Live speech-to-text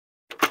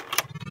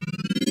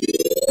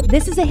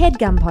This is a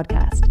HeadGum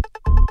podcast.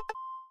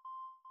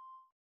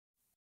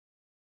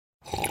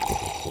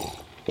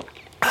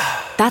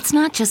 That's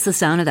not just the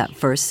sound of that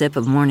first sip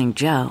of Morning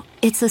Joe.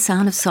 It's the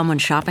sound of someone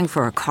shopping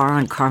for a car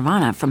on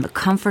Carvana from the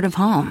comfort of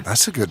home.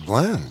 That's a good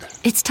blend.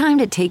 It's time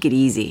to take it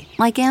easy,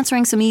 like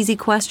answering some easy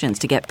questions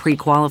to get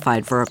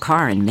pre-qualified for a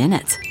car in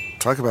minutes.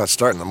 Talk about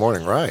starting the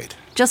morning right.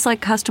 Just like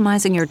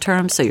customizing your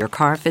terms so your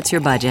car fits your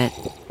budget.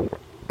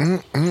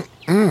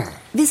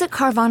 Visit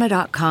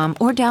Carvana.com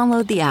or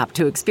download the app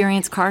to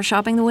experience car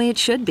shopping the way it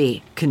should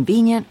be.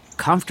 Convenient,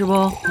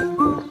 comfortable.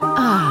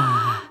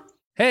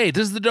 Hey,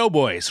 this is the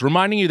Doughboys,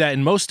 reminding you that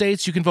in most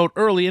states you can vote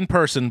early in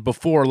person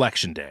before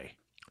Election Day.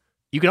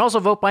 You can also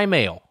vote by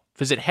mail.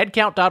 Visit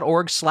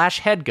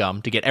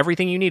headcount.org/headgum to get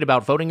everything you need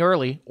about voting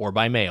early or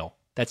by mail.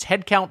 That's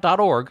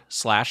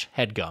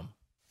headcount.org/headgum.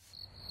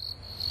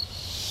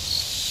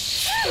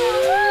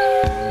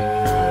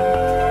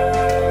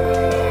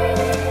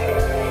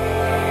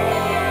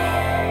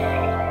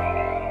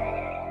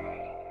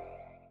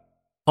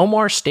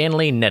 Omar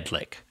Stanley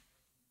Nedlich,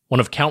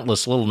 one of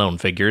countless little-known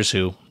figures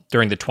who,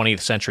 during the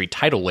 20th century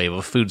tidal wave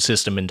of food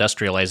system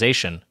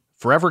industrialization,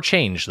 forever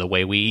changed the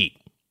way we eat.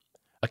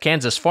 A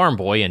Kansas farm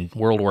boy and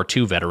World War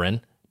II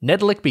veteran,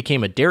 Nedlich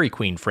became a Dairy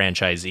Queen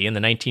franchisee in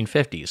the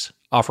 1950s,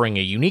 offering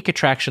a unique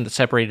attraction that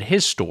separated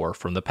his store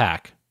from the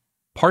pack: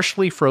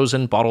 partially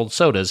frozen bottled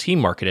sodas he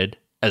marketed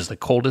as the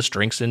coldest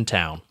drinks in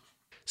town.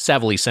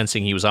 Savvily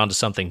sensing he was onto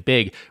something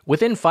big,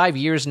 within 5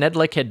 years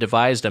Nedlich had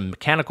devised a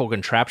mechanical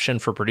contraption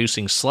for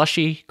producing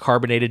slushy,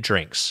 carbonated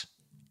drinks,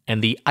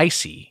 and the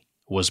Icy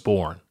was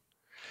born.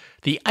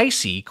 The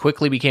Icy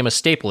quickly became a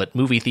staple at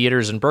movie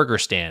theaters and burger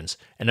stands,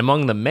 and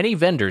among the many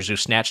vendors who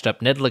snatched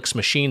up Nedlich's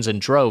machines in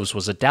droves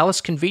was a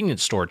Dallas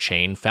convenience store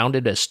chain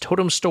founded as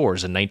Totem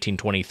Stores in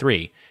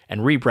 1923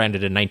 and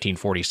rebranded in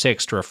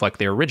 1946 to reflect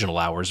their original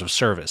hours of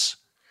service.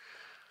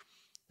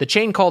 The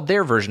chain called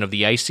their version of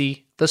the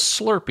Icy the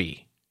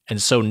Slurpee, and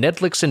so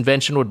Nedlich's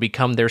invention would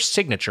become their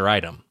signature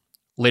item,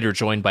 later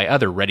joined by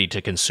other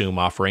ready-to-consume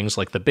offerings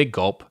like the Big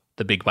Gulp,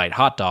 the Big Bite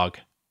Hot Dog,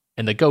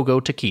 and the Go-Go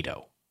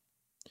Taquito.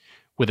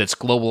 With its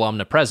global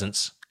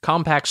omnipresence,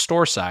 compact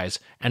store size,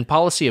 and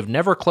policy of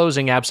never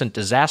closing absent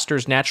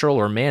disasters, natural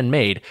or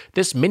man-made,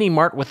 this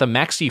mini-mart with a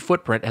maxi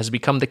footprint has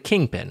become the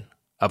kingpin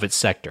of its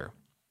sector.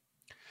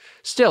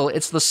 Still,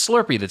 it's the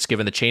Slurpee that's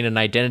given the chain an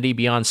identity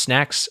beyond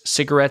snacks,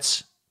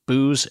 cigarettes,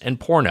 booze, and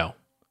porno,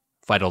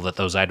 vital that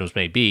those items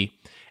may be,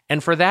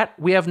 and for that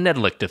we have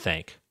Nedlich to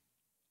thank.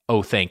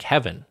 Oh, thank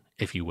heaven,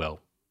 if you will.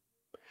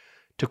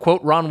 To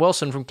quote Ron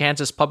Wilson from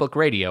Kansas Public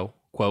Radio,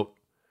 quote,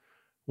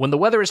 "When the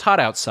weather is hot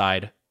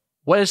outside,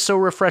 what is so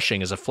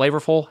refreshing as a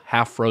flavorful,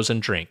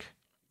 half-frozen drink?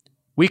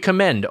 We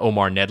commend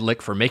Omar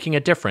Nedlich for making a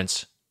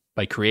difference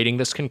by creating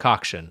this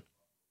concoction,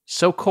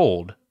 so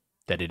cold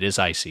that it is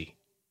icy."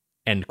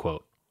 End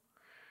quote.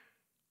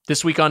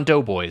 This week on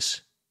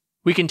Doughboys,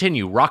 we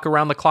continue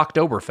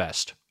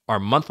Rockaroundtheclockdoughberfest, our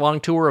month-long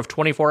tour of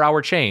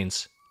 24-hour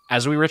chains,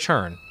 as we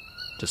return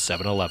to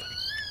 7-Eleven.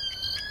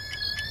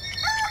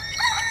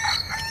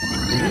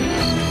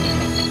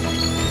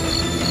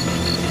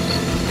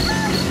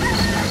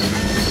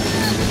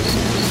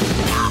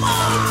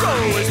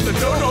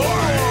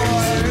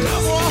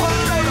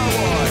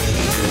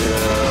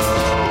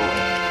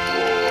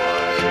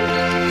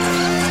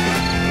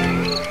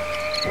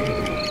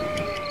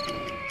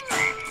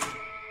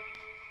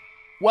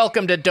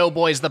 Welcome to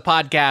Doughboys, the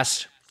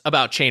podcast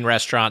about chain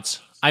restaurants.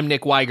 I'm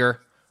Nick Weiger,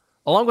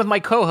 along with my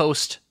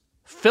co-host,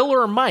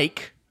 Filler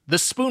Mike, the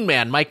Spoon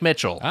Man, Mike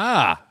Mitchell.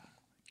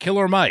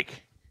 Killer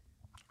Mike.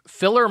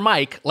 Filler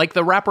Mike, like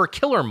the rapper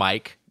Killer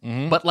Mike,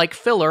 but like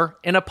filler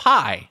in a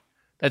pie.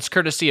 That's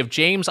courtesy of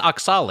James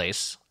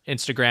Oxales,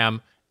 Instagram,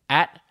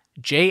 at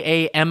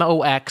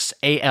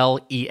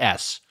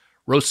JAMOXALES.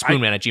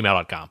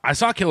 roastspoonman@gmail.com. I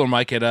saw Killer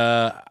Mike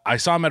I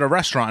saw him at a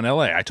restaurant in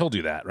LA. I told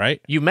you that, right?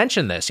 You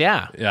mentioned this,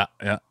 yeah. Yeah.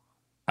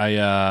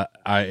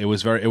 It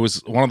was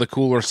one of the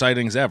cooler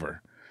sightings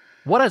ever.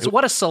 What a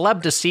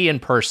celeb to see in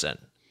person.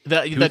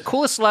 The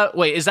coolest celeb.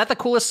 Wait, is that the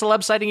coolest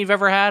celeb sighting you've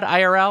ever had,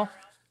 IRL?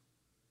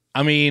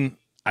 I mean,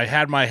 I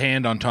had my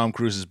hand on Tom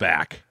Cruise's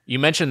back. You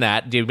mentioned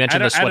that. You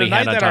mentioned the sweaty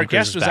hand on Tom Cruise's back. At a night that our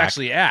guest was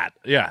actually at.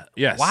 Yeah.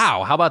 Yes.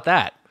 Wow. How about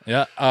that?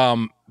 Yeah.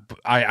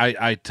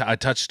 I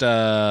touched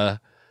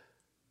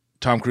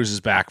Tom Cruise's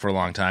back for a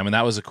long time, and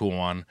that was a cool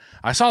one.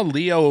 I saw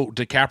Leo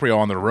DiCaprio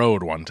on the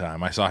road one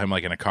time. I saw him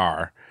like in a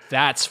car.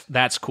 That's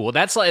cool.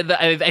 That's like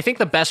I think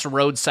the best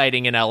road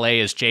sighting in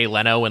LA is Jay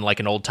Leno in like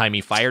an old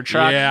timey fire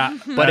truck. Yeah,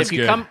 but if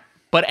you come,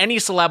 but any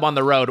celeb on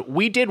the road,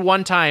 we did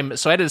one time.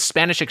 So I had a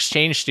Spanish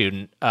exchange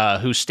student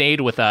who stayed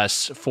with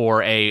us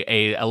for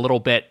a little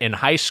bit in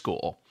high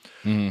school.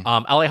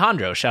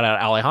 Alejandro, shout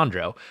out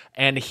Alejandro,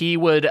 and he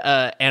was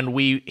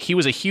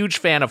a huge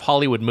fan of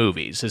Hollywood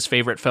movies. His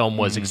favorite film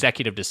was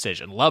Executive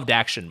Decision. Loved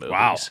action movies.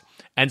 Wow.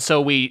 And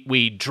so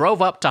we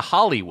drove up to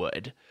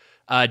Hollywood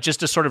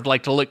just to sort of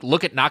like to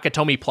look at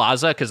Nakatomi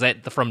Plaza, because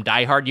from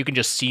Die Hard you can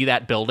just see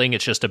that building.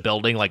 It's just a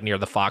building like near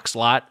the Fox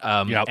lot.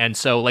 And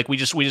so like we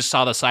just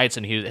saw the sights,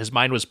 and his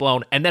mind was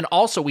blown. And then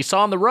also we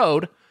saw on the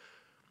road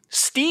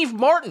Steve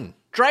Martin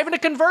driving a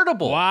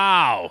convertible.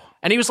 Wow.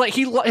 And he was like,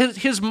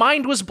 his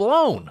mind was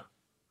blown.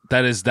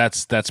 That's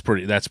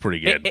pretty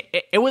good.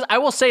 It was, I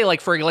will say,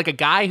 like, for like a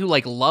guy who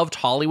like loved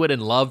Hollywood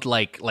and loved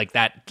like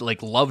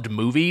loved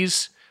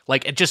movies,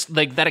 like it just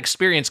like that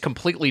experience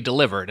completely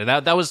delivered. And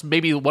that was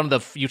maybe one of the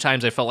few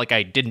times I felt like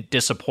I didn't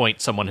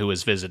disappoint someone who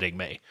was visiting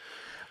me.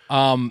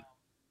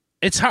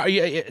 It's hard.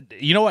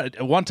 You know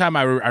what? One time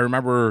I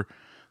remember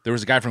there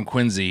was a guy from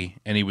Quincy,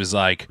 and he was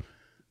like,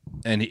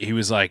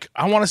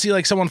 I want to see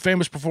like someone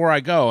famous before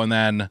I go. And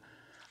then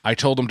I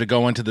told him to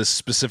go into this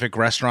specific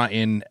restaurant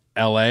in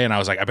LA, and I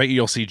was like, I bet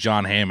you'll see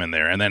John Hamm in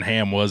there. And then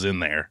Hamm was in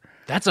there.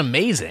 That's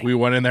amazing. We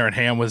went in there, and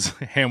Hamm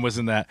was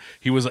in that.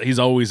 He's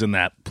always in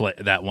that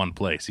one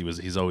place.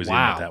 He's always in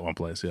at that one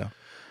place. Yeah.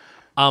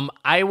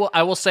 I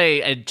will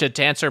say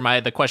to answer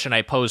the question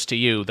I posed to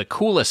you, the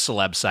coolest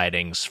celeb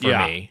sightings for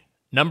me.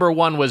 Number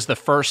one was the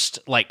first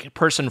like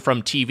person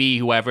from TV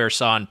who I ever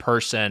saw in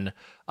person,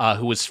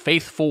 who was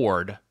Faith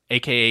Ford,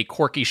 aka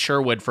Corky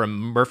Sherwood from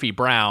Murphy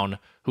Brown,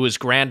 who was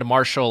Grand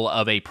Marshal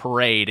of a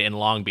parade in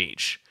Long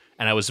Beach.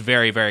 And I was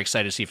very, very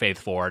excited to see Faith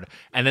Ford.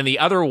 And then the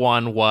other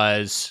one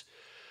was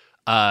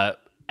at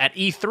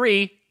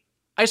E3,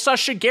 I saw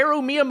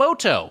Shigeru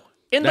Miyamoto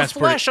in the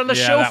flesh on the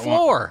show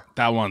floor.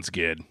 That one's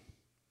good.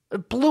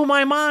 It blew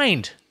my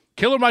mind.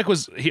 Killer Mike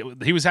was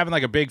he was having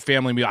like a big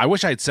family meal. I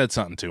wish I had said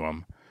something to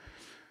him.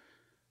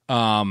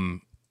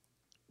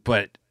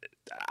 But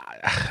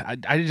I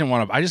didn't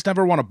want to. I just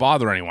never want to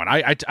bother anyone.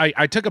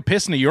 I took a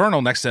piss in a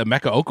urinal next to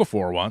Mecha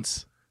Okafor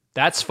once.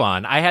 That's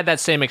fun. I had that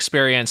same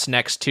experience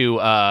next to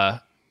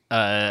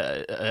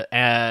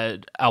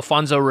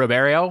Alfonso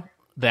Ribeiro,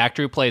 the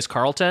actor who plays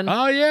Carlton.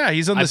 Oh yeah,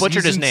 he's on. I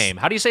butchered his name.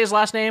 How do you say his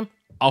last name?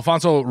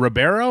 Alfonso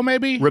Ribeiro,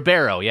 maybe.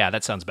 Ribeiro. Yeah,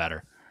 that sounds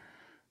better.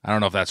 I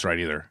don't know if that's right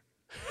either.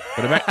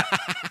 But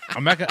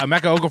Emeka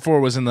Okafor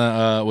was in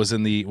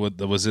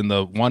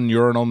the one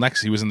urinal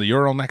next. He was in the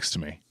urinal next to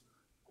me.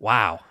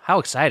 Wow, how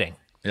exciting!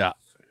 Yeah,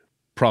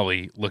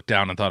 probably looked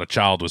down and thought a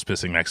child was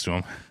pissing next to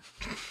him.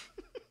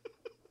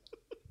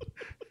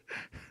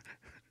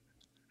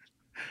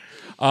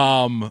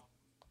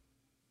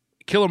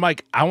 Killer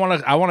Mike, I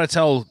want to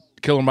tell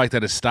Killer Mike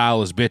that his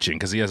style is bitching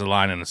because he has a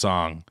line in the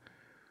song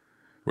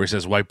where he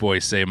says, "White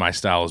boys say my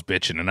style is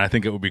bitching," and I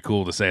think it would be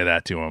cool to say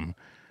that to him.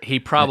 He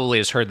probably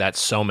has heard that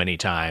so many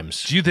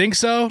times. Do you think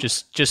so?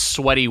 Just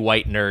sweaty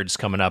white nerds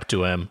coming up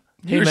to him.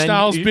 Your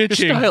style's bitching.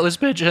 Your style is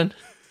bitching.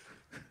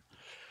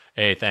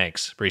 Hey,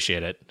 thanks.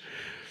 Appreciate it.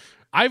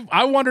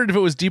 I wondered if it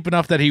was deep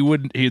enough that he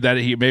wouldn't. He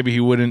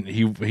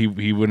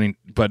wouldn't.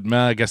 But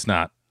I guess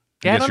not.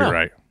 Yeah, I guess you're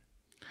right.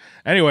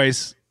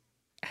 Anyways,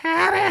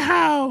 howdy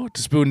ho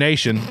to Spoon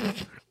Nation.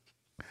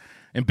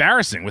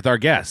 Embarrassing with our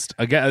guest,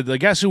 the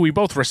guest who we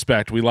both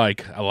respect, we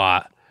like a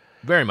lot,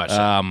 very much.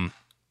 So.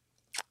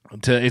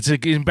 It's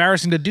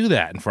embarrassing to do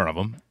that in front of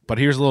him. But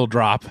here's a little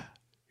drop.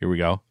 Here we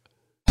go.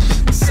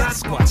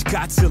 Sasquatch,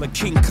 Godzilla,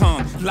 King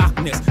Kong, Loch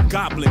Ness,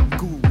 Goblin,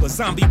 Ghoul, a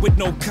zombie with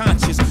no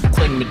conscience.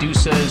 Battling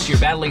Medusas, you're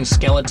battling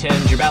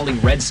skeletons, you're battling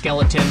red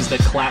skeletons that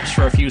collapse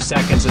for a few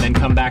seconds and then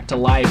come back to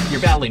life.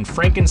 You're battling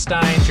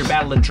Frankensteins, you're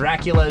battling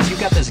Draculas.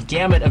 You've got this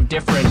gamut of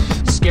different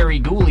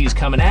scary ghoulies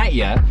coming at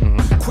you.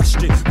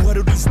 Question, what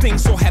do these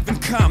things all have in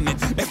common?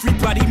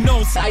 Everybody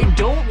knows I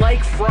don't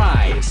like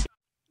fries.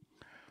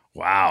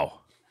 Wow.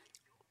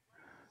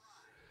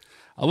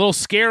 A little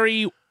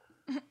scary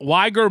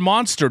Weiger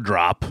monster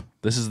drop.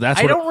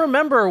 I don't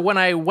remember when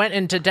I went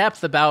into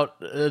depth about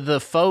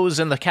the foes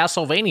in the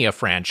Castlevania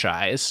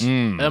franchise.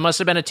 That must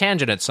have been a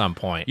tangent at some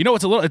point. You know,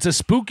 it's a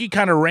spooky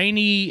kind of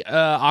rainy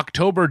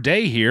October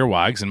day here,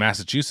 Wags, in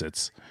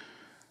Massachusetts.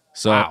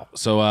 So wow.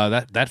 So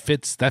that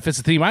fits the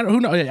theme. Who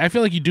knows? I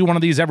feel like you do one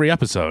of these every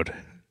episode.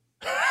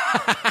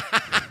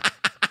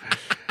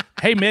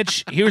 Hey,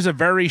 Mitch, here's a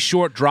very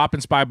short drop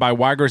inspired by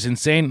Weiger's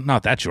insane,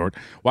 not that short,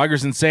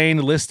 Weiger's insane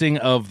listing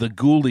of the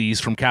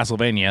ghoulies from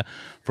Castlevania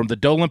from the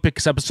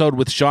Dolympics episode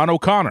with Sean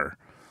O'Connor.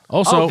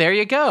 Also, there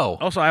you go.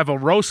 Also, I have a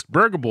roast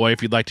Burger Boy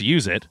if you'd like to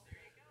use it.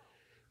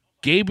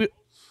 Gabriel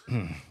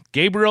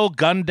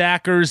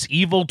Gundacker's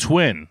evil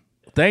twin.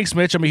 Thanks,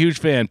 Mitch. I'm a huge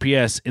fan.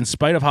 P.S. In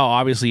spite of how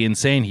obviously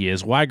insane he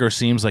is, Weiger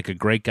seems like a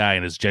great guy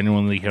and is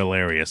genuinely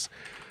hilarious.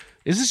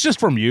 Is this just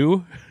from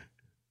you?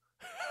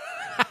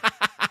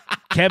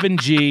 Kevin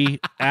G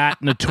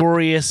at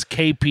Notorious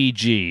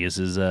KPG is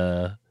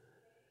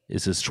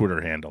his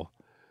Twitter handle.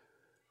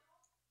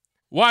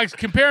 Wags,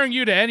 comparing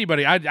you to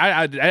anybody,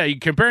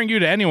 comparing you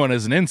to anyone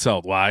is an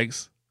insult,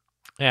 Wags.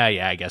 Yeah,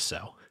 I guess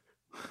so.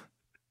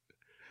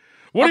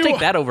 I'll take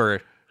that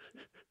over.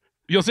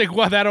 You'll take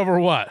that over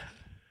what?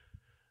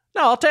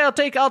 No, I'll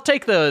take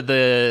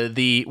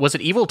the was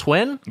it evil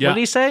twin? Yeah. What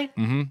did he say?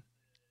 Mm-hmm.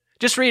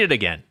 Just read it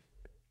again.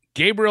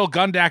 Gabriel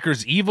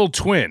Gundacker's evil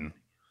twin.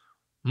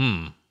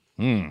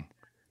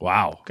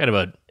 Wow. Kind of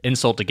an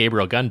insult to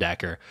Gabriel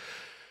Gundacker.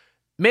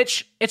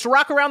 Mitch, it's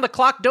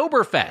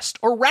Rockaroundtheclockdoughberfest,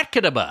 or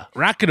Ratkadaba.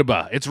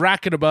 It's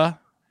Ratkadaba.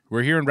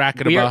 We're here in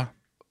Ratkadaba.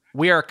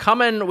 We are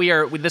coming.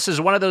 This is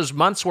one of those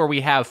months where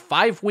we have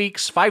 5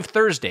 weeks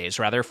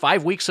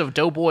of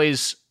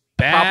Doughboys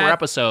proper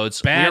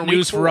episodes. Bad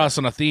news for us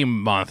on a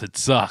theme month. It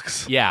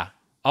sucks. Yeah,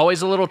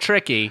 always a little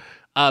tricky.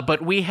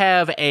 But we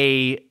have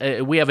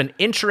an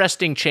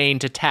interesting chain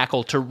to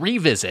tackle to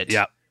revisit.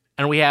 Yep.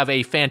 And we have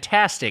a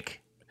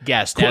fantastic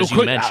guest, as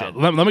you mentioned.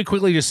 Let me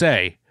quickly just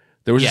say,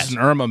 there was just an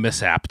Irma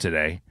mishap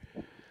today.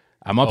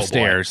 I'm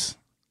upstairs,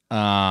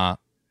 and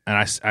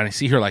I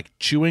see her like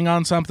chewing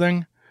on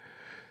something.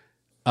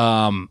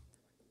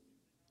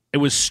 It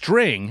was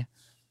string,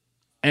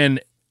 and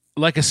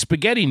like a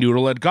spaghetti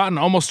noodle had gotten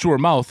almost to her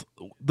mouth.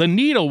 The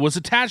needle was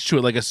attached to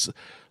it like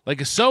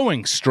a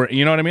sewing string.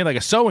 You know what I mean? Like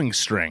a sewing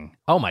string.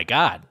 Oh my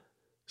God.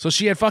 So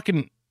she had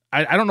fucking,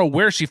 I don't know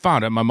where she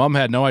found it. My mom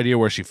had no idea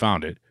where she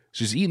found it.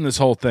 She's eating this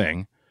whole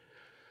thing,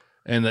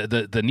 and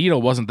the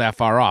needle wasn't that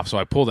far off. So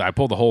I pulled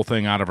the whole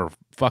thing out of her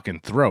fucking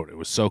throat. It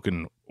was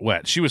soaking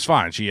wet. She was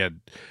fine.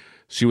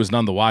 She was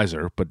none the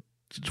wiser, but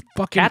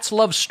fucking cats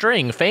love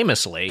string,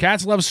 famously.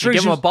 Cats love string. You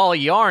give them a ball of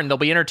yarn, they'll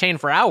be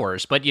entertained for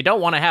hours, but you don't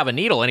want to have a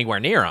needle anywhere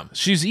near them.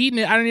 She's eating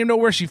it. I don't even know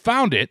where she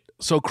found it.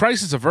 So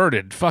crisis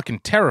averted. Fucking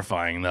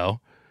terrifying, though.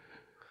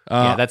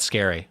 Yeah, that's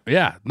scary.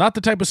 Yeah, not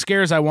the type of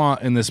scares I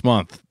want in this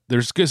month.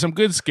 There's some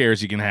good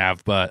scares you can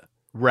have, but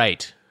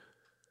right,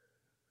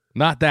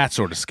 not that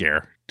sort of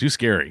scare. Too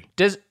scary.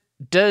 Do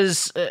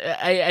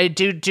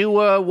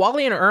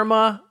Wally and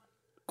Irma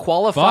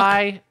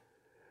qualify?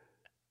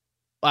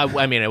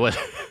 I mean, it was.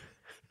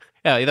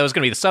 Yeah, that was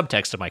going to be the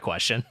subtext of my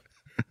question.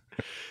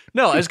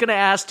 No, I was going to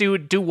ask: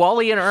 Do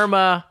Wally and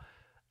Irma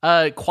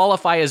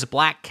qualify as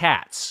black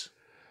cats?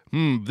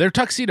 They're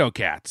tuxedo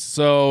cats.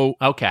 So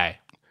okay,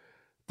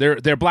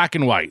 they're black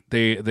and white.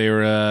 They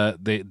I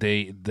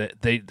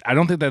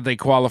don't think that they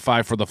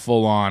qualify for the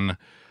full on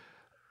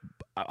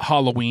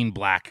Halloween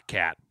black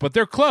cat, but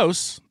they're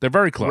close. They're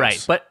very close.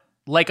 Right, but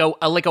like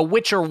a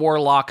witch or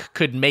warlock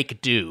could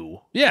make do.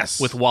 Yes,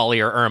 with Wally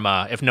or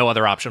Irma if no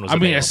other option was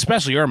available. I mean,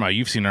 especially Irma.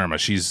 You've seen Irma.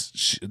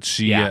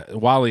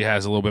 Wally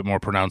has a little bit more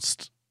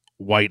pronounced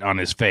white on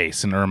his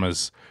face, and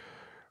Irma's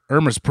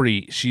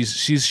pretty.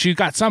 She's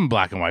got some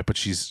black and white, but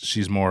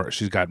she's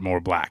got more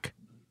black.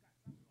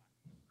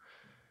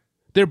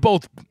 They're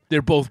both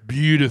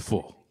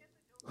beautiful.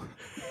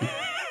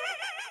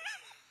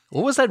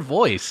 What was that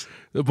voice?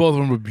 Both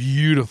of them are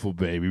beautiful,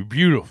 baby,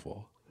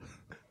 beautiful.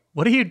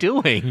 What are you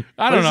doing?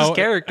 I don't know. What is this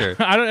character?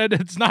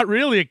 It's not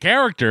really a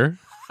character.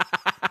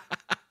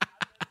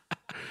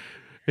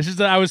 It's just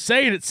that I was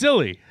saying it's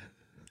silly.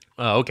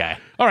 Oh, okay.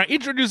 All right,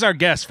 introduce our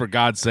guest, for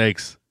God's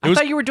sakes. I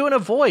thought you were doing a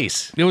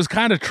voice. It was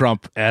kind of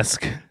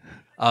Trump-esque.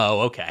 Oh,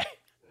 okay.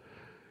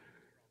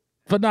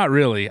 But not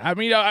really. I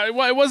mean,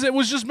 it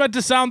was just meant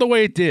to sound the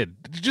way it did.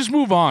 Just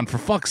move on, for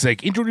fuck's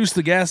sake. Introduce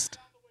the guest.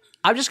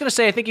 I'm just going to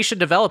say I think you should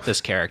develop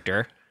this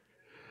character.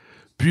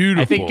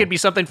 Beautiful. I think it could be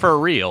something for a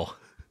reel.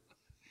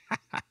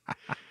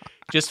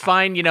 Just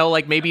find,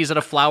 like maybe he's at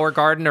a flower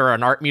garden or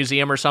an art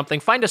museum or something.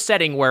 Find a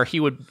setting where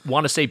he would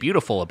want to say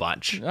beautiful a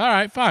bunch. All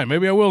right, fine.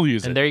 Maybe I will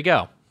use it. And there you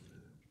go.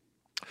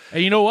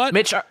 Hey, you know what?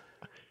 Mitch,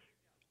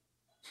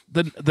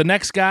 the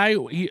next guy,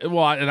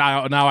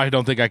 now I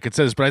don't think I could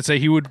say this, but I'd say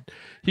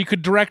he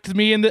could direct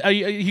me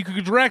he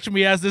could direct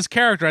me as this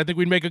character. I think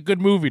we'd make a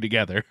good movie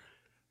together.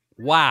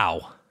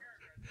 Wow.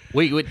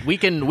 We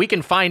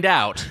can find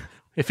out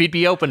if he'd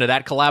be open to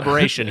that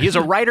collaboration. He's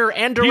a writer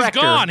and director.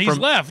 He's gone. He's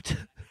left.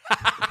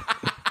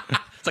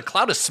 It's a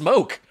cloud of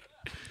smoke.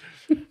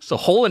 It's a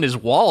hole in his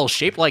wall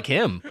shaped like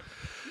him.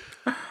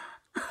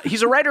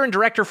 He's a writer and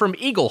director from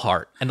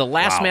Eagleheart and The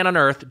Last Man on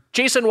Earth.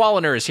 Jason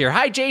Woliner is here.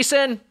 Hi,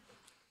 Jason.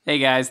 Hey,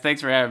 guys.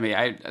 Thanks for having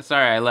me.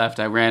 Sorry I left.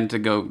 I ran to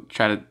go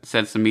try to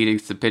set some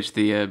meetings to pitch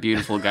the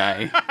Beautiful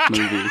Guy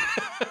movie.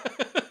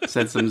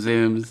 Set some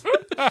Zooms.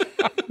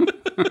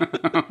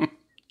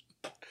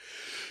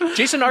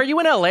 Jason, are you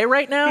in LA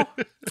right now?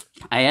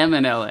 I am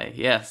in LA,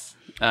 yes.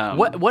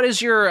 What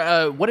is your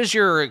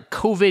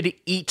COVID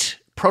eat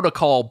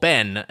protocol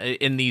been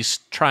in these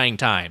trying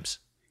times?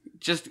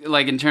 Just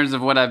like in terms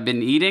of what I've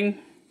been eating?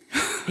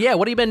 Yeah,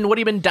 what have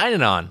you been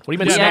dining on? What have you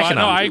been snacking on?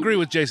 No, I agree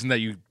with Jason that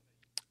you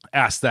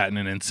asked that in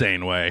an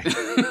insane way.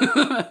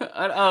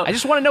 I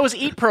just want to know his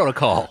eat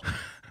protocol.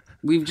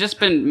 Me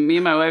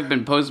and my wife have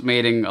been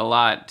Postmating a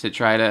lot to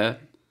try to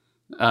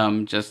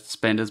just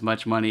spend as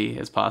much money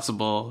as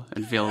possible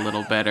and feel a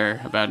little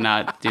better about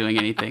not doing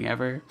anything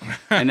ever.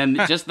 And then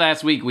just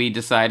last week we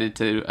decided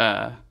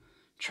to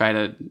try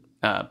to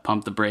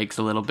pump the brakes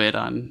a little bit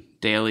on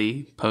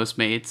daily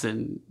Postmates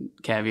and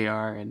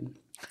caviar, and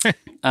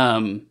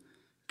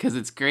because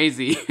it's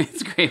crazy.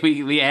 It's great.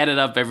 We added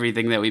up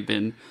everything that we've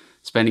been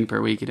spending per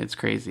week, and it's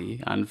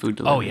crazy on food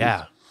deliveries. Oh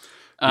yeah.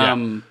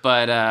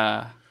 But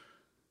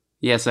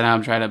yeah, so now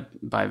I'm trying to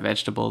buy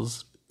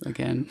vegetables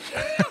again.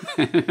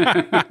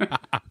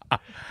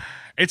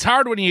 It's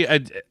hard when you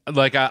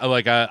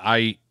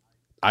I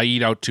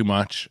eat out too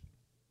much,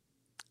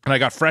 and I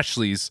got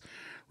Freshly's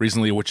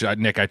recently, which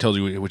Nick, I told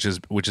you, which has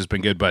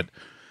been good. But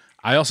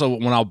I also,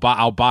 when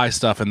I'll buy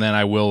stuff, and then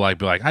I will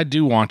be like, I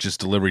do want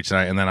just delivery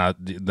tonight, and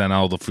then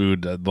all the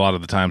food. A lot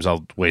of the times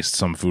I'll waste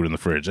some food in the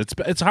fridge.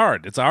 It's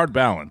hard. It's a hard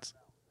balance.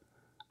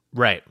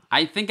 Right.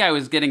 I think I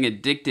was getting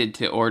addicted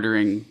to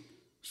ordering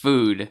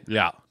food.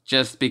 Yeah.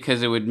 Just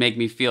because it would make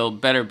me feel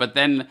better. But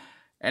then,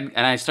 and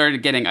I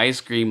started getting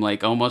ice cream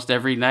like almost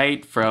every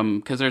night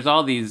because there's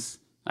all these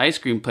ice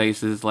cream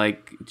places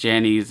like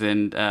Jenny's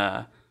and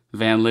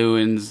Van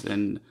Leeuwen's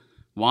and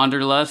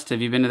Wanderlust.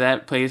 Have you been to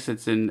that place?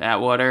 It's in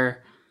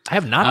Atwater. I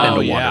have not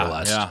been to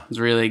Wanderlust. Yeah. It's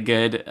really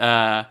good.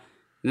 Then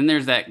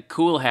there's that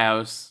Cool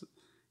House,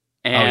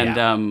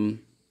 and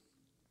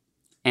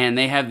and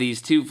they have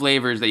these 2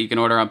 flavors that you can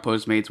order on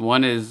Postmates.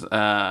 One is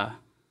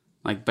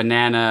like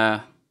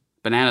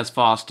bananas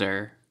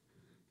Foster,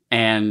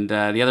 and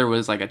the other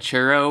was like a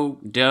churro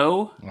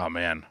dough. Oh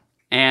man.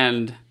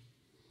 And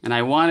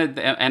I wanted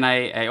and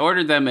I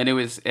ordered them, and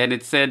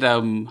it said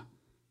the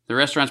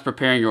restaurant's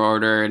preparing your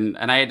order, and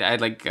I'd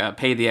like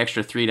paid the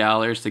extra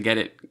 $3 to get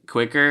it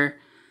quicker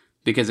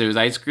because it was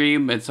ice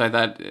cream, and so I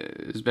thought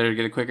it was better to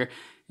get it quicker.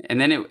 And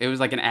then it was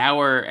like an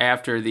hour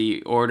after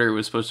the order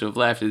was supposed to have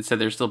left, and it said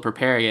they're still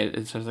preparing it.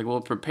 And so I was like,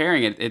 well,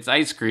 preparing it, it's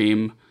ice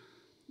cream.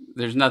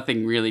 There's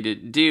nothing really to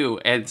do.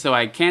 And so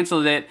I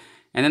canceled it.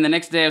 And then the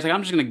next day I was like,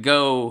 I'm just going to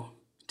go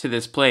to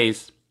this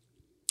place.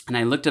 And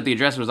I looked up the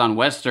address. It was on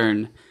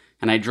Western.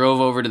 And I drove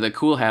over to the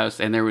Cool House,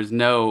 and there was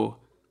no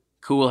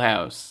Cool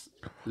House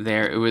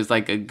there. It was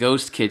like a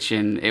ghost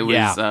kitchen. It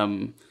was,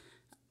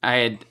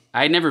 I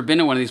had never been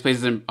to one of these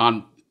places in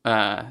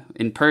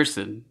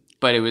person,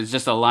 but it was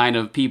just a line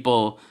of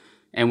people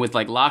and with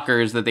like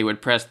lockers that they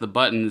would press the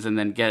buttons and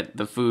then get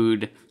the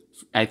food.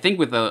 I think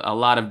with a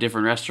lot of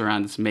different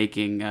restaurants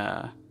making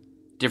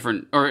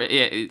different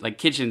like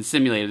kitchens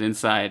simulated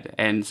inside,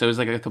 and so it was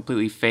like a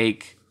completely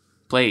fake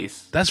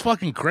place. That's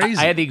fucking crazy.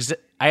 I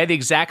had the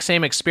exact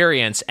same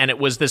experience, and it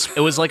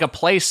was like a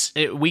place.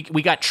 We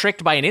got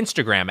tricked by an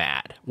Instagram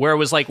ad where it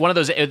was like one of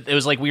those. It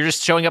was like we were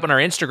just showing up on our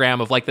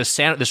Instagram of like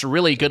this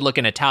really good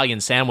looking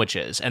Italian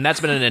sandwiches, and that's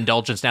been an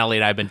indulgence now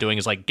lately I've been doing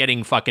is like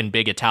getting fucking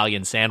big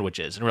Italian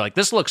sandwiches, and we're like,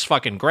 this looks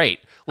fucking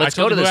great. Let's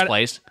go to this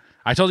place.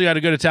 I told you I had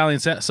a good Italian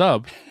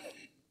sub.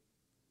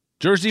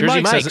 Jersey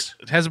Mike's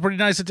has a pretty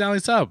nice Italian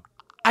sub.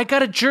 I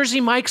got a Jersey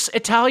Mike's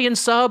Italian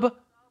sub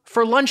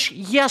for lunch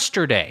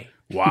yesterday.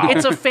 Wow.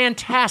 It's a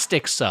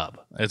fantastic sub.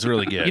 It's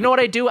really good. You know what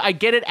I do? I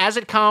get it as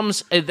it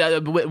comes with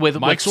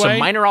some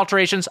minor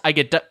alterations. I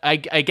get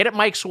it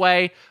Mike's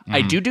way.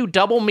 I do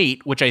double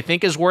meat, which I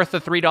think is worth the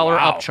 $3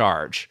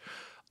 upcharge.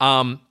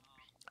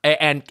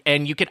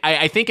 And you can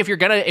I think if you're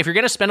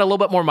gonna spend a little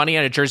bit more money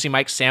on a Jersey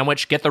Mike's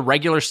sandwich, get the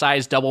regular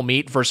size double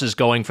meat versus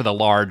going for the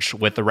large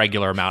with the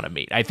regular amount of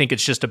meat. I think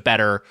it's just a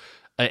better.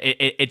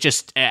 It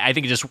just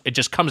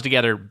comes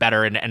together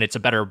better, and it's a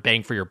better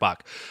bang for your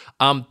buck.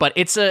 But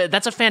that's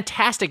a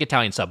fantastic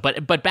Italian sub.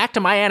 But back to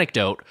my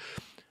anecdote,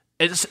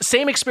 it's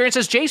same experience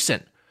as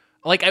Jason.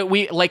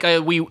 We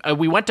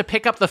went to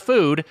pick up the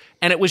food,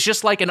 and it was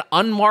just like an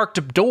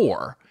unmarked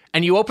door.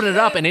 And you open it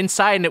up, and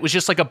inside, and it was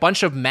just like a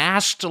bunch of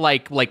masked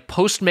like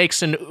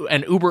Postmates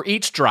and Uber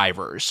Eats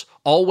drivers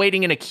all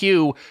waiting in a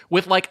queue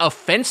with like a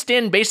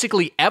fenced-in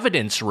basically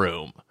evidence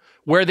room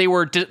where they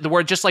were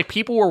just like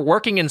people were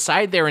working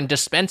inside there and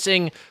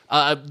dispensing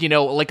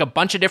like a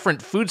bunch of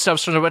different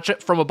foodstuffs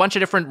from a bunch of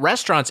different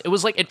restaurants. It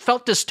was like it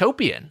felt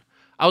dystopian.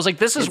 I was like,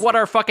 this is what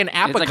our fucking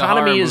app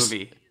economy is.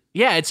 Movie.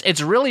 Yeah, it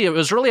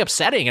was really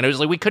upsetting, and it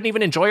was like we couldn't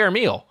even enjoy our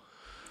meal.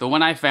 The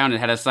one I found, it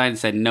had a sign that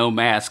said no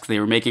masks. They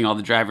were making all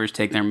the drivers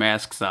take their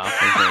masks off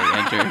as they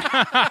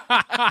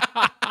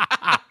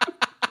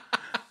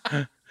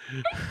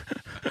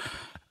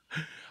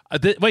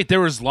entered. Wait, there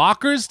was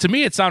lockers? To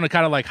me, it sounded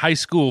kind of like high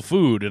school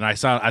food, and I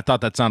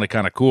thought that sounded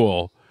kind of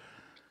cool.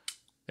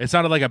 It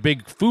sounded like a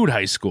big food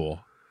high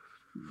school.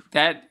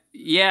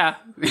 Yeah.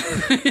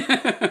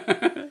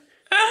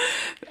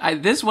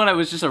 This one, it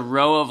was just a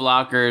row of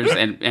lockers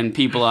and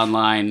people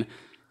online.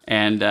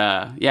 And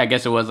I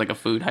guess it was like a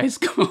food high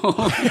school.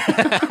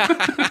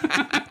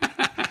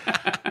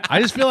 I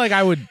just feel like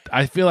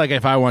I feel like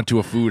if I went to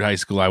a food high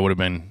school, I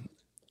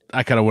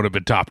kind of would have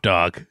been top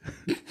dog.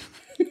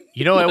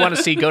 You know, I want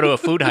to see go to a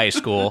food high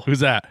school. Who's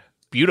that?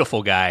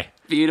 Beautiful guy.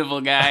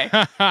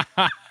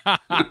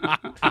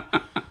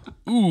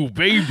 Ooh,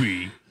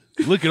 baby.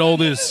 Look at all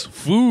this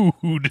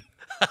food.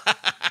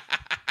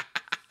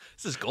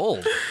 This is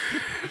gold.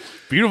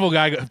 Beautiful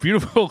guy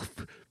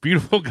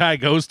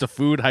goes to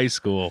food high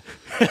school.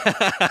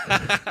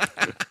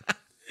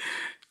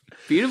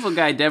 Beautiful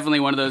guy, definitely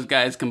one of those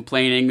guys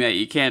complaining that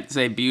you can't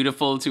say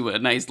beautiful to a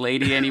nice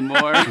lady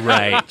anymore.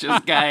 Right.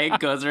 Just guy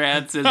goes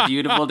around, says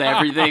beautiful to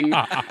everything.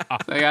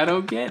 It's like, I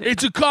don't get it.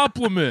 It's a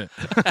compliment.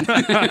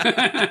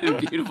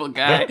 Beautiful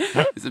guy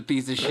is a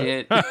piece of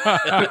shit.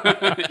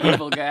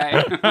 Evil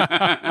guy.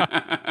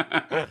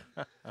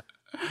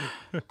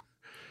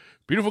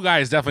 Beautiful guy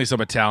is definitely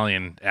some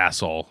Italian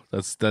asshole.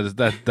 That's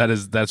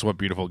what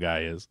beautiful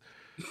guy is.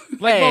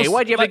 Hey,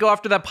 why'd you ever go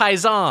after the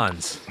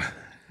paisans?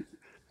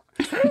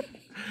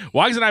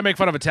 Wags and I make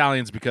fun of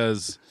Italians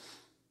because,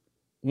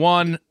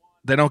 one,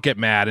 they don't get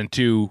mad, and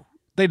two,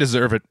 they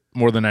deserve it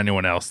more than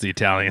anyone else, the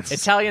Italians.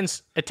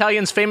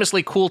 Italians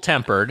famously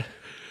cool-tempered,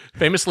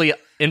 famously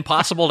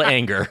impossible to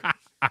anger.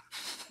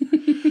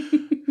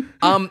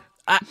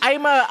 I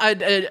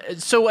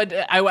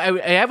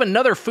have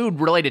another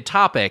food-related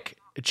topic,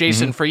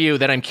 Jason, for you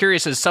that I'm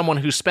curious as someone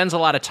who spends a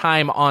lot of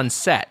time on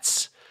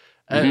sets.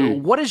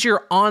 What is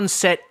your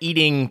on-set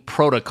eating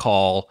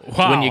protocol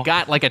when you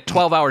got like a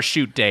 12-hour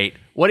shoot date?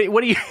 What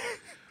do you...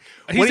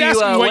 He's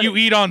asking what you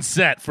eat on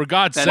set, for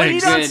God's sake. What do you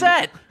eat on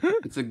set?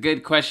 It's a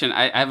good question.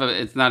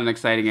 It's not an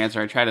exciting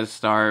answer. I try to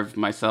starve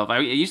myself. I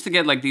used to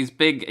get like these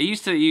big,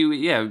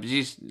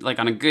 just like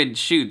on a good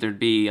shoot, there'd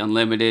be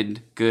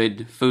unlimited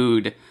good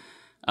food.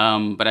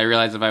 But I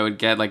realized if I would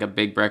get like a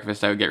big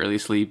breakfast, I would get really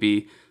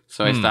sleepy.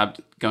 So I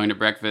stopped going to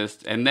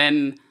breakfast. And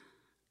then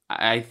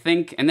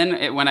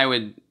when I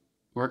would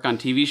work on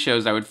TV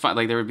shows, I would find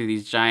like there would be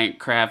these giant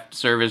craft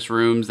service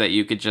rooms that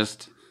you could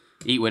just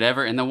eat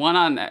whatever. And the one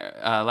on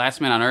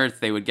Last Man on Earth,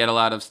 they would get a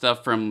lot of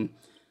stuff from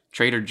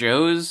Trader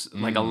Joe's,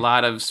 like a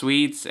lot of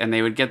sweets, and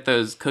they would get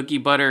those cookie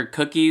butter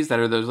cookies that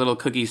are those little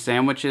cookie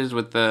sandwiches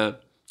with the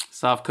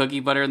soft cookie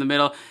butter in the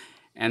middle.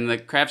 And the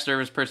craft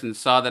service person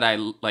saw that I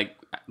like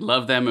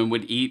loved them and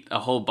would eat a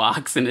whole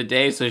box in a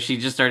day, so she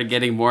just started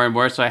getting more and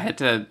more. So I had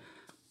to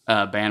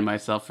ban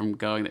myself from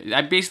going there.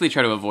 I basically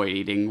try to avoid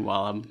eating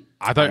while I'm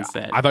on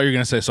set. I thought you were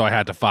going to say, so I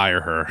had to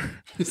fire her.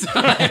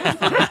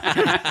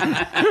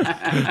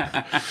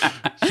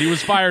 She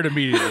was fired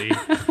immediately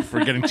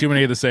for getting too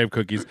many of the same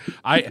cookies.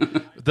 Wags,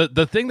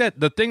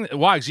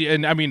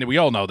 and I mean, we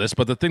all know this,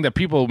 but the thing that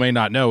people may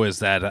not know is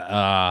that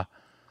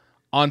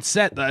on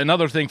set,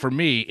 another thing for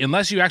me,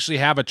 unless you actually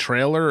have a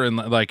trailer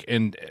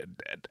and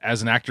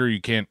as an actor,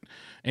 you can't.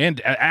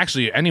 And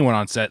actually, anyone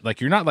on set,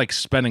 like, you're not like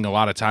spending a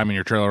lot of time in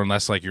your trailer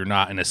unless like you're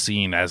not in a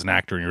scene as an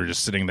actor and you're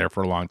just sitting there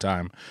for a long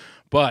time.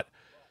 But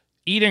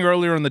eating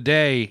earlier in the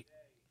day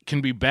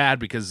can be bad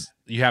because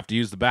you have to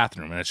use the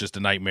bathroom, and it's just a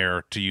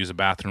nightmare to use a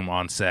bathroom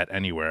on set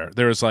anywhere.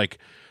 There's like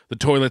the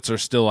toilets are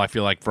still, I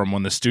feel like, from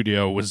when the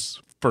studio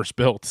was first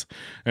built,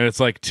 and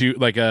it's like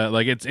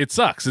it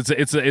sucks.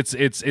 It's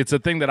a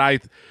thing that I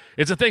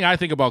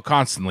think about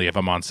constantly if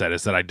I'm on set,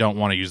 is that I don't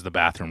want to use the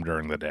bathroom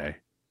during the day.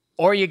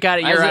 Or you're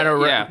at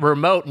a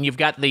remote and you've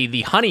got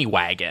the honey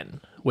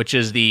wagon, which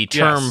is the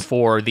term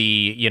for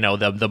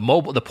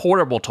the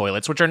portable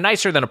toilets, which are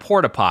nicer than a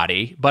porta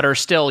potty, but are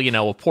still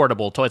a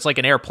portable toilet. It's like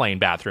an airplane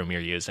bathroom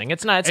you're using.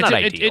 It's not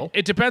ideal.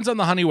 It depends on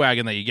the honey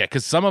wagon that you get,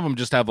 because some of them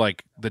just have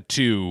like the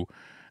two,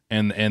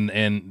 and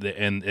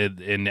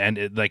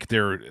like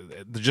they're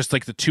just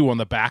like the two on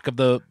the back of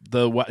the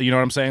you know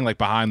what I'm saying, like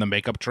behind the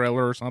makeup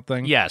trailer or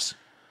something. Yes.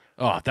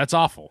 Oh, that's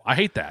awful. I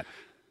hate that.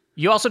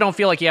 You also don't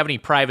feel like you have any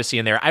privacy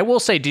in there. I will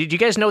say, did you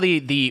guys know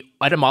the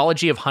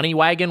etymology of honey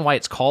wagon, why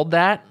it's called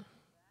that?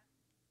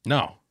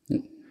 No.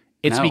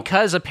 It's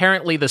because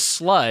apparently the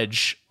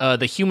sludge,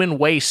 the human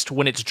waste,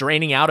 when it's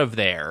draining out of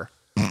there,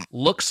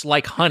 looks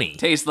like honey.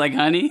 Tastes like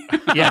honey?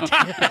 Yeah.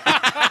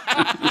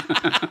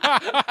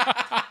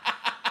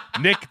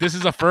 Nick, this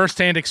is a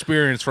first-hand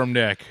experience from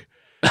Nick.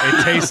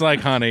 It tastes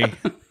like honey.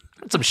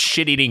 That's some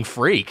shit-eating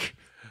freak.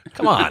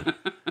 Come on.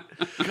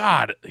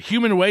 God,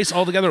 human waste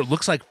altogether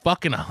looks like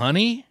fucking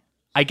honey?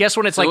 I guess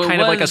when it's like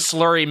kind of like a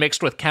slurry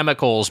mixed with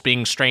chemicals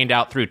being strained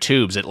out through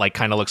tubes, it like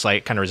kind of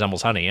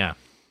resembles honey, yeah.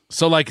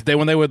 So like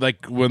when they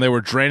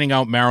were draining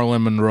out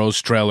Marilyn Monroe's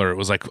trailer, it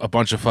was like a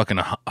bunch of fucking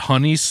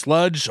honey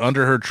sludge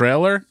under her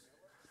trailer?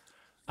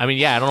 I mean,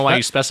 yeah, I don't know why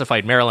you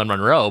specified Marilyn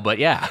Monroe, but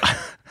yeah.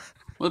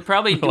 Well, it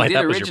probably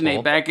did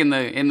originate back in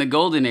the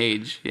golden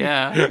age.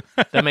 Yeah.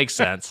 That makes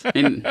sense.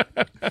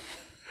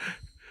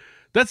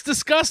 That's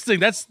disgusting.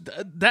 That's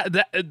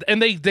that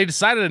and they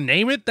decided to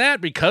name it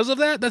that because of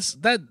that?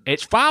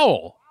 It's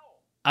foul.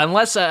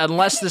 Unless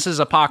this is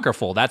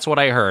apocryphal. That's what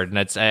I heard, and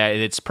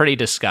it's pretty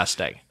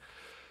disgusting.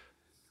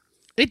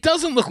 It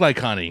doesn't look like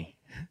honey.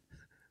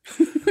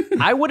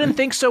 I wouldn't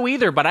think so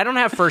either, but I don't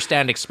have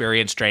first-hand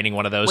experience draining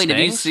one of those things. Wait,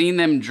 have you seen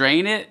them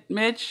drain it,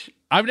 Mitch?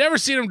 I've never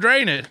seen them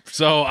drain it,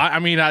 so I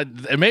mean,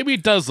 maybe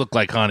it does look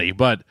like honey,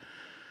 but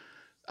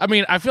I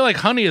mean, I feel like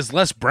honey is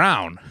less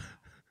brown.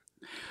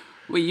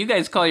 Wait, you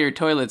guys call your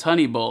toilets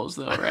honey bowls,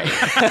 though, right?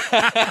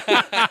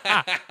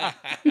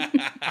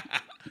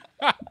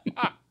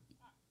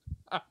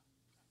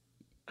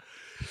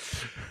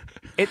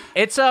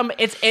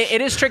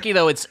 It is tricky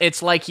though.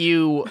 It's like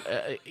you,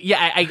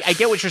 I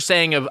get what you're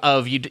saying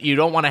of you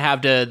don't want to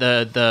have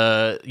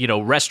the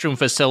restroom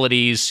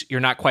facilities. You're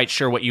not quite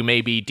sure what you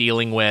may be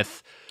dealing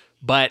with,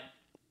 but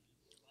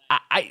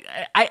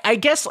I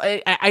guess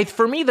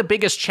for me the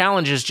biggest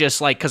challenge is just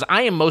like, because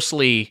I am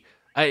mostly.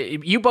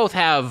 You both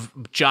have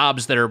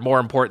jobs that are more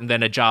important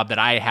than a job that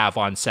I have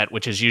on set,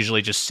 which is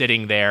usually just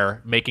sitting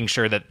there, making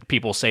sure that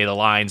people say the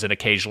lines and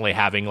occasionally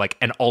having like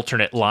an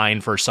alternate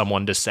line for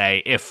someone to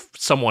say if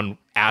someone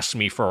asks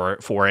me for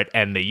it,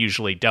 and they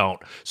usually don't.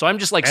 So I'm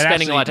just like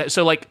spending a lot of time.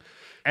 So like,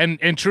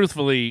 and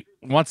truthfully,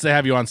 once they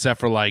have you on set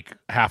for like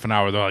half an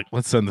hour, they're like,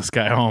 let's send this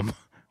guy home.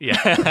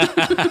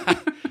 Yeah.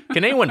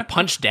 Can anyone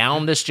punch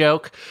down this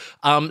joke?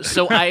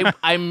 So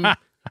I'm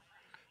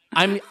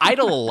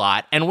idle a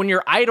lot, and when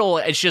you're idle,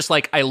 it's just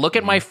like I look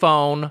at my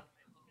phone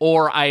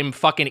or I'm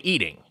fucking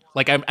eating.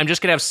 Like I'm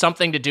just gonna have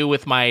something to do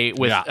with my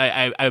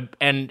Yeah.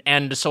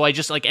 and so I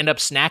just like end up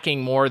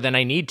snacking more than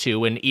I need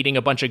to and eating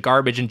a bunch of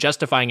garbage and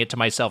justifying it to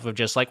myself of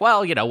just like,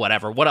 well,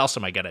 whatever. What else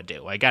am I gonna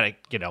do? I gotta,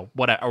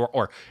 whatever.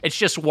 Or it's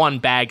just one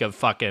bag of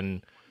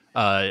fucking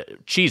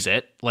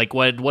Cheez-It. Like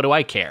what do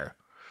I care?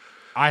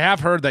 I have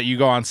heard that you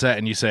go on set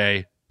and you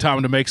say,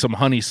 "Time to make some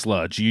honey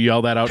sludge." You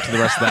yell that out to the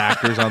rest of the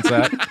actors on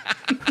set.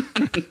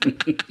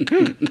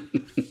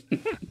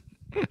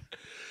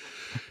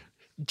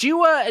 Do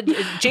you,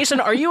 Jason,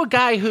 are you a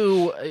guy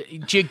who,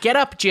 do you get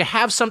up, do you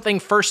have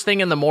something first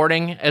thing in the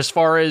morning as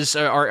far as,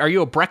 are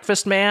you a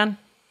breakfast man?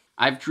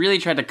 I've really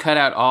tried to cut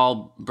out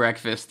all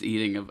breakfast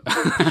eating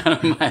out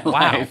of my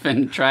life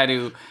and try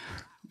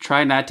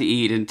not to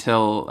eat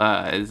until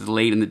as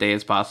late in the day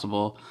as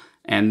possible.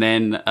 And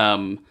then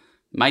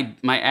my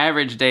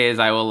average day is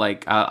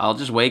I'll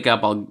just wake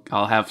up,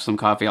 I'll have some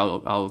coffee,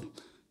 I'll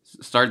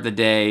start the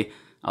day,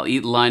 I'll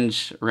eat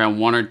lunch around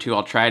 1 or 2,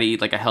 I'll try to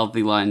eat like a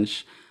healthy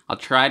lunch. I'll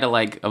try to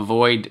like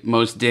avoid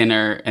most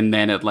dinner, and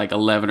then at like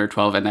 11 or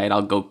 12 at night,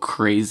 I'll go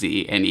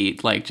crazy and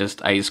eat like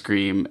just ice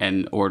cream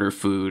and order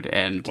food.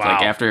 And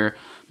like after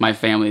my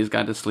family's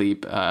got to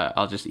sleep,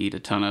 I'll just eat a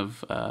ton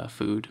of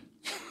food.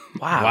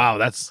 Wow.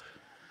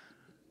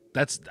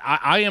 I'm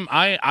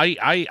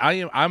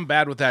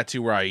bad with that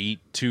too, where I eat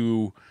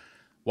too.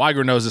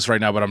 Weiger knows this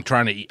right now, but I'm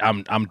trying to eat.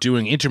 I'm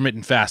doing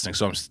intermittent fasting,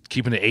 so I'm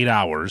keeping it 8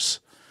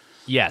 hours.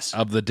 Yes.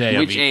 Of the day.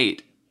 Which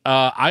 8?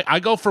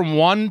 I go from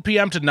 1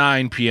 p.m. to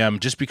 9 p.m.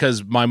 just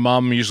because my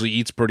mom usually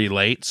eats pretty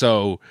late.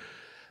 So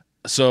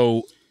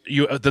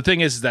the thing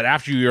is that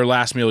after your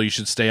last meal, you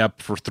should stay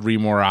up for 3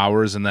 more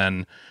hours, and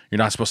then you're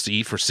not supposed to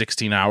eat for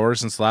 16 hours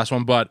since the last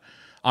one. But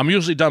I'm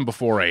usually done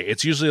before 8.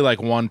 It's usually like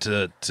 1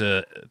 to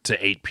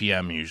 8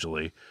 p.m.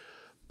 usually.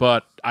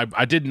 But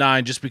I did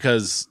 9 just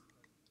because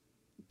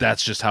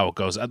that's just how it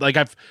goes. Like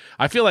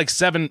I feel like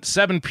 7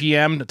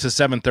 p.m. to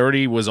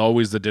 7:30 was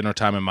always the dinner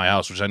time in my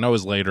house, which I know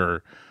is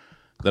later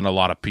than a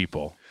lot of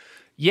people.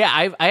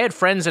 Yeah, I had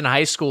friends in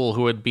high school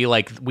who would be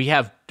like, we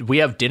have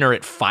dinner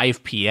at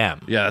 5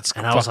 p.m. Yeah, that's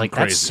and I was like,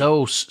 crazy. That's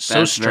so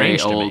That's strange very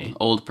to old, me.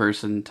 old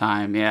person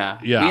time. Yeah.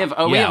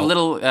 Yeah. We have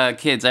little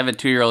kids. I have a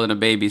 2-year-old and a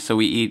baby, so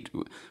we eat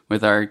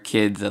with our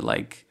kids at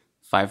like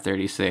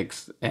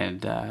 5:36,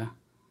 and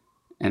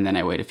then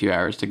I wait a few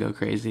hours to go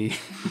crazy.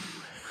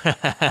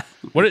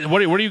 What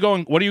are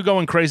you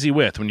going crazy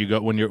with when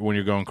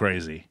you're going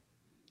crazy?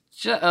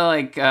 Just,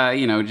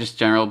 just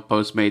general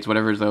Postmates,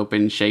 whatever's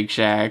open, Shake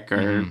Shack,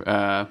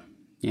 or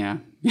yeah.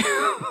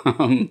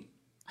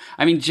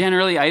 I mean,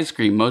 generally ice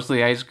cream,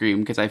 mostly ice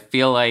cream, because I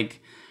feel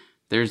like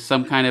there's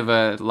some kind of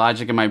a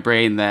logic in my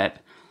brain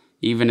that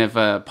even if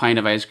a pint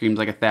of ice cream is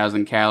like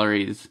 1,000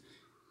 calories,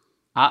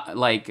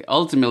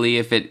 ultimately,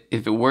 if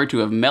it were to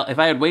have if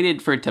I had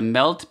waited for it to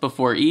melt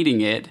before eating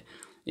it,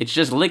 it's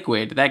just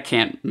liquid. That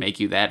can't make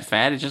you that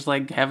fat. It's just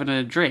like having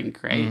a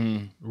drink, right?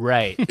 Mm-hmm.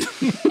 Right.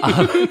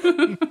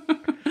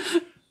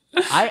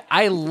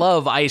 I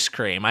love ice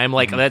cream. I'm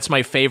like, that's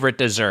my favorite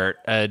dessert.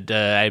 Mitch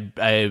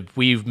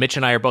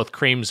and I are both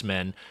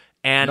creamsmen.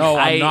 And no,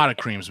 I'm not a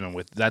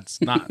creamsman.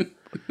 That's not.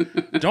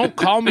 Don't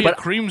call me a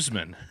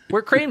creamsman.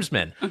 We're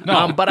creamsmen.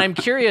 No. But I'm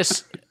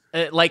curious.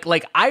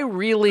 I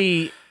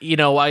really,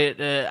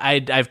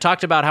 I've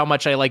talked about how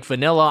much I like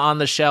vanilla on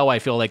the show. I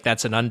feel like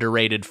that's an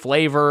underrated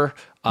flavor.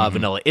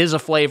 Vanilla is a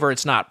flavor.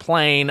 It's not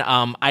plain.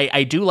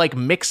 I do like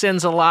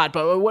mix-ins a lot,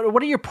 but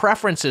what are your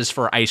preferences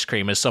for ice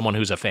cream as someone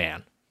who's a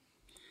fan?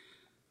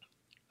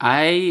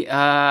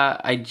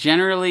 I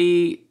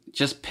generally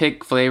just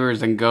pick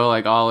flavors and go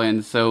like all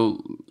in.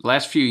 So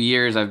last few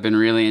years, I've been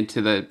really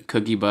into the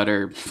cookie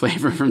butter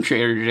flavor from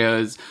Trader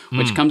Joe's,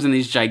 which comes in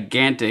these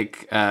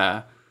gigantic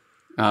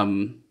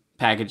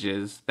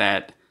packages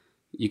that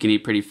you can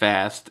eat pretty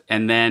fast.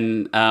 And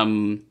then,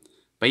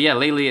 but yeah,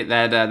 lately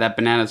that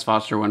Bananas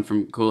Foster one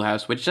from Cool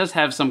House, which does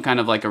have some kind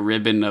of like a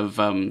ribbon of,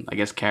 I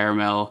guess,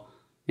 caramel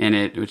in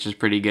it, which is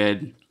pretty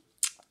good.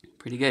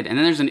 Pretty good. And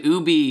then there's an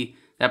Ubi,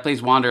 that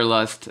place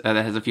Wanderlust, that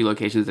has a few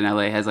locations in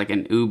LA, has like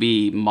an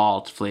Ubi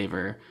malt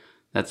flavor.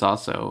 That's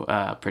also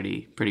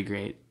pretty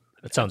great.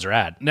 That sounds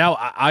rad. Now,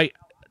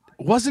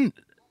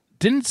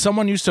 didn't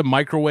someone used to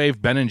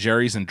microwave Ben and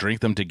Jerry's and drink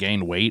them to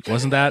gain weight?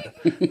 Wasn't that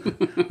a thing?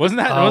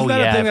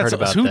 I've heard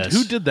about this.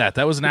 Who did that?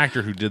 That was an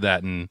actor who did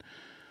that, and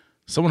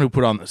someone who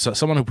put on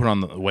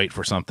the weight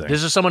for something.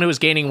 This is someone who was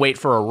gaining weight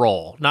for a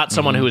role, not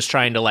someone who was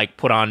trying to like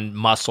put on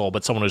muscle,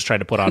 but someone who's trying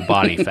to put on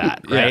body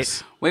fat, right?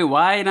 Yes. Wait,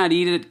 why not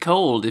eat it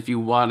cold if you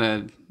want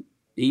to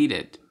eat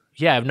it?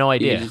 Yeah, I have no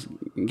idea. You just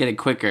get it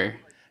quicker.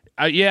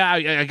 I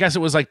guess it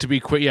was like to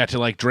be quick, to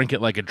like drink it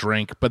like a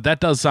drink, but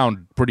that does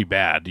sound pretty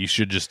bad. You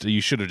should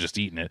have just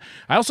eaten it.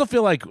 I also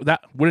feel like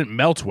that wouldn't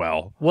melt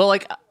well. Well,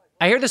 like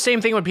I hear the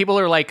same thing when people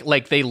are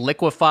like they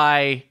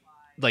liquefy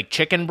like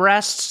chicken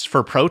breasts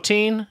for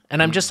protein,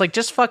 and I'm just like,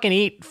 just fucking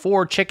eat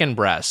 4 chicken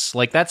breasts.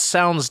 Like that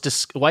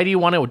sounds. Why do you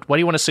want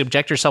to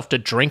subject yourself to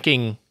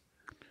drinking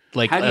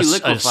like a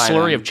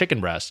slurry of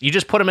chicken breasts? You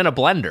just put them in a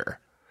blender.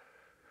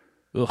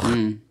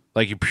 Ugh.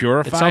 Like you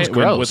purify It sounds it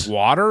gross. with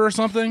water or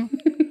something?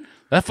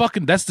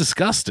 That's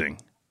disgusting.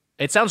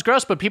 It sounds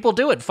gross, but people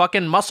do it.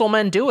 Fucking muscle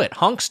men do it.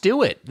 Hunks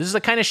do it. This is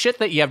the kind of shit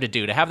that you have to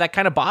do to have that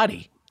kind of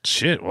body.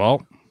 Shit,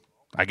 well,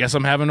 I guess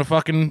I'm having a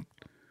fucking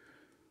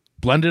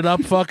blended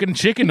up fucking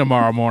chicken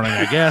tomorrow morning,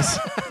 I guess.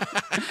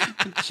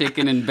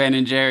 Chicken and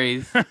Ben &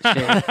 Jerry's. Shit.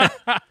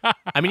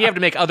 I mean, you have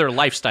to make other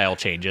lifestyle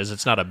changes.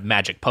 It's not a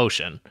magic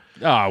potion.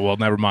 Oh, well,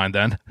 never mind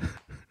then.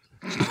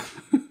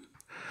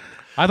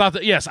 I thought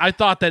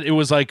that it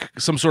was like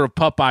some sort of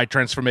Popeye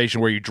transformation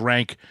where you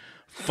drank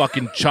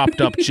fucking chopped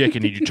up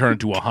chicken and you turn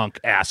into a hunk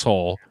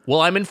asshole.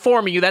 Well, I'm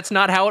informing you that's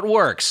not how it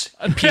works,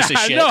 you piece of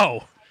shit.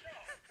 No.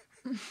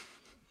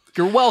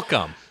 You're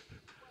welcome.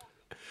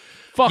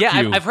 Fuck you.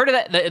 I've heard of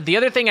that. The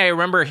other thing I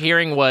remember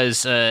hearing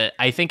was,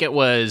 I think it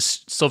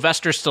was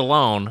Sylvester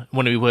Stallone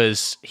when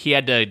he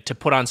had to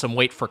put on some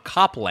weight for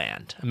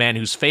Copland, a man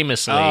who's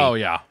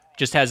famously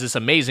just has this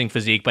amazing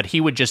physique, but he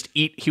would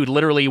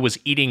literally was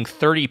eating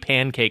 30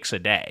 pancakes a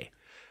day.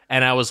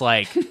 And I was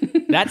like,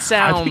 that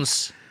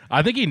sounds...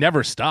 I think he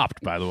never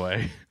stopped, by the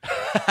way.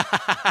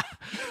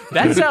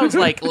 That sounds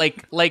like,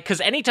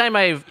 because anytime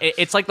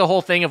it's like the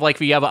whole thing of like,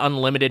 if you have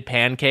unlimited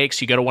pancakes,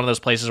 you go to one of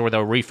those places where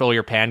they'll refill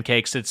your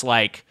pancakes. It's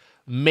like,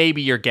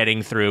 maybe you're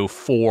getting through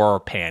 4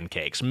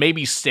 pancakes,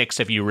 maybe 6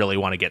 if you really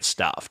want to get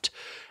stuffed.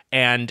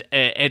 And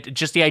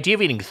just the idea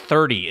of eating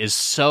 30 it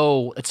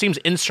seems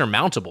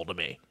insurmountable to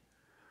me.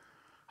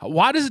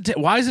 Why is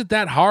it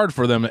that hard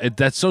for them?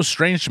 That's so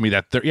strange to me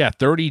that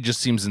 30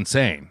 just seems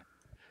insane.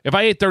 If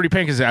I ate 30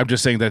 pancakes, I'm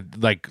just saying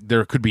that like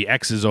there could be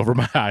X's over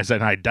my eyes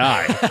and I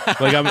die.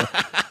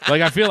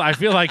 I feel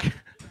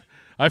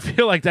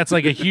like that's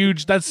like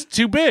that's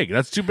too big.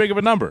 That's too big of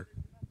a number.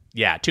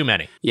 Yeah, too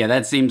many. Yeah,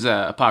 that seems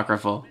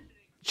apocryphal.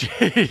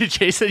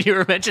 Jason, you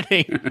were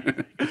mentioning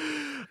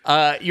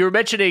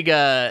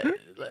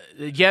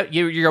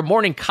you're a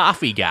morning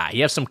coffee guy.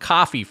 You have some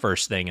coffee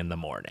first thing in the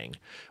morning.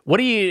 How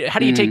do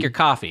you take your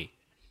coffee?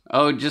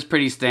 Oh, just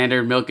pretty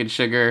standard milk and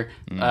sugar.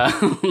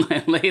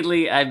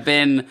 Lately, I've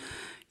been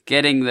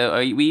getting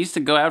we used to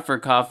go out for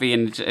coffee,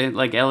 and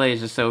like LA is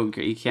just so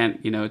you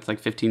can't, it's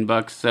like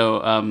 $15.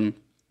 So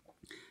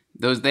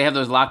they have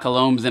those La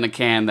Colombes in a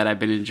can that I've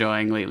been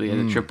enjoying lately as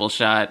a triple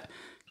shot.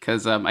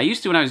 Because I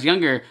used to, when I was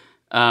younger,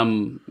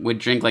 would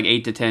drink like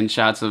 8 to 10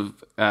 shots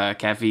of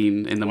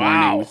caffeine in the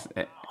mornings.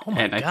 Oh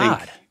my God.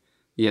 I think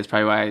it's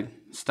probably why I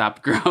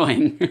stopped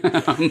growing.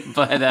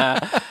 But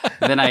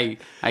then I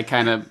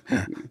kind of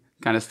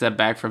stepped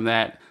back from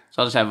that.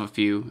 So I'll just have a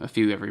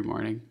few every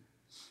morning.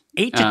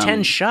 8 to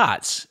 10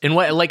 shots in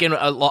what? Like in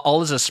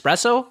all is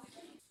espresso?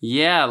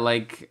 Yeah,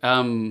 like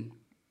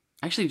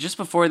actually just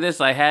before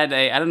this, I had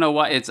I don't know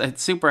why it's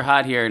super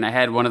hot here, and I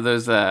had one of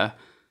those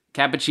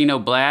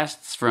cappuccino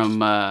blasts from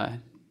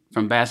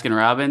Baskin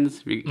Robbins.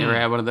 Have you ever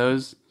had one of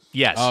those?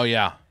 Yes. Oh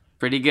yeah,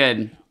 pretty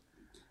good.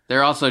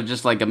 They're also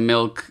just like a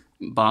milk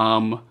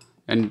bomb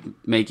and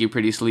make you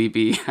pretty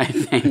sleepy, I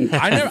think.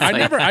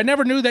 I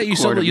never knew that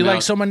you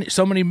like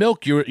so many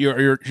milk.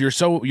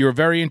 You're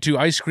very into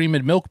ice cream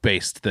and milk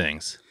based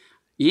things.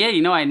 Yeah,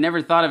 I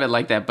never thought of it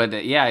like that,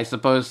 but yeah, I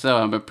suppose so.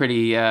 I'm a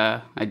pretty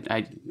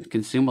I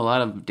consume a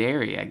lot of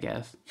dairy, I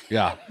guess.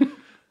 Yeah.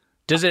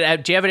 Do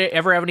you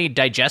ever have any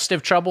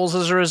digestive troubles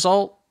as a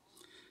result?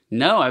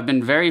 No, I've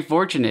been very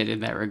fortunate in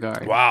that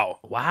regard.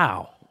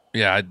 Wow.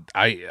 Yeah,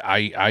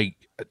 I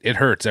it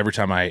hurts every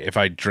time if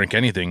I drink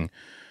anything.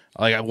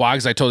 Like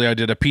Wags, I told you I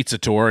did a pizza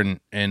tour in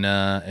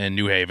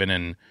New Haven,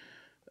 and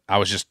I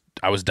was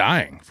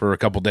dying for a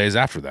couple days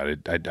after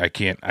that. I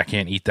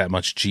can't eat that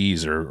much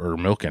cheese or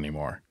milk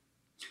anymore.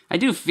 I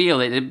do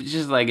feel it. It's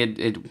just like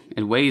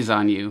it weighs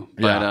on you,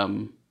 but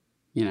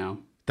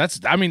That's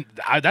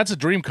a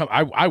dream come.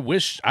 I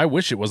wish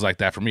it was like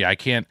that for me. I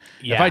can't.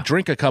 Yeah. If I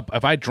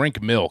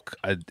drink milk,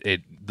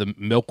 the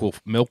milk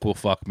will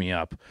fuck me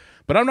up.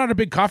 But I'm not a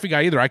big coffee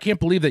guy either. I can't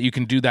believe that you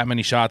can do that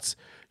many shots.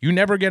 You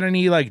never get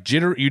any like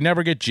jitter. You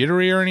never get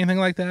jittery or anything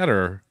like that,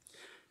 or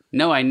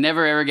no, I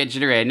never ever get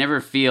jittery. I never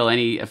feel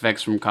any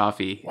effects from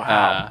coffee.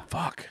 Wow,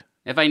 fuck.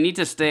 If I need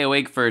to stay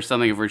awake for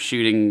something, if we're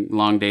shooting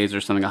long days or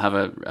something, I'll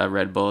have a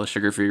Red Bull, a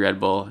sugar-free Red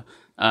Bull.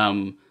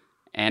 And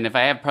if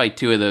I have probably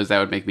 2 of those, that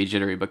would make me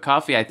jittery. But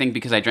coffee, I think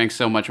because I drank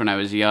so much when I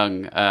was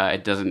young,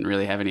 it doesn't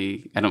really have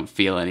any. I don't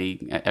feel any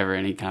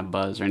kind of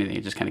buzz or anything.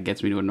 It just kind of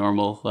gets me to a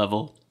normal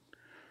level.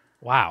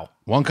 Wow.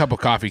 1 cup of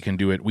coffee can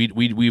do it.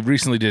 We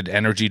recently did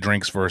energy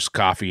drinks versus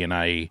coffee, and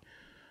I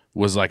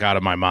was like out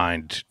of my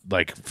mind,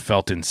 like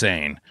felt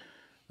insane.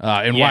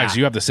 And Wags,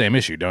 you have the same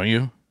issue, don't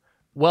you?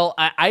 Well,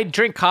 I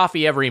drink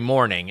coffee every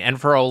morning, and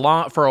for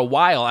a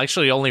while,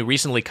 actually, only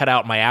recently cut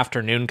out my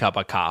afternoon cup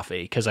of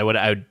coffee because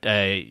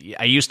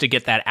I used to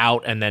get that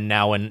out, and then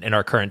now in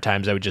our current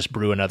times, I would just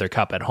brew another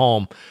cup at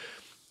home.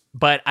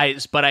 But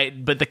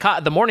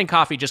the morning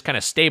coffee just kind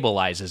of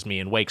stabilizes me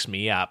and wakes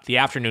me up. The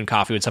afternoon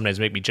coffee would sometimes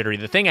make me jittery.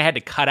 The thing I had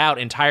to cut out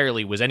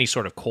entirely was any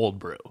sort of cold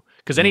brew,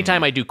 because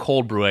anytime I do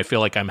cold brew, I feel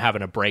like I'm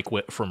having a break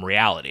from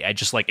reality. I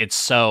just like it's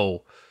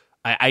so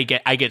I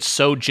get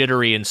so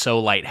jittery and so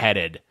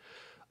lightheaded.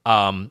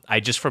 From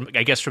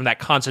that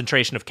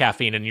concentration of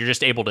caffeine, and you're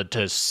just able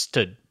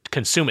to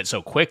consume it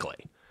so quickly.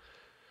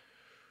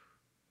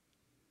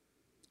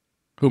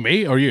 Who,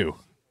 me or you?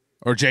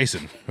 Or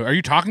Jason? Are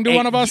you talking to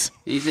one of us?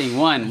 He's saying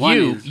one.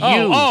 You.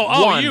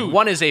 One. You.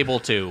 One is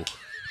able to.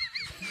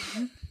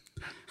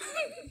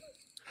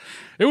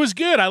 It was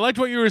good. I liked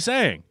what you were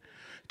saying.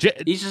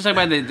 He's just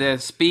talking about the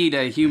speed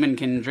a human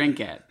can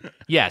drink at.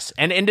 Yes,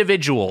 an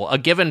individual, a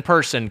given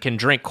person can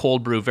drink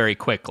cold brew very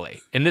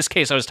quickly. In this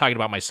case, I was talking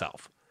about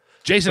myself.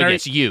 Jason, But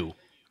yes, you.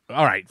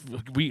 All right,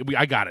 we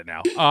I got it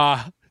now.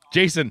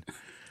 Jason,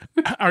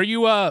 are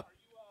you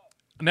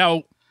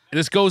now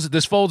this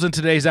folds in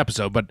today's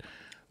episode, but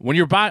when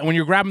you're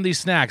grabbing these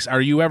snacks,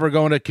 are you ever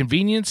going to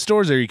convenience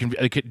stores, or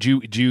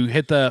do you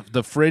hit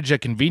the fridge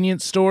at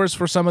convenience stores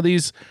for some of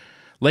these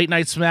late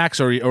night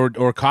snacks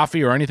or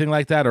coffee or anything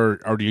like that, or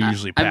do you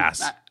usually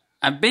pass?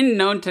 I've been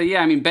known to,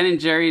 Ben and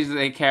Jerry's,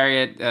 they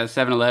carry at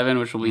 7-Eleven,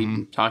 which we'll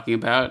be talking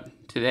about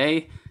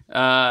today.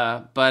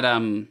 I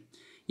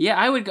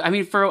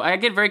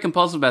get very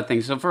compulsive about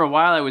things. So for a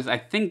while I was, I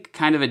think,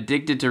 kind of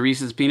addicted to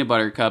Reese's peanut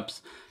butter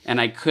cups, and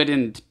I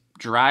couldn't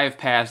drive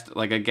past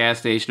like a gas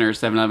station or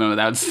 7-Eleven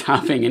without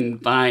stopping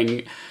and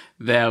buying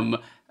them.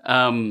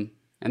 And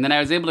then I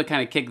was able to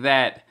kind of kick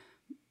that,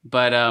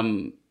 but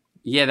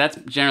that's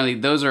generally,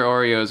 those are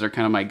Oreos are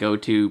kind of my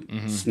go-to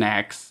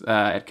snacks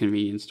at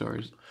convenience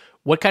stores.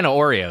 What kind of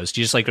Oreos?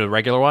 Do you just like the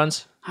regular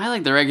ones? I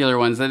like the regular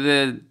ones.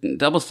 The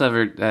double stuff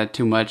are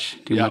too much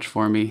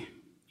for me.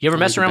 You ever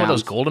mess around with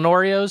those golden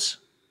Oreos?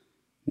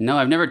 No,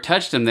 I've never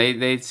touched them.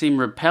 They seem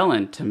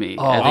repellent to me.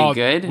 Are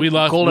they good?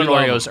 Golden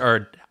Oreos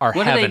are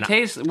what heaven. Do they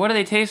taste? What do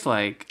they taste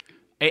like?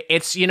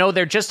 It's,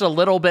 they're just a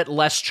little bit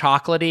less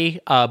chocolatey,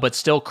 but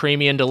still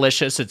creamy and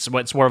delicious. It's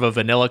more of a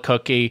vanilla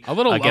cookie. A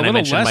little less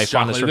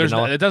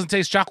chocolatey. It doesn't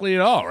taste chocolatey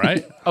at all,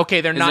 right? Okay,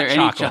 they're not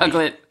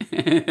chocolatey.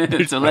 Any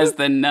chocolate? So less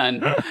than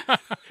none.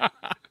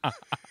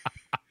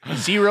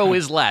 0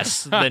 is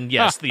less than the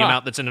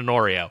amount that's in an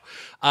Oreo.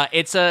 I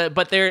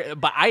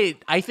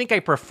think I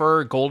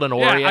prefer golden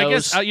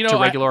Oreos to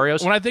regular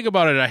Oreos. When I think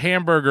about it, a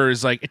hamburger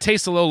is like, it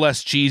tastes a little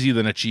less cheesy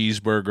than a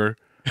cheeseburger.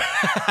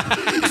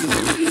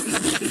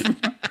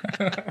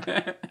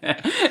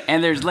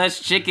 And there's less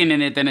chicken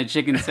in it than a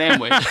chicken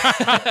sandwich.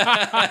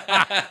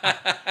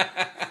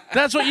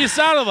 That's what you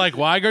sounded like,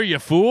 Weiger, you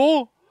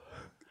fool.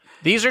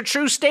 These are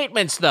true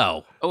statements,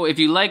 though. Oh, if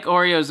you like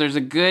Oreos, there's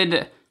a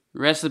good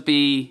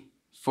recipe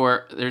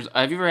for...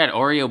 Have you ever had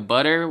Oreo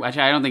butter? Which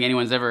I don't think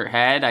anyone's ever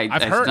had. I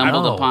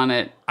stumbled upon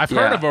it. I've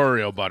heard of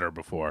Oreo butter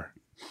before.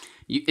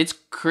 It's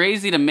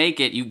crazy to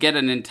make it. You get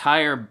an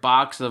entire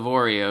box of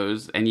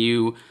Oreos, and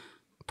you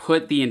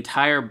put the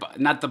entire,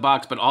 not the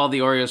box, but all the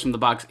Oreos from the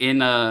box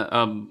in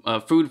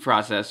a food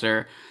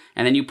processor,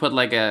 and then you put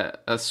like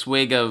a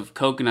swig of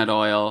coconut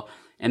oil,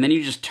 and then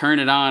you just turn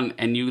it on,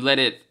 and you let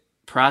it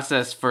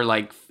process for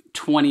like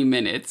 20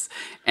 minutes,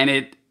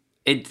 and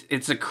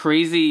it's a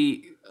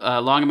crazy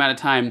long amount of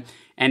time,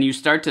 and you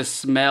start to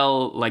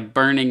smell like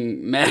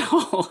burning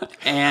metal,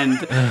 and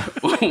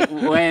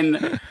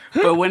when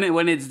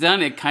it's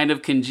done, it kind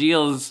of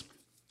congeals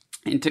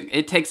into,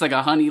 it takes like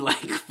a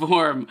honey-like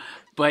form.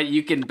 But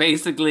you can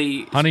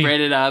basically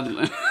spread it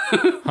on...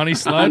 Honey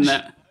sludge?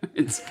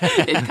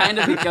 It kind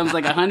of becomes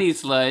like a honey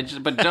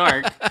sludge, but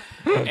dark.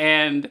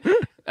 And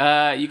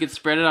you can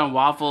spread it on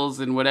waffles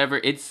and whatever.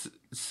 It's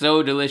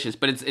so delicious.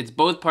 But it's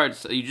both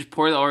parts. You just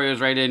pour the Oreos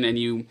right in and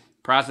you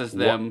process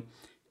them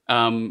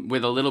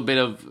with a little bit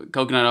of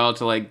coconut oil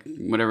to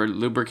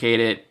lubricate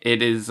it.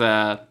 It is...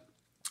 I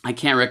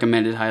can't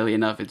recommend it highly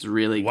enough. It's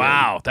really good.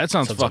 Wow, that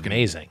sounds fucking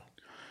amazing.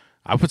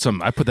 I put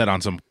that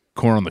on some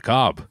corn on the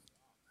cob.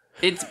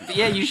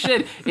 You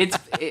should. It's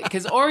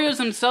because Oreos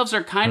themselves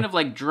are kind of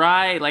like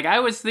dry. Like I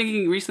was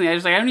thinking recently, I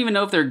don't even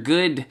know if they're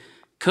good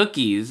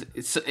cookies,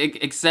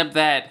 except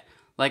that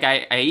like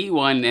I eat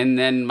one and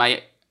then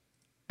I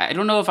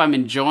don't know if I'm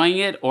enjoying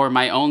it or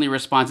my only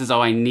response is,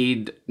 I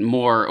need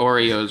more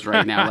Oreos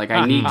right now. Like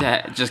I need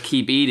to just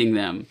keep eating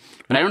them.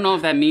 But I don't know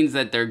if that means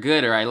that they're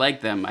good or I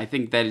like them. I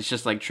think that it's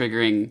just like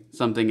triggering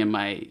something in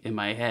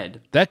my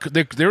head.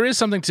 There is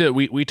something to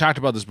we talked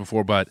about this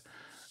before, but.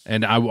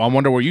 And I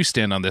wonder where you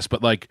stand on this,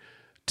 but like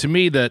to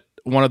me, that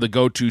one of the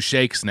go-to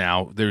shakes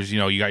now. There's you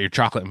got your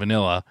chocolate and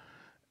vanilla,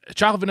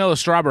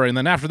 strawberry, and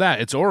then after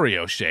that it's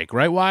Oreo shake,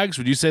 right? Wags,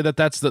 would you say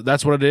that's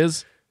what it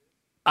is?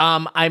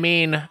 I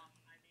mean,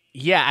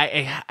 yeah,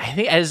 I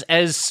think as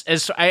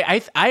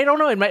I don't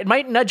know. It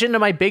might nudge into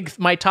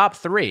my top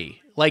 3.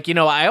 Like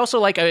I also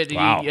like.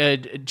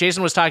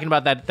 Jason was talking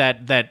about that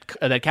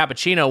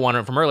cappuccino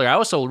one from earlier. I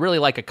also really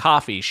like a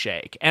coffee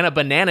shake, and a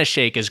banana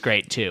shake is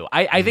great too.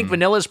 I think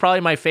vanilla is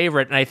probably my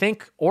favorite, and I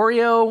think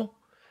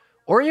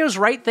Oreo's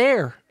right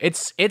there.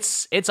 It's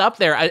up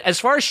there as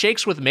far as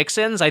shakes with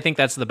mix-ins. I think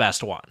that's the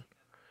best one.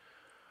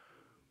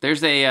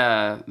 There's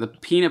the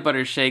peanut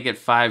butter shake at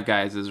Five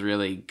Guys is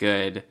really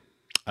good,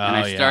 and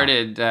I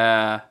started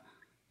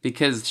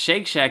because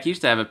Shake Shack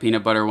used to have a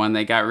peanut butter one.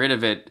 They got rid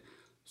of it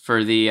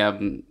for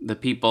the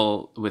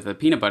people with a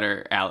peanut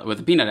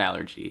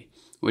allergy,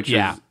 which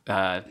is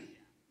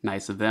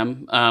nice of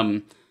them.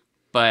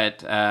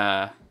 But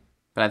I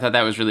thought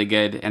that was really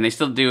good, and they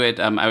still do it.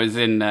 I was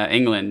in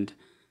England,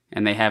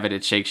 and they have it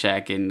at Shake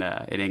Shack in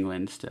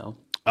England still.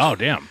 Oh,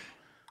 damn.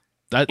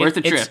 Worth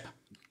a trip.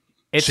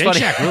 It's Shake funny.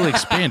 Shack really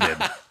expanded.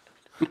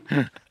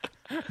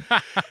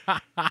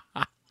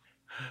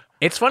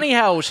 It's funny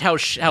how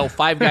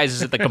Five Guys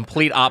is at the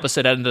complete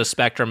opposite end of the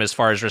spectrum as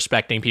far as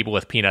respecting people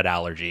with peanut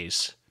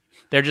allergies.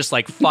 They're just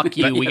like, fuck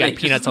you, we got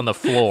peanuts on the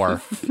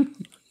floor.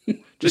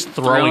 Just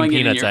throwing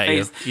peanuts at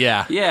you.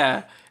 Yeah.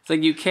 Yeah. It's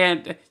like you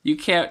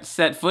can't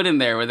set foot in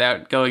there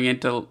without going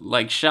into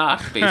like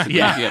shock, basically,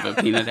 if you have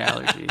a peanut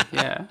allergy.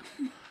 Yeah.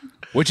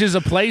 Which is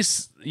a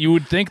place you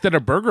would think that a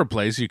burger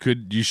place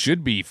you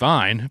should be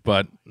fine,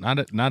 but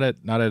not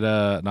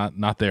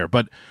there.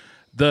 But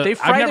They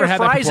fry their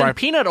fries in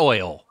peanut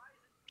oil.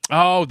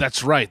 Oh,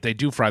 that's right. They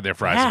do fry their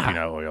fries in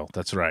peanut oil.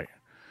 That's right.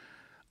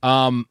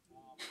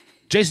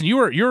 Jason,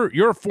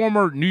 you're a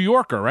former New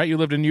Yorker, right? You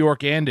lived in New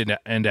York and in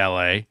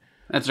L.A.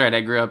 That's right.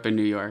 I grew up in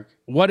New York.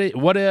 What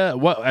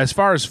as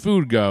far as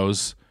food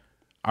goes,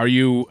 are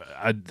you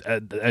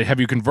have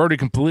you converted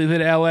completely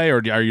to LA,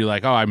 or are you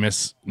like, oh, I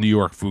miss New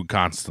York food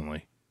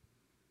constantly?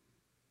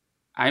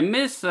 I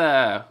miss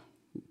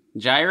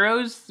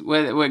gyros.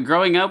 When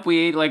growing up, we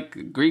ate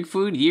like Greek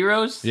food,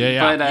 gyros.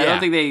 Yeah. But I don't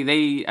think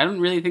I don't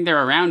really think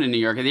they're around in New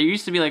York. There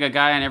used to be like a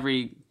guy on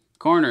every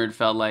corner. It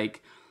felt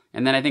like,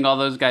 and then I think all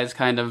those guys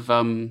kind of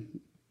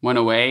went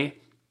away.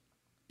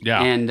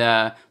 Yeah. And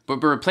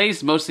but were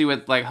replaced mostly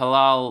with like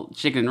halal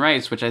chicken and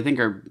rice, which I think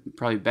are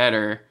probably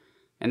better.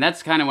 And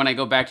that's kind of when I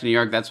go back to New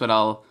York, that's what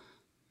I'll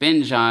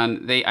binge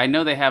on. I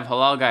know they have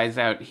halal guys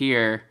out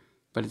here,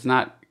 but it's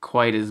not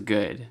quite as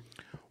good.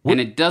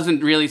 And it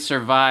doesn't really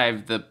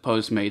survive the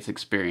Postmates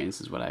experience,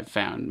 is what I've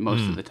found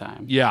most of the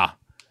time. Yeah.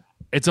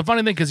 It's a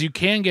funny thing because you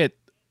can get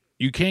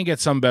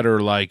some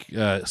better like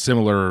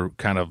similar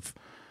kind of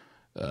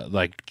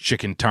like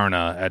chicken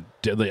tarna at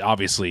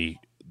obviously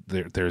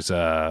there's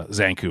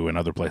Zanku and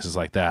other places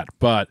like that,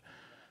 but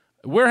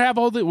where have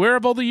all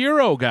the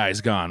Euro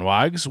guys gone,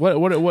 Wags?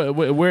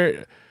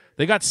 Where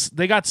they got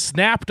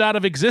snapped out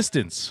of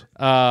existence?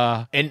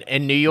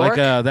 In New York,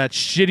 like that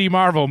shitty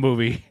Marvel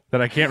movie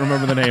that I can't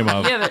remember the name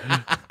of.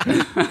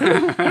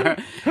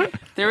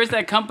 There was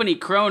that company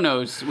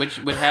Kronos, which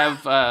would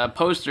have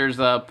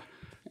posters up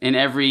in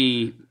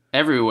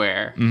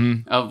everywhere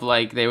of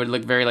like they would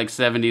look very like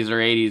 70s or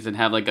 80s and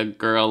have like a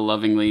girl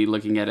lovingly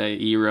looking at a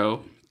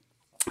Euro,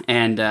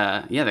 and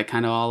they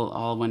kind of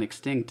all went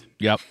extinct.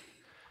 Yep.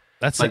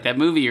 That's like that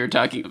movie you were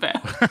talking about.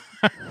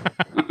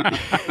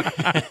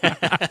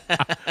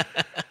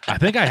 I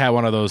think I had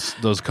one of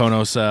those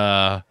Kronos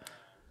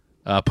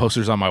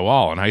posters on my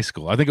wall in high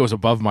school. I think it was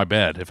above my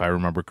bed, if I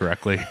remember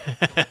correctly.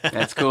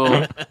 That's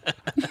cool.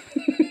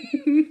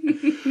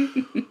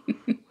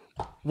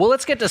 Well,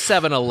 let's get to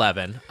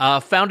 7-Eleven.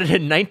 Founded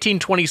in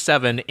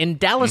 1927 in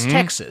Dallas,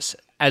 Texas,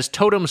 as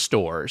Totem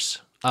Stores.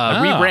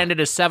 Rebranded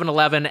as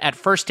 7-Eleven at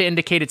first to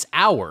indicate its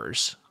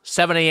hours,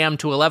 7 a.m.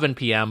 to 11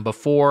 p.m.,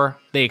 before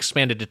they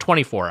expanded to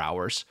 24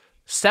 hours.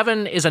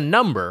 7 is a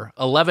number,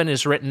 11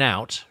 is written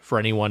out for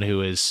anyone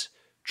who is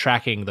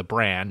tracking the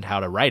brand, how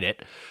to write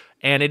it.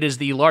 And it is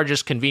the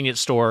largest convenience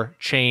store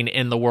chain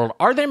in the world.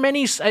 Are there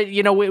many,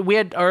 we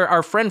had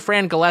our friend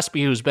Fran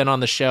Gillespie, who's been on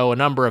the show a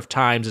number of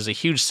times, is a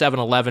huge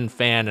 7-Eleven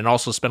fan and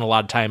also spent a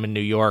lot of time in New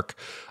York.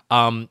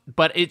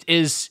 But it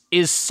is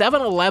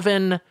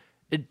 7-Eleven,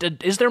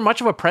 is there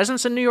much of a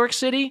presence in New York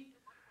City?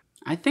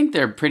 I think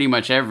they're pretty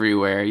much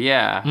everywhere,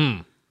 yeah.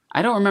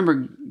 I don't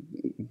remember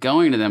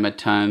going to them a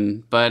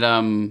ton, but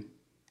I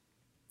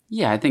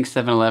think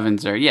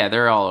 7-Elevens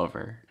they're all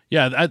over.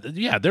 Yeah,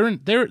 they're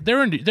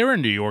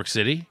in New York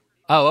City.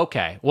 Oh,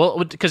 okay.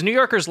 Well, because New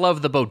Yorkers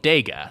love the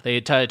bodega.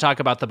 They talk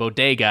about the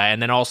bodega,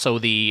 and then also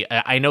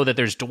I know that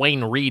there's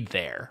Duane Reade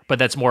there, but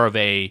that's more of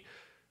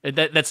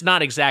that's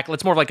not exactly.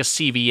 It's more of like a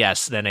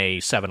CVS than a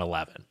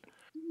 7-Eleven.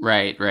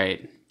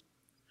 Right.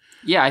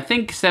 Yeah, I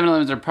think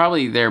 7-Elevens are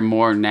probably there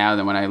more now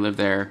than when I lived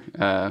there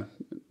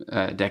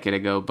a decade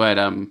ago. But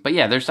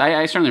yeah,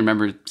 I certainly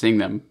remember seeing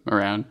them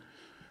around.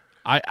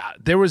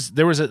 There was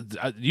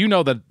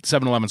that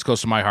 7-Eleven's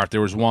close to my heart. There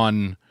was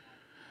one.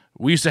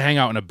 We used to hang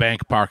out in a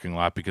bank parking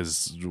lot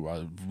because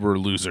we're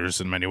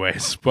losers in many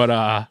ways.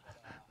 But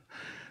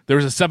there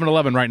was a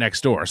 7-Eleven right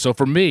next door. So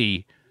for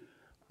me,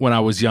 when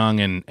I was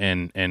young and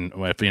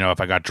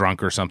if I got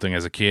drunk or something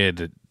as a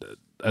kid,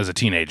 as a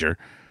teenager,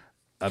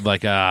 I'd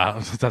like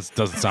that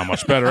doesn't sound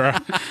much better.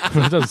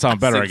 It doesn't sound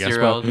better, I guess.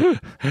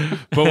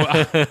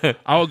 But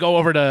I would go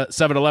over to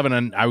 7-Eleven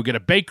and I would get a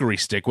bakery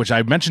stick, which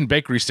I mentioned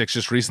bakery sticks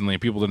just recently,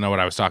 and people didn't know what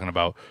I was talking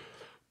about.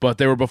 But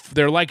they're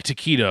like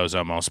taquitos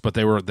almost, but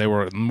they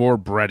were more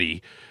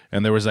bready,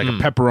 and there was like a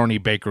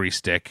pepperoni bakery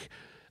stick,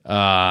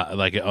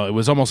 it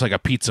was almost like a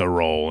pizza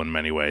roll in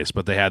many ways.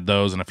 But they had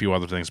those and a few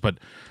other things. But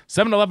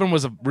 7-Eleven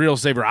was a real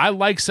saver. I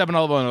like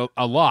 7-Eleven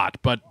a lot,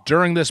 but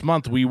during this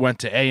month we went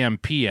to AM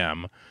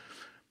PM.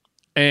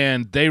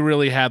 And they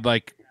really had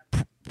like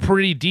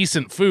pretty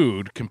decent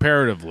food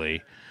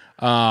comparatively,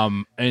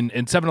 and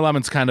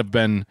 7-Eleven's kind of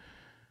been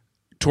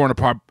torn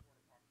apart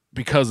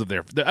because of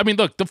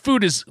look,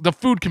 the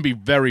food can be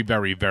very,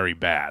 very, very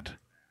bad.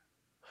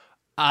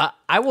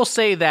 I will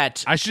say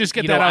that I should just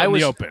get that out in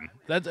the open.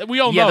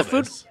 We all know the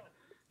food. This.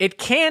 It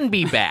can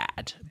be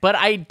bad, but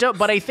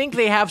I think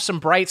they have some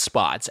bright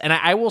spots. And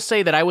I will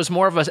say that I was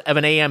more of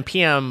an AM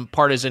PM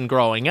partisan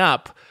growing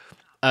up.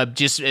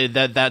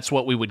 That's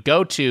what we would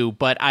go to.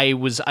 But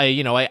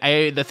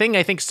the thing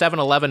I think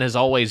 7-Eleven has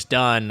always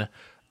done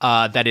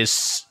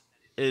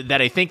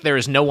that I think there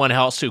is no one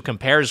else who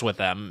compares with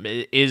them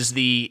is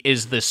the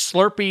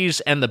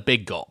Slurpees and the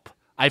Big Gulp.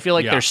 I feel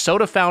like their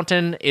soda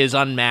fountain is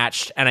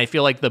unmatched, and I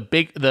feel like the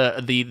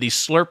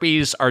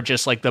Slurpees are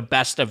just like the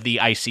best of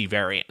the icy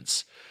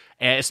variants.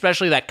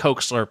 Especially that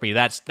Coke Slurpee,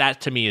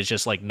 that to me is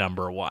just like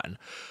number one.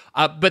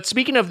 But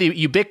speaking of the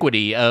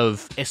ubiquity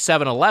of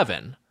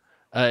 7-Eleven,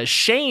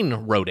 Shane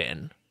wrote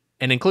in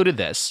and included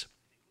this.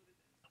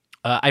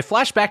 I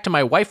flash back to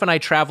my wife and I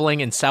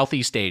traveling in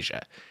Southeast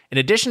Asia. In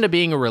addition to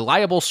being a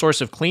reliable source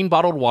of clean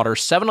bottled water,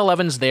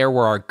 7-Elevens there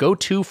were our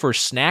go-to for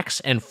snacks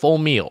and full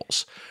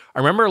meals. I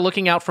remember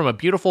looking out from a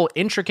beautiful,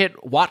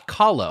 intricate Wat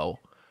Kalo.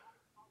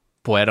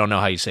 Boy, I don't know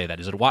how you say that.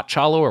 Is it Wat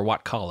Chalo or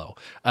Wat Kalo?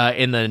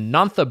 In the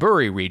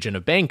Nonthaburi region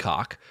of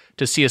Bangkok,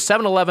 to see a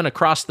 7-Eleven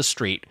across the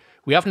street.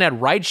 We often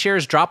had ride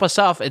shares drop us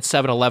off at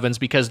 7-Elevens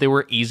because they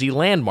were easy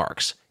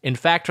landmarks. In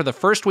fact, for the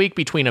first week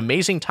between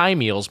amazing Thai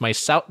meals, my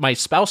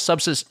spouse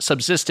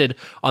subsisted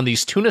on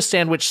these tuna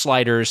sandwich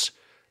sliders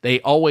they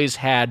always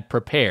had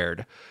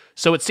prepared.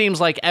 So it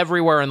seems like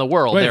everywhere in the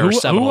world there are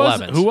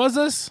 7-Elevens. Who was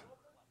this?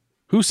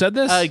 Who said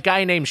this? A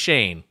guy named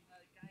Shane.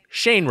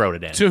 Shane wrote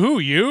it in. To who?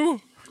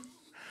 You?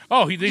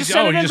 Oh, he just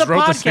wrote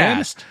this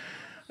in?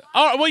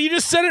 Oh, well, you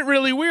just said it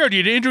really weird.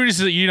 You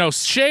introduced it,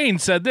 Shane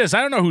said this. I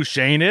don't know who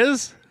Shane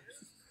is.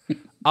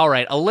 All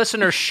right, a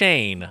listener,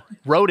 Shane,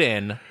 wrote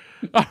in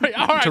to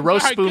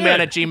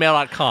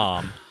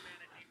roastspoonman@gmail.com.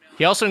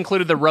 He also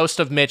included the roast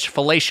of Mitch,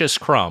 fallacious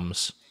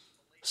crumbs.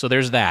 So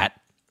there's that.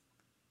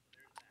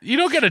 You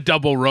don't get a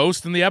double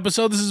roast in the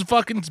episode. This is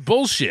fucking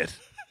bullshit.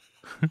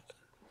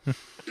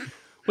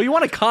 Well, you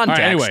want a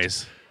context. All right,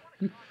 anyways.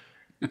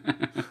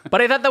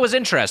 But I thought that was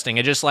interesting.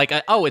 It's just like,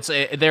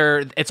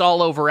 it's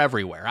all over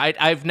everywhere.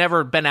 I've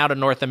never been out of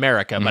North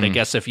America, but I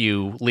guess if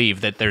you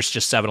leave, that there's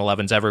just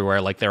 7-Elevens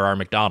everywhere, like there are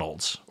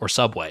McDonald's or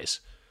Subways.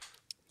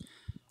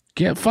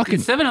 Get fucking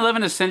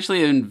 7-Eleven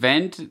essentially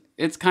invent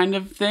its kind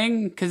of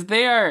thing because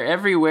they are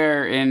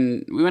everywhere.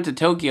 We went to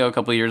Tokyo a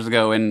couple of years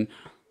ago, and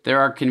there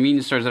are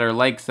convenience stores that are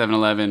like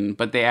 7-Eleven,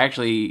 but they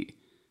actually,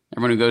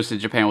 everyone who goes to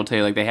Japan will tell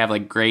you, like, they have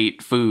like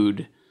great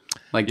food.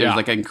 Like, there's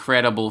like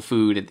incredible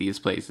food at these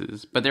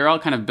places, but they're all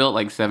kind of built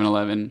like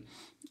 7-Eleven,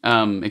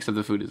 except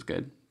the food is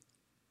good.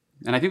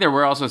 And I think there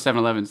were also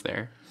 7-Elevens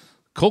there.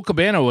 Colt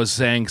Cabana was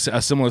saying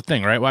a similar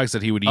thing, right? Wags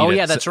said he would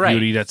eat. That's right. He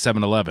would eat at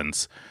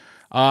 7-Elevens.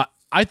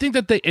 I think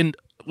that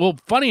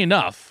funny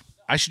enough,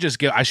 I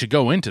should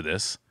go into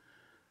this.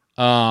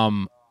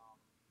 I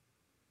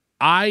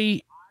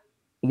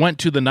went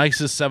to the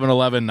nicest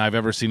 7-Eleven I've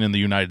ever seen in the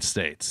United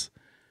States.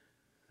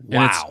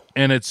 Wow.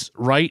 And it's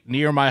right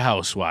near my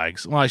house,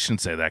 Wags. Well, I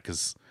shouldn't say that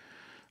because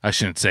I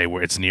shouldn't say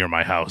where it's near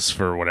my house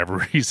for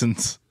whatever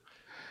reasons.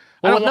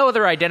 Well, with no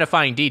other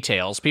identifying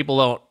details, people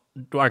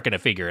aren't going to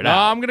figure it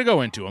out. I'm going to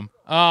go into them.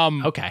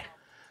 Okay.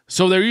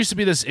 So there used to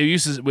be this.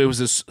 It was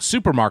this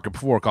supermarket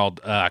before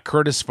called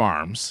Curtis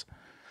Farms,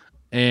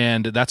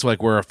 and that's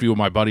like where a few of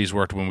my buddies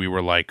worked when we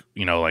were like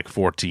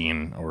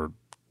 14 or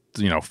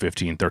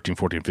 13,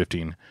 14,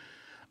 15.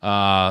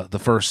 The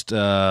first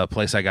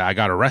place I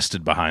got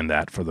arrested behind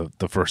that for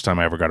the first time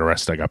I ever got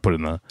arrested. I got put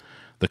in the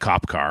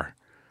cop car.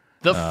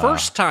 The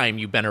first time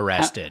you've been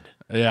arrested.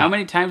 Yeah. How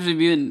many times have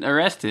you been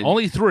arrested?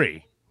 Only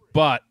 3,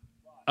 but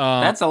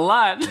that's a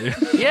lot.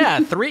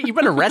 Yeah, 3. You've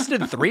been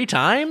arrested 3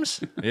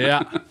 times.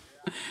 Yeah.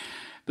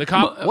 The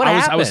cop. What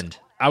happened?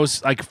 I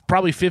was like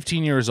probably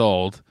 15 years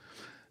old,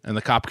 and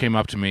the cop came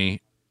up to me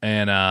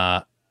and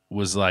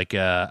was like,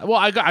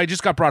 I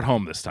just got brought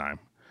home this time.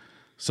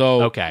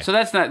 So okay, so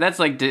that's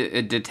like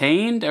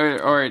detained,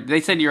 or they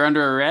said you're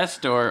under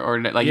arrest,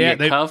 or like you get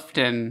cuffed,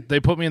 and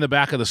they put me in the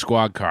back of the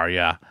squad car.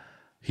 Yeah,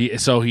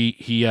 he's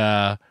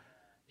like,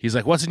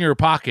 "What's in your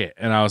pocket?"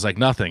 And I was like,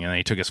 "Nothing." And then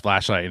he took his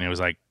flashlight and it was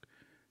like,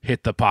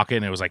 hit the pocket,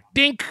 and it was like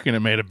dink, and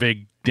it made a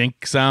big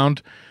dink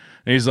sound.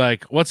 And he's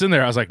like, "What's in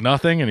there?" I was like,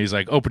 "Nothing." And he's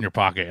like, "Open your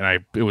pocket."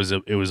 And it was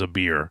a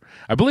beer.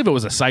 I believe it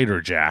was a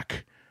cider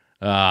jack.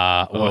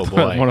 Oh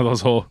boy, one of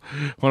those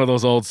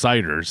old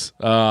ciders.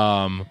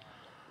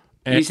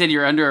 And he said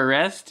you're under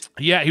arrest?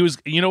 Yeah, he was.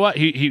 You know what?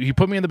 He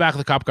put me in the back of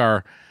the cop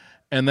car,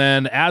 and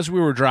then as we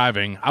were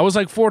driving, I was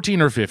like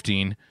 14 or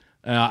 15.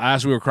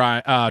 As we were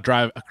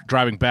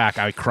driving back,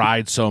 I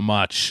cried so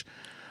much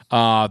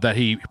that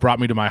he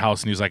brought me to my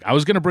house, and he was like, "I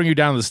was going to bring you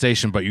down to the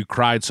station, but you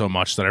cried so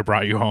much that I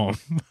brought you home."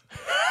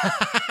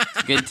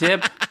 Good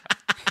tip.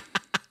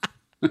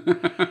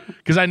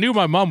 Because I knew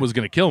my mom was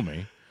going to kill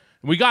me.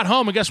 We got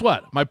home, and guess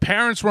what? My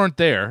parents weren't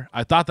there.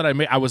 I thought that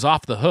I was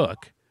off the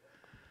hook,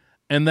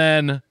 and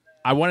then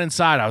I went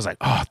inside. I was like,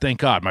 "Oh,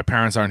 thank God, my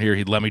parents aren't here.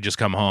 He'd let me just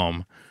come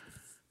home."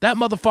 That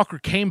motherfucker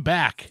came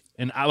back,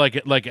 and I like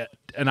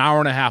an hour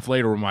and a half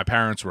later when my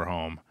parents were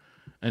home,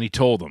 and he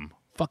told them,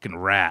 "Fucking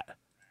rat,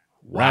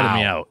 ratted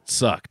me out. It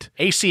sucked."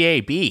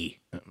 ACAB.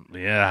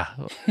 Yeah,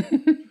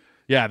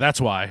 Yeah,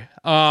 that's why.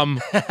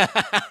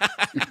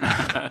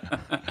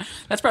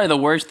 That's probably the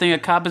worst thing a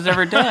cop has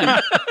ever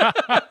done.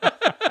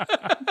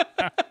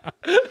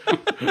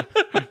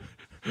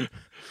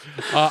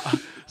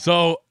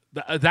 So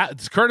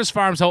that Curtis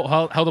Farms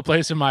held a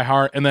place in my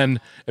heart, and then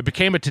it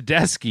became a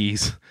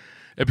Tedeschi's.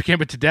 It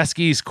became a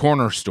Tedeschi's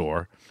corner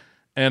store.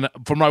 And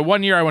for my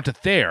 1 year, I went to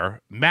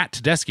Thayer. Matt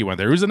Tedeschi went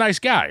there. He was a nice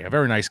guy, a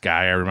very nice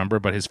guy, I remember.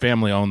 But his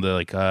family owned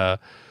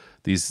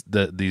these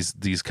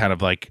kind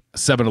of like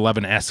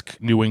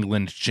 7-Eleven-esque New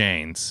England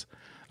chains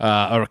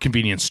or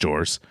convenience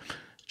stores,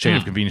 chain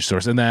of convenience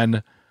stores. And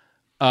then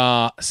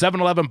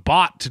 7-Eleven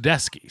bought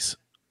Tedeschi's.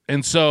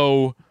 And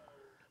so,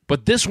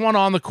 but this one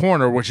on the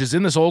corner, which is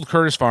in this old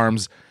Curtis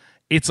Farms,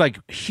 it's like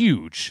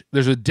huge.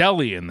 There's a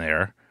deli in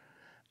there.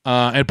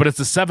 But it's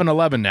a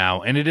 7-Eleven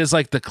now, and it is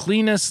like the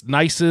cleanest,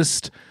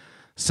 nicest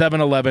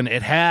 7-Eleven.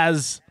 It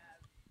has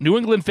New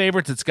England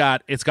favorites. It's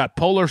got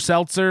Polar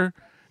Seltzer.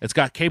 It's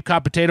got Cape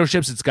Cod potato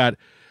chips. It's got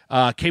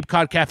Cape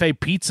Cod Cafe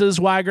pizzas.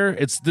 Wagger.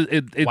 It's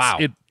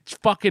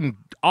fucking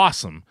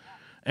awesome,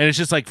 and it's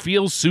just like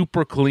feels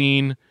super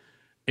clean.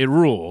 It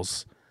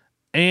rules,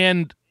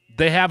 and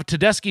they have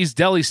Tedeschi's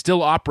Deli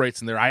still operates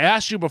in there. I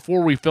asked you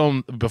before we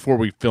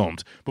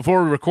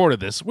recorded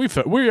this. We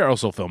are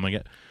also filming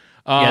it.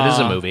 Yeah, this is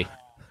a movie.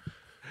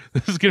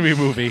 This is going to be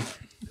a movie.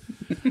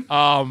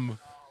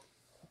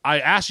 I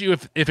asked you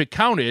if it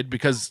counted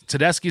because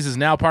Tedeschi's is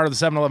now part of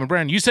the 7-Eleven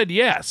brand. You said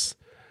yes.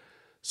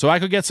 So I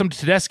could get some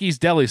Tedeschi's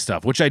Deli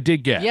stuff, which I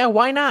did get. Yeah,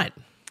 why not?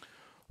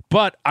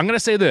 But I'm going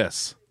to say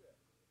this.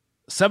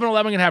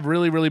 7-Eleven can have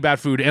really, really bad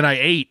food, and I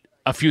ate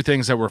a few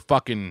things that were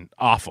fucking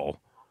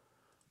awful.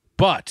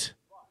 But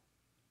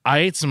I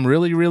ate some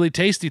really, really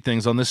tasty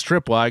things on this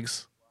trip,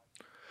 Wags.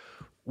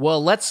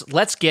 Well, let's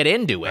get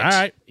into it. All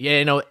right.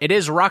 Yeah, it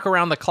is Rock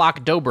Around the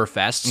Clock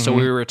Doberfest, so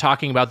we were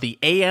talking about the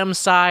AM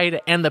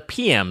side and the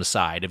PM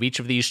side of each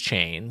of these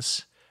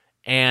chains.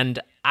 And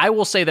I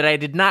will say that I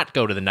did not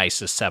go to the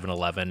nicest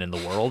 7-Eleven in the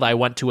world. I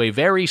went to a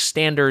very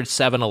standard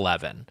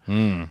 7-Eleven.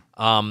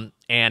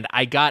 And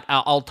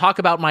I'll talk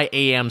about my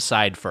AM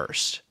side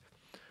first.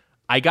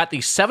 I got the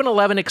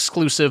 7-Eleven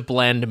exclusive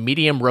blend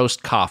medium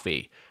roast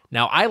coffee.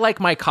 Now, I like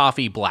my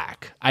coffee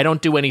black. I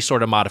don't do any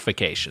sort of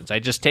modifications. I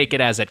just take it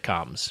as it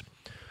comes.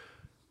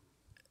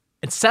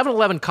 And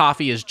 7-Eleven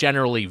coffee is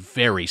generally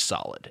very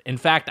solid. In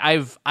fact,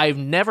 I've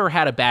never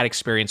had a bad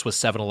experience with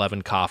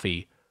 7-Eleven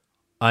coffee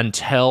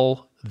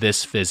until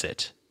this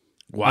visit.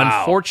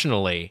 Wow.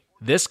 Unfortunately,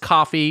 this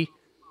coffee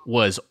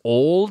was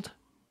old,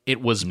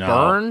 it was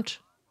burned,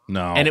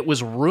 and it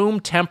was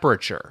room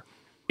temperature.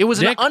 It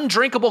was an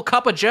undrinkable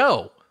cup of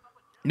joe.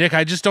 Nick,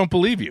 I just don't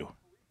believe you.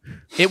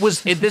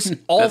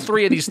 All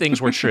three of these things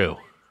were true.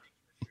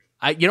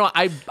 I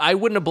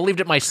wouldn't have believed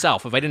it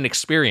myself if I didn't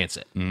experience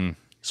it.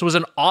 So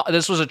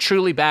this was a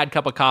truly bad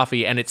cup of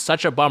coffee, and it's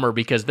such a bummer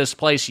because this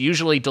place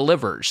usually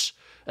delivers.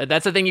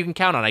 That's the thing you can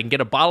count on. I can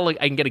get a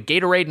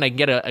Gatorade, and I can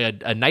get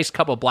a nice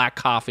cup of black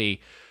coffee,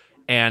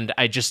 and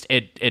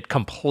it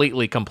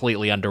completely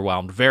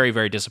underwhelmed. Very,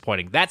 very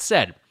disappointing. That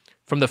said,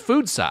 from the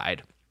food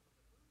side,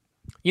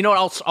 you know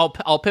what?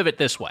 I'll pivot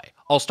this way.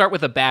 I'll start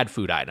with a bad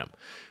food item,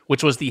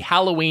 which was the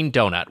Halloween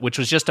donut, which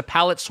was just a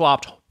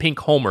palette-swapped pink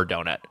Homer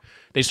donut.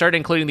 They started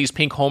including these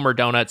pink Homer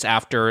donuts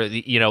after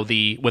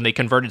when they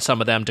converted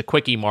some of them to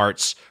Quickie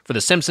Marts for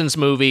the Simpsons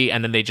movie,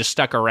 and then they just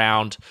stuck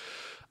around.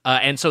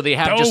 And so they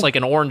have just like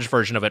an orange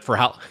version of it for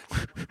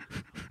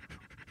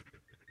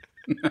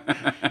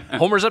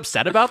Homer's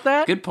upset about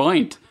that? Good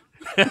point.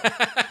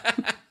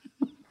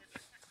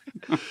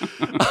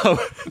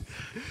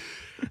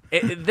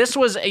 This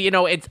was,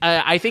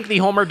 I think the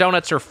Homer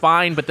donuts are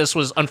fine, but this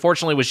was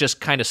unfortunately just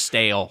kind of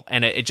stale,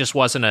 and it just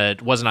wasn't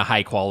a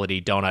high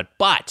quality donut.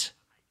 But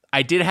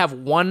I did have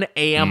one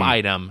AM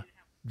item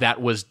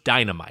that was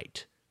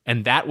dynamite,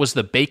 and that was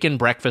the bacon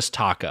breakfast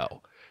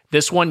taco.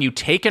 This one you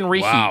take and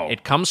reheat. Wow.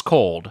 It comes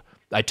cold.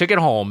 I took it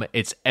home.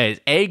 It's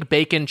egg,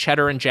 bacon,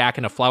 cheddar, and jack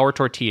in a flour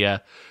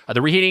tortilla.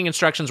 The reheating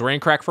instructions were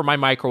incorrect for my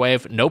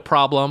microwave. No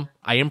problem.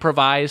 I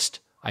improvised.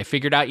 I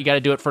figured out you got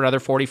to do it for another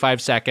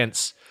 45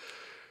 seconds.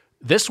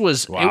 It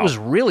was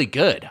really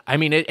good. I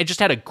mean, it just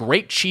had a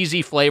great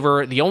cheesy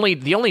flavor. The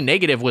only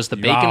negative was the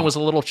bacon was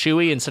a little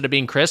chewy instead of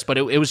being crisp, but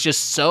it was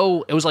just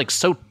so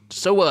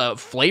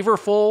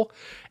flavorful,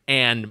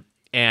 and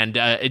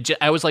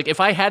I was like,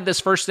 if I had this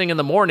first thing in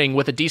the morning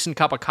with a decent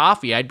cup of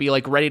coffee, I'd be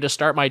like ready to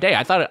start my day.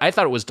 I thought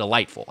it was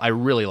delightful. I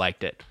really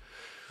liked it.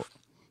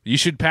 You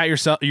should pat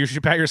yourself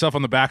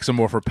on the back some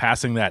more for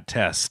passing that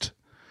test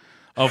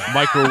of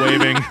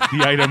microwaving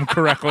the item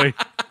correctly.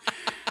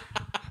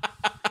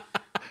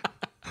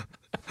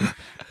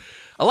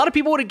 A lot of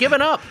people would have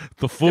given up.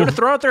 They would have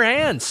thrown out their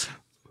hands.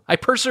 I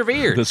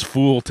persevered. This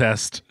fool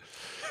test.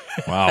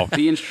 Wow.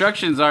 The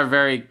instructions are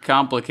very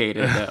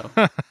complicated, though.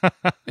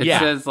 It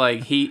says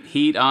like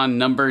heat on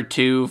number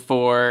 2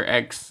 for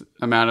X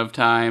amount of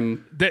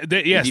time. Yes.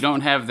 If you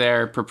don't have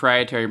their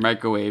proprietary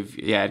microwave,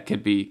 it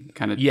could be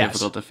kind of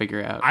difficult to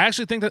figure out. I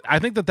actually think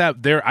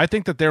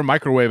that their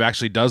microwave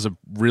actually does a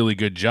really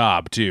good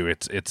job too.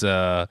 It's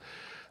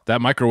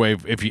that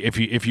microwave,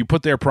 if you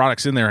put their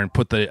products in there and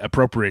put the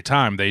appropriate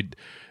time, it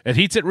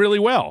heats it really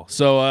well.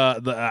 So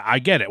I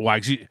get it,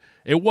 Wags.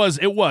 It was.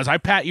 I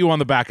pat you on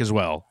the back as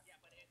well.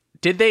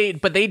 Did they?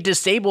 But they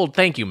disabled.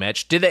 Thank you,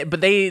 Mitch. Did they? But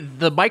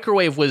the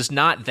microwave was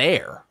not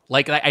there.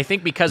 Like I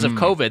think because of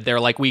COVID, they're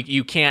like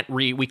we can't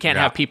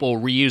have people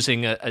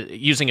reusing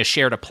using a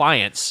shared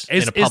appliance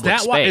in a public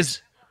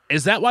space.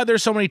 Is that why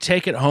there's so many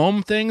take it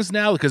home things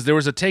now? Because there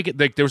was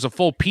there was a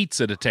full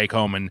pizza to take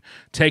home and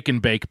take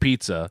and bake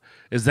pizza.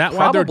 Is that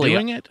why they're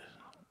doing it?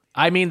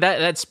 I mean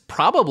that's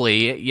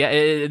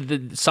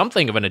probably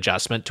something of an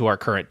adjustment to our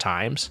current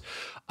times.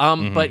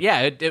 But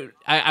yeah,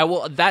 I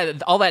will.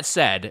 That all that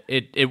said,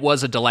 it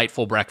was a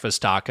delightful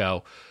breakfast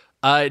taco.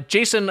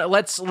 Jason,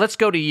 let's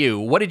go to you.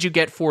 What did you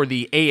get for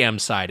the AM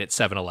side at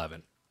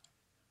 7-Eleven?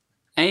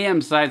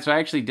 AM side. So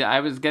I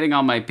was getting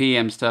all my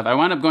PM stuff. I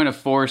wound up going to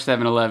 4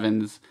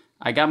 7-Elevens.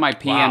 I got my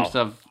PM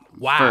stuff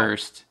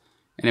first,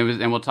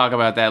 and we'll talk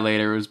about that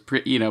later. It was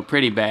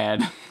pretty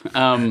bad.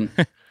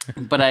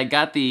 But I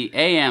got the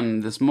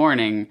AM this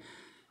morning.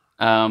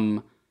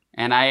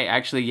 And I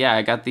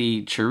got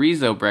the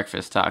chorizo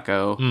breakfast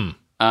taco,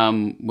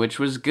 which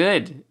was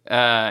good.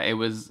 It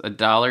was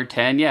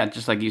 $1.10. Yeah,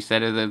 just like you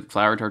said, the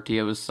flour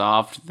tortilla was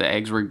soft. The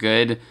eggs were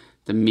good.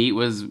 The meat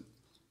was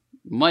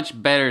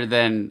much better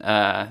than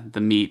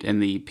the meat in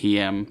the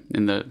PM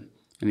in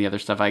the other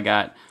stuff I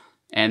got.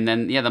 And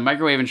then the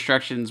microwave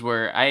instructions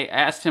were. I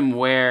asked him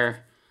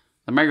where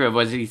the microwave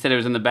was. He said it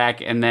was in the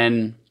back, and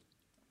then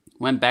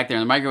went back there.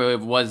 And the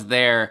microwave was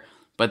there.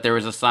 But there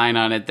was a sign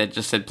on it that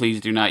just said, "Please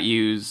do not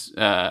use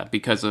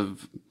because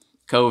of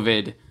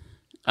COVID."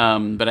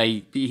 But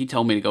he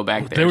told me to go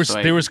back there.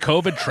 There was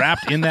COVID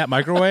trapped in that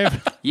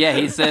microwave? Yeah,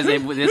 he says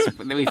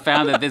we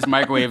found that this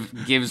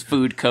microwave gives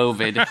food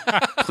COVID.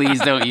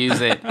 Please don't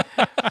use it.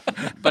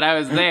 But I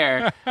was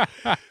there,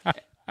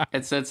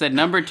 and so it said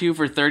number 2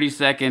 for 30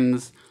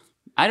 seconds.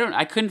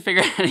 I couldn't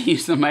figure out how to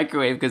use the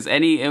microwave because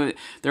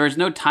there was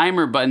no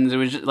timer buttons. It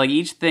was just, like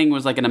each thing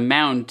was like an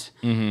amount.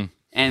 Mm-hmm.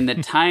 And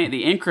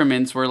the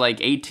increments were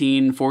like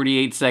 18,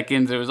 48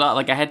 seconds. It was all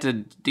like I had to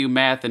do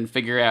math and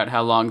figure out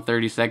how long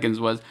 30 seconds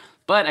was.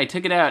 But I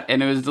took it out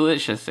and it was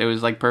delicious. It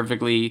was like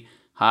perfectly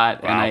hot,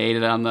 and I ate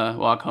it on the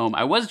walk home.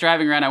 I was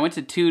driving around. I went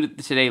to 2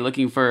 today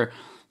looking for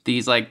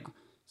these like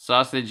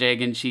sausage,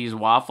 egg, and cheese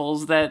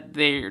waffles that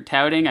they're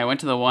touting. I went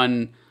to the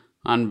one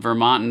on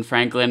Vermont and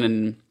Franklin,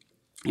 and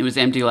it was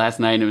empty last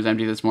night and it was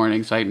empty this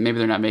morning. So maybe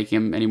they're not making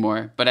them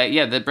anymore. But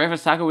the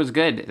breakfast taco was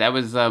good. That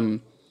was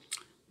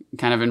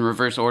kind of in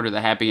reverse order,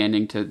 the happy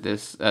ending to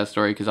this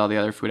story, because all the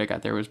other food I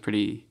got there was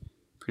pretty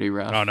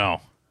rough. Oh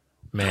no,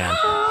 man!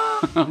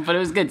 But it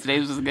was good.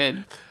 Today's was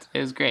good.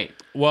 It was great.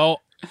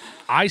 Well,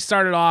 I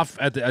started off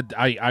at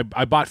I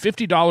bought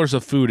 $50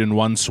 of food in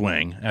one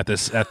swing at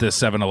this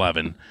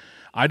 7-Eleven.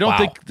 I don't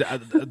think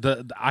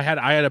I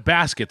had a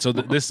basket. So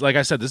this, like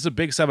I said, this is a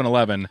big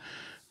 7-Eleven.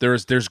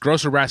 There's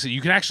grocery basket.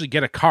 You can actually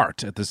get a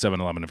cart at the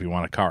 7-Eleven if you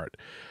want a cart.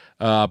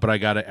 But I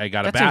got a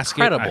basket. That's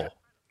incredible.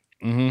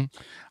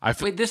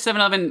 Wait, this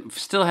 7-Eleven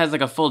still has like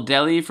a full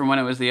deli from when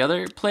it was the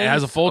other place? It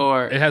has a full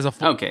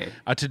okay.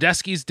 A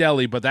Tedeschi's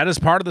deli, but that is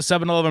part of the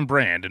 7-Eleven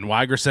brand, and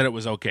Weiger said it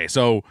was okay.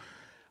 So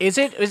is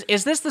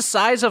this the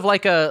size of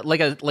like a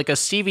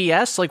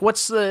CVS? Like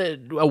what's a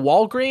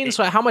Walgreens?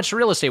 So how much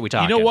real estate are we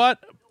talking? You know what?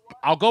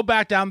 I'll go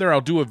back down there.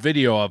 I'll do a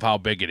video of how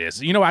big it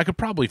is. I could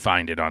probably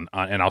find it on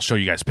and I'll show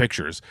you guys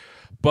pictures.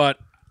 But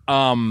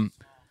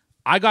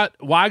I got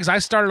Wags. I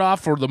started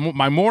off for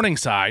my morning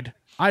side.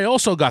 I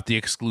also got the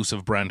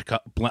exclusive blend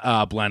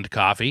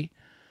coffee.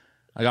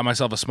 I got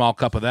myself a small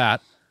cup of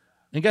that.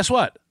 And guess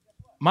what?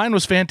 Mine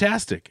was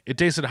fantastic. It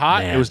tasted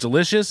hot. Man. It was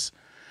delicious.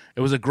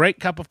 It was a great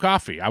cup of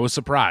coffee. I was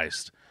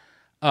surprised.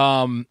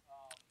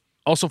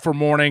 Also for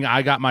morning,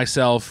 I got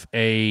myself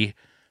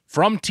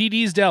from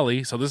TD's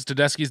Deli. So this is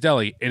Tedeschi's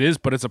Deli. It is,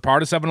 but it's a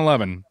part of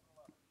 7-Eleven.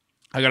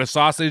 I got a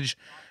sausage,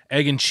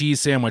 egg, and cheese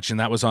sandwich,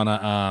 and that was on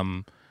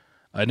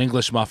an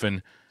English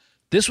muffin.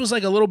 This was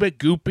like a little bit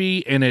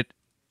goopy, and it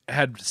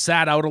had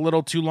sat out a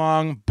little too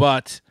long,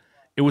 but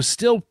it was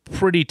still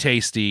pretty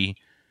tasty.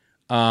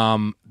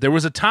 There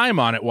was a time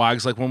on it,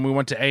 Wags, like when we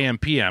went to AM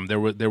PM,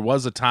 there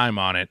was a time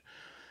on it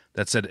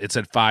that said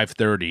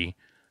 5:30,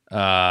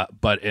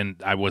 but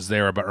I was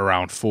there about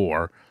around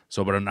 4,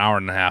 so about an hour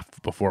and a half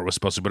before it was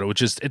supposed to. But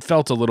it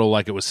felt a little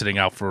like it was sitting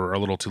out for a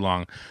little too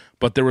long.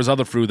 But there was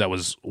other food that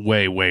was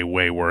way, way,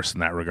 way worse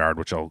in that regard,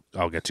 which I'll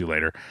get to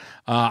later.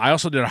 I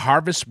also did a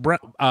Harvest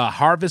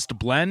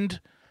Blend.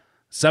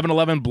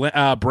 7-Eleven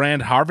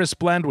brand Harvest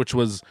Blend, which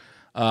was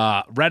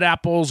red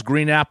apples,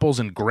 green apples,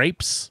 and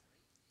grapes.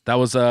 That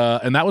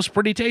was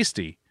pretty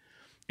tasty.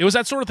 It was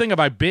that sort of thing. If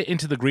I bit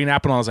into the green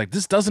apple, and I was like,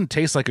 "This doesn't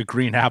taste like a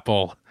green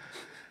apple,"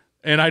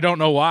 and I don't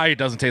know why it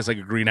doesn't taste like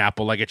a green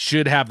apple. Like it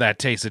should have that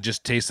taste. It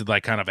just tasted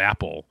like kind of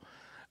apple,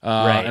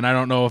 right. And I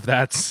don't know if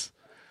that's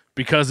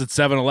because it's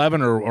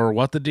 7-Eleven or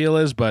what the deal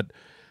is, but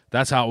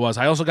that's how it was.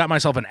 I also got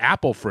myself an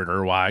apple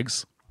fritter,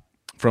 Wags,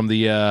 from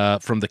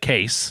the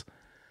case.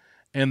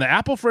 And the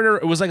apple fritter,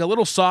 it was like a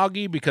little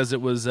soggy because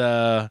it was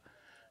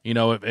You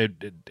know,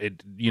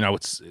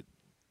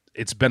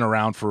 it's been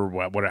around for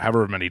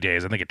however many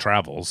days. I think it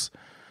travels.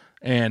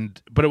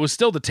 But it was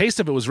still, the taste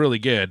of it was really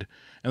good.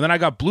 And then I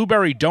got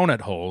blueberry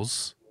donut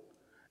holes,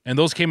 and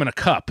those came in a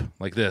cup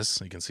like this.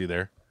 You can see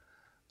there.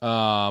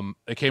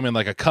 It came in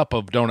like a cup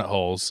of donut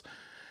holes.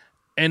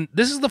 And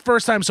this is the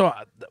first time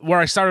where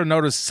I started to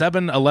notice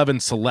 7-Eleven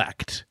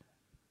Select.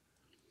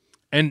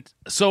 And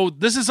so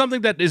this is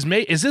something that is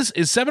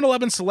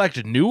 7-Eleven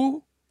Select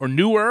new or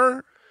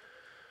newer?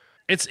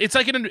 It's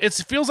like it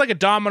feels like a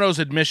Domino's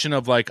admission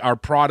of like our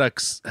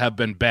products have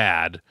been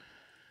bad.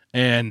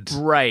 And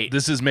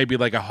this is maybe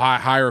like a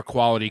higher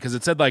quality because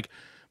it said like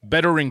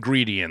better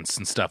ingredients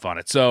and stuff on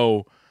it.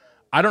 So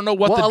I don't know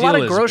what the deal is. Well, a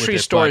lot of grocery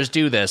stores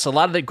do this. A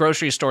lot of the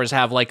grocery stores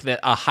have like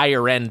a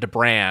higher end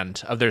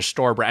brand of their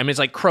store brand. I mean, it's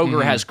like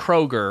Kroger has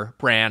Kroger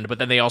brand, but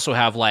then they also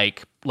have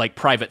like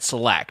Private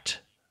Select.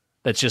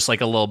 That's just like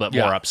a little bit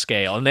more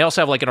upscale. And they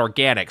also have like an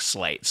organic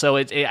slate. So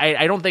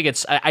I don't think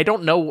I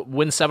don't know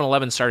when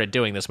 7-Eleven started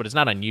doing this, but it's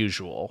not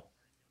unusual.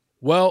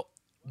 Well,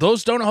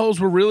 those donut holes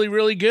were really,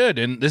 really good.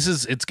 And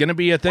it's going to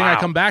be a thing I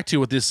come back to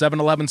with this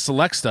 7-Eleven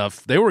Select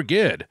stuff. They were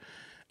good.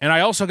 And I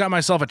also got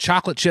myself a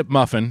chocolate chip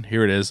muffin.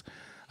 Here it is.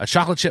 A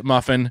chocolate chip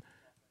muffin.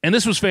 And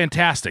this was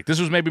fantastic.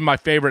 This was maybe my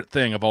favorite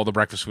thing of all the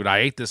breakfast food. I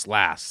ate this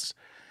last.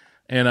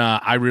 And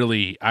I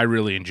really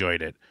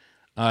enjoyed it.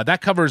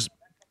 That covers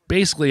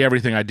basically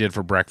everything I did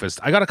for breakfast.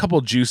 I got a couple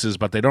of juices,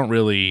 but they don't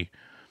really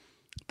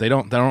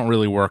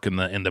work in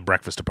the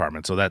breakfast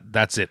department. So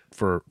that's it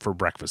for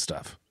breakfast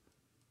stuff.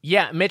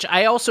 Yeah, Mitch,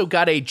 I also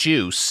got a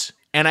juice,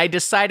 and I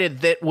decided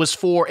that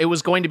it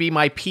was going to be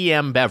my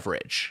PM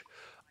beverage.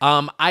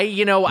 I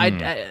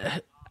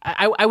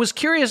was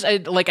curious.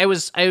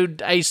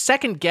 I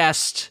second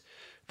guessed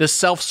the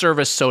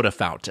self-service soda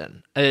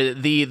fountain.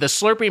 The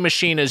Slurpee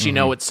machine, as you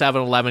know, at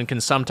 7-Eleven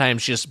can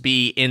sometimes just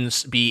be in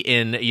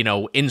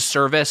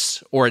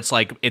service, or it's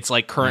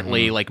like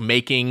currently like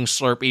making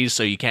Slurpees,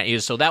 so you can't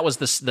use. So that was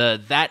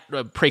that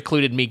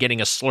precluded me getting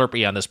a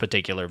Slurpee on this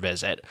particular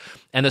visit.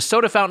 And the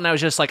soda fountain, I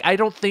was just like, I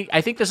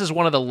think this is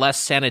one of the less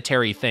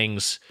sanitary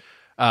things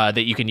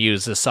that you can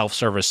use, the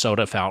self-service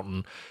soda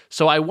fountain.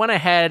 So I went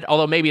ahead,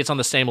 although maybe it's on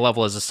the same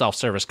level as a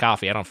self-service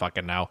coffee, I don't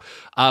fucking know.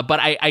 But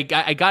I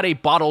got a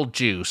bottled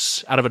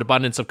juice out of an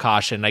abundance of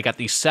caution. I got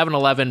the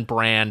 7-Eleven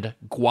brand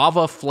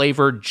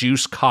guava-flavored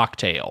juice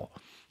cocktail.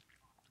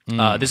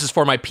 This is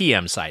for my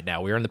PM side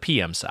now. We're on the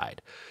PM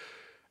side.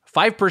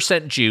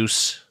 5%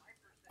 juice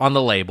on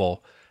the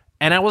label.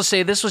 And I will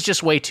say this was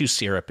just way too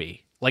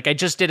syrupy. Like I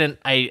just didn't.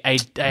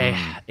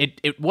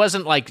 It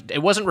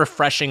wasn't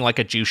refreshing like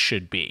a juice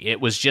should be.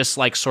 It was just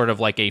like sort of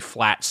like a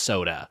flat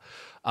soda,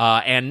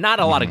 and not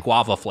a lot of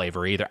guava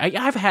flavor either.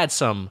 I've had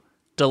some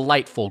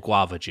delightful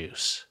guava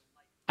juice.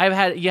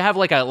 You have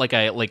like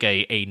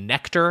a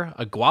nectar,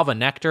 a guava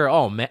nectar.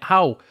 Oh man,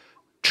 how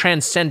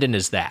transcendent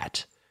is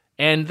that?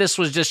 And this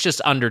was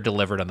just under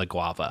delivered on the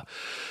guava.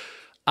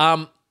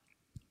 That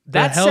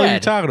the hell said, are you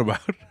talking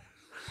about?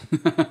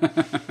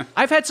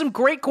 I've had some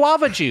great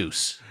guava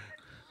juice.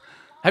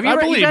 Have you? I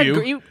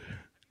believe you.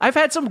 I've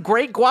had some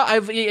great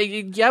guava.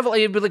 You have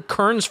like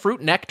Kern's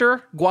fruit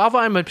nectar guava.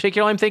 I'm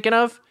thinking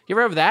of. You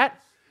ever have that?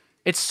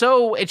 It's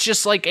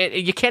just like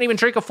you can't even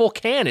drink a full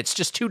can. It's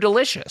just too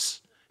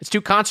delicious. It's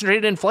too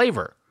concentrated in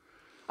flavor.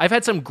 I've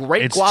had some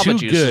great guava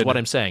juice. Is what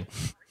I'm saying.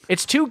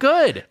 It's too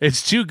good.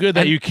 It's too good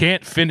that you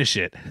can't finish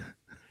it.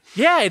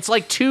 Yeah, it's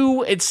like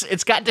too. It's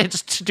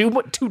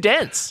too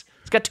dense.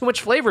 It's got too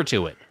much flavor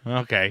to it.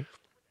 Okay.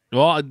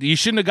 Well, you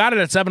shouldn't have got it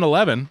at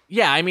 7-Eleven.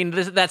 Yeah, I mean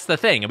that's the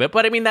thing of it,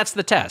 but I mean that's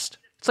the test.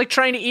 It's like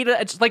trying to eat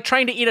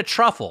a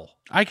truffle.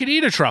 I could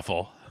eat a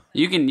truffle.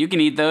 You can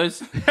eat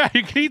those. Yeah,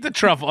 you can eat the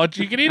truffle.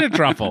 You can eat a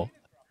truffle.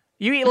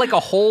 You eat like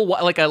a whole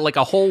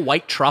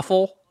white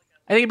truffle.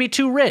 I think it'd be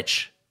too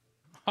rich.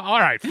 All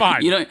right,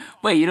 fine. You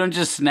don't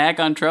just snack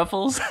on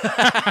truffles?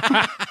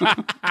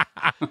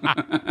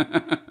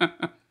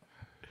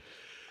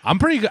 I'm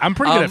pretty good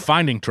at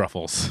finding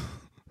truffles.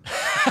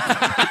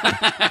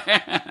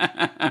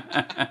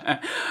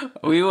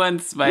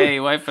 My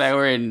wife and I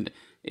were in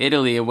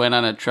Italy and went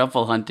on a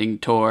truffle hunting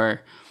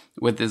tour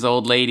with this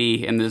old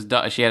lady and this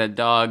dog. She had a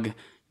dog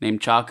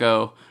named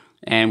Chaco,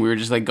 and we were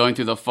just like going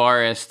through the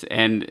forest,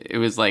 and it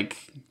was like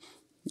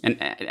an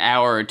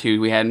hour or two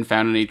we hadn't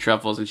found any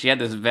truffles, and she had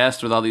this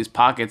vest with all these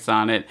pockets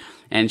on it,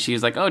 and she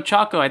was like, "Oh,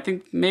 Chaco, I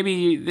think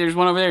maybe there's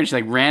one over there." And she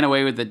like ran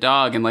away with the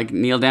dog and like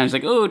kneeled down. She's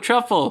like, "Oh,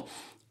 truffle."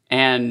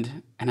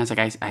 And I was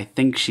like, I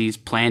think she's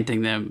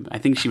planting them. I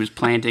think she was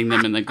planting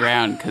them in the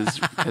ground because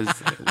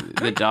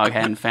the dog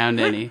hadn't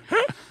found any.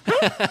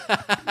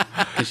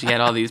 Because she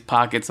had all these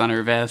pockets on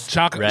her vest.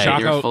 Chaco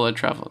were full of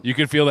truffles. You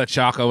could feel that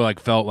Chaco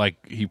felt like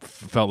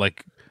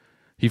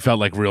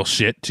real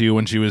shit too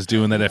when she was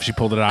doing that. If she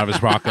pulled it out of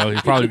his Rocco,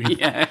 he'd probably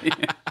yeah.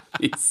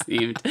 He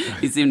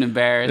seemed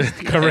embarrassed,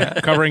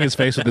 covering his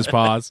face with his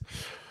paws.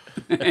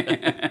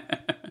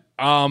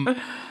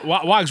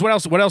 Wags,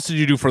 what else did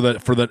you do for the?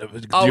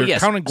 You're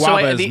counting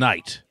guava as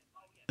night.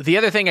 The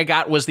other thing I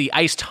got was the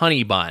iced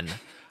honey bun,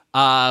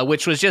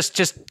 which was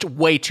just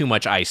way too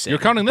much icing. You're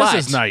counting this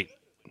as night.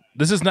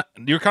 This is not.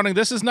 You're counting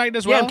this as night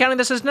as well. Yeah, I'm counting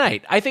this as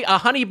night. I think a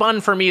honey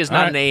bun for me is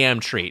not right. an AM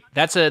treat.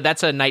 That's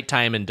a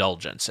nighttime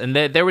indulgence. And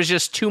there was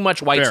just too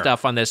much white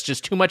stuff on this,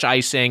 just too much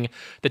icing.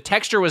 The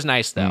texture was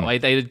nice though. I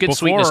had good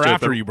sweetness Before or to it.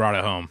 after you brought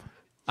it home?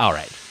 All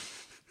right.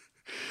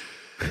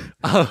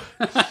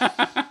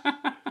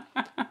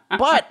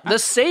 But the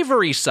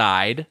savory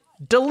side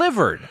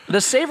delivered.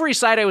 The savory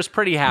side I was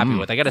pretty happy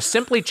with. I got a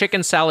Simply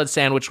chicken salad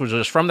sandwich, which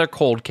was from their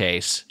cold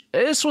case.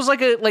 This was this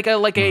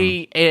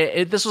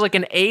was like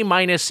an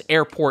A-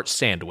 airport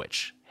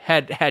sandwich.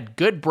 Had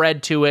good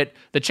bread to it.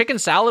 The chicken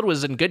salad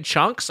was in good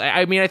chunks.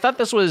 I mean, I thought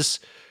this was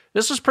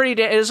pretty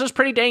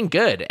dang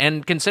good.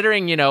 And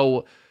considering, you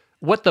know,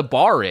 what the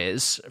bar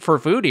is for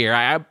food here,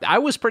 I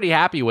was pretty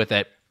happy with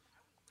it.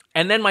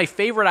 And then my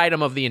favorite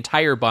item of the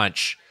entire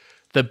bunch,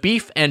 the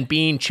beef and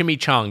bean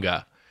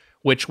chimichanga,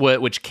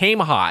 which came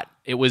hot.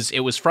 It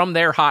was from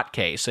their hot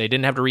case. I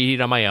didn't have to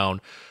reheat it on my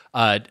own.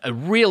 A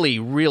really,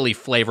 really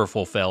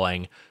flavorful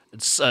filling.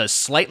 It's a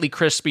slightly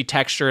crispy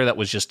texture that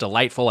was just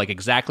delightful, like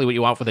exactly what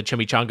you want with a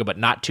chimichanga, but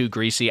not too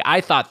greasy.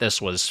 I thought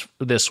this was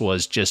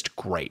just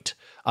great.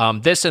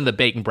 This and the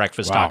bacon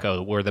breakfast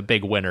taco were the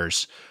big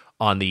winners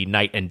on the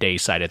night and day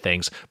side of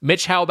things.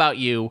 Mitch, how about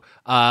you?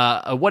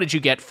 What did you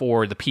get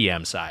for the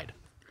PM side?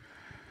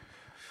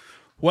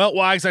 Well,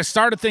 Wags, I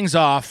started things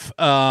off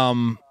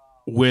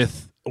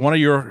with one of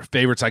your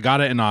favorites. I got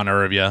it in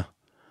honor of you.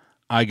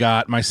 I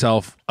got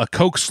myself a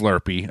Coke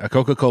Slurpee, a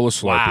Coca-Cola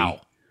Slurpee.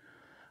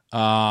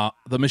 Wow.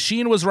 The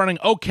machine was running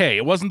okay.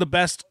 It wasn't the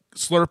best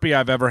Slurpee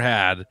I've ever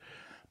had,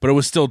 but it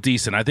was still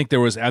decent. I think it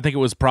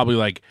was probably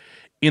like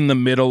in the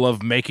middle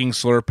of making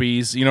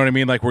Slurpees. You know what I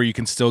mean? Like where you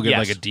can still get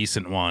like a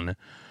decent one.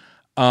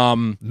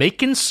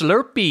 Making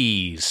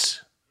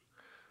Slurpees.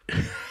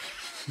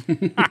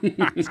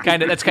 That's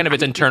kind of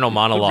its internal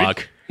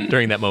monologue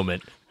during that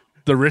moment.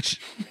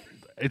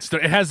 It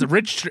has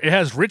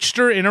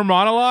Richter inner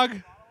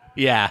monologue.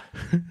 Yeah,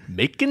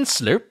 making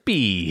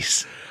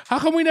Slurpees. How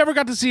come we never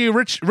got to see a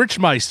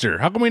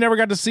Richmeister? How come we never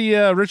got to see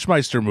a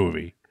Richmeister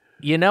movie?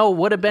 You know,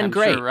 would have been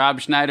great. Sure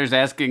Rob Schneider's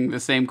asking the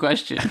same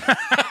question.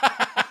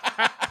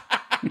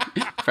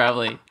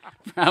 probably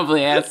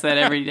asks that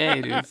every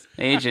day to his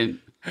agent.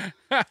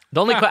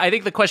 I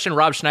think the question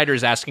Rob Schneider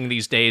is asking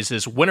these days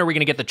is, when are we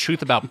going to get the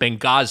truth about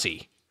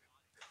Benghazi?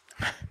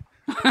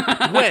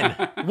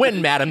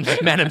 When,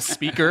 Madam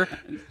Speaker?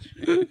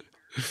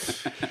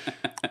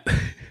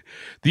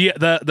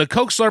 The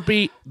Coke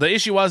Slurpee, the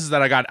issue was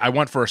that I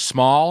went for a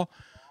small,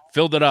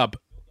 filled it up,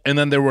 and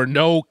then there were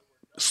no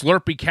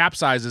Slurpee cap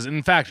sizes.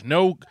 In fact,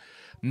 no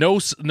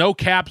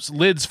caps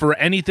lids for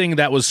anything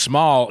that was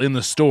small in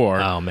the store.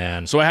 Oh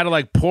man. So I had to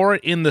like pour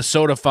it in the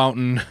soda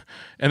fountain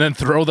and then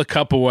throw the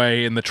cup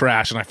away in the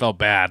trash, and I felt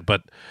bad,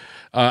 but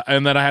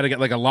and then I had to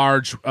get like a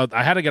large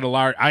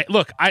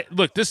look,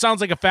 this sounds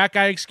like a fat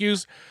guy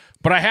excuse,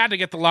 but I had to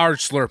get the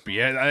large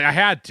Slurpee. I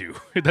had to.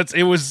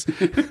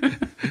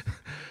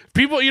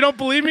 People, you don't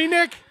believe me,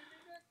 Nick?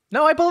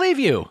 No, I believe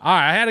you. All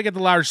right, I had to get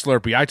the large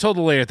Slurpee. I told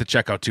the lady at the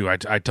checkout, too.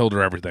 I told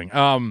her everything.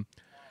 But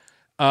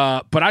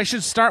I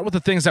should start with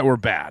the things that were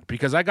bad,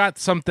 because I got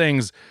some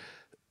things,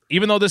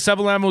 even though this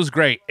 7-Eleven was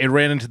great, it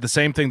ran into the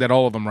same thing that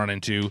all of them run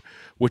into,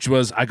 which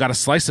was I got a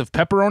slice of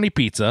pepperoni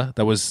pizza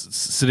that was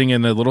sitting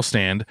in a little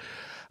stand.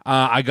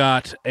 I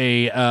got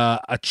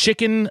a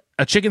chicken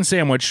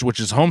sandwich, which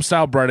is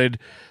home-style breaded,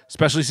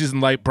 specially seasoned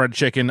light bread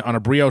chicken on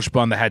a brioche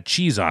bun that had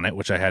cheese on it,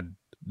 which I had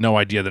no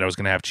idea that I was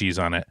going to have cheese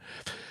on it.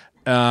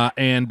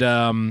 And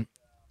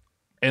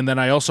then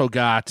I also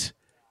got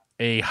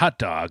a hot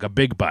dog, a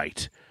big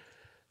bite.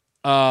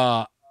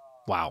 Wow.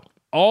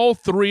 All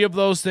three of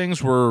those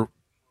things were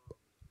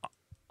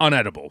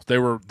unedible. They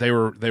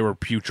were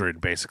putrid,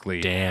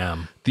 basically.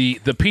 Damn.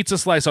 The pizza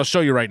slice, I'll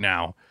show you right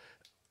now.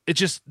 It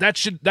just that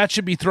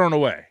should be thrown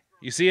away.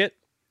 You see it?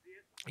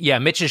 Yeah,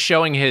 Mitch is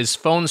showing his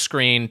phone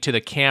screen to the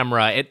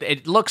camera.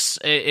 It looks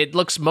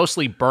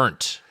mostly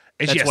burnt.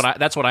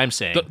 That's what I'm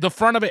saying. The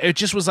front of it, it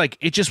just was like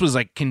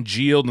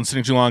congealed and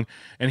sitting too long.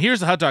 And here's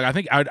the hot dog. I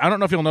think I don't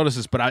know if you'll notice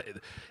this, but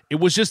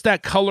it was just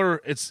that color.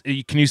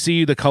 Can you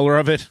see the color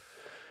of it?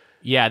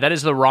 Yeah, that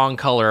is the wrong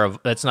color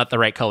that's not the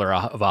right color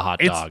of a hot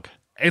dog.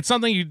 It's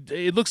something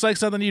it looks like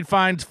something you'd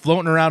find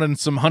floating around in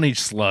some honey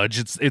sludge.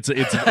 It's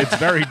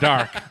very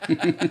dark.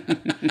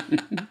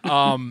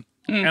 And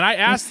I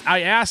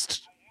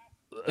asked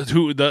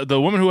who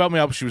the woman who helped me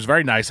up. She was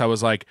very nice. I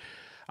was like,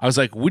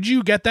 would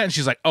you get that? And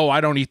she's like, oh,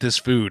 I don't eat this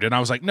food. And I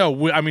was like,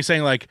 no, I mean,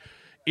 saying like,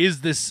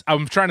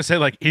 I'm trying to say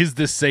like, is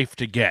this safe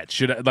to get?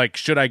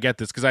 Should I get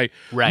this? Because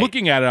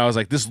looking at it, I was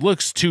like, this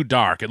looks too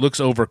dark. It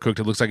looks overcooked.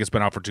 It looks like it's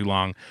been out for too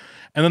long.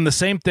 And then the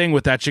same thing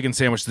with that chicken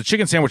sandwich. The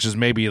chicken sandwich is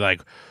maybe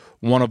like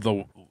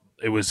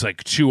it was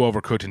like too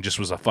overcooked and just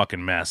was a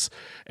fucking mess.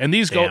 And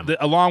these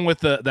along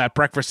with that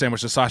breakfast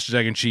sandwich, the sausage,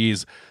 egg, and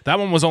cheese, that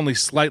one was only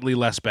slightly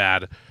less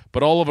bad,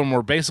 but all of them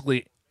were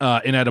basically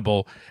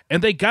inedible.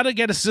 And they got to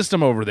get a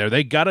system over there.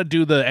 They got to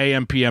do the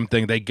AM PM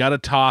thing. They got to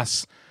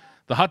toss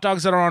the hot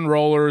dogs that are on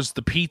rollers,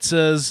 the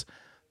pizzas,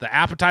 the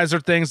appetizer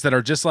things that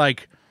are just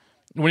like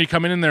when you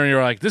come in there and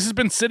you're like, this has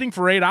been sitting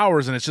for 8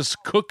 hours and it's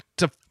just cooked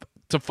to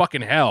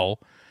fucking hell,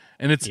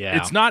 and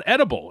it's not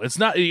edible. It's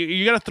not.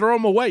 You got to throw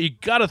them away. You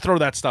got to throw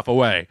that stuff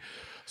away.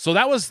 So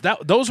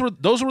those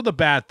were the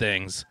bad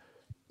things.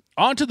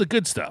 On to the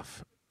good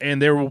stuff,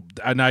 and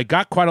I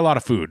got quite a lot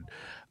of food.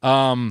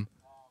 I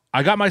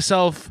got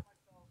myself.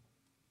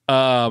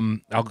 I'll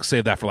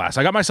save that for last.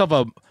 I got myself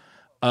a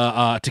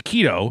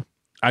taquito.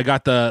 I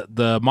got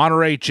the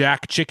Monterey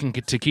Jack chicken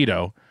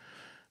taquito,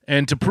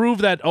 and to prove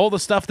that all the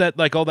stuff that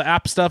like all the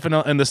app stuff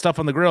and the stuff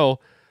on the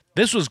grill,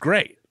 this was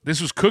great. This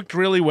was cooked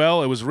really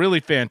well. It was really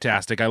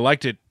fantastic. I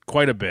liked it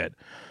quite a bit.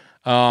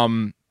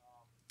 I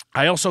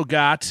also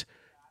got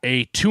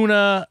a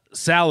tuna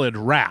salad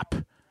wrap,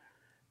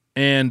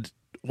 and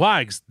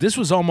Wags, this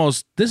is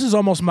almost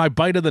my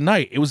bite of the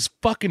night. It was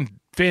fucking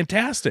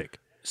fantastic.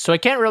 So I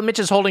can't really. Mitch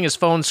is holding his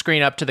phone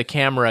screen up to the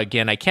camera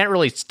again. I can't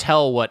really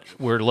tell what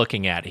we're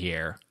looking at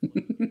here.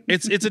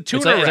 It's a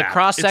tuna wrap. It's a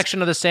cross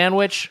section of the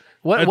sandwich.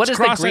 What is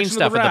the green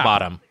stuff at the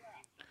bottom?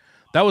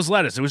 That was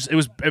lettuce. It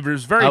was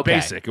very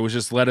basic. It was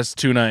just lettuce,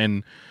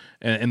 tuna,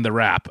 and the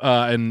wrap.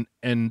 And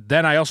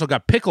then I also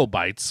got pickle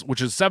bites,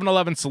 which is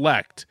 7-Eleven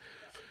Select.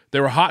 They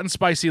were hot and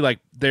spicy. Like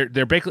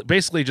they're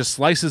basically just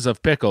slices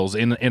of pickles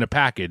in a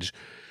package,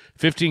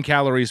 15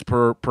 calories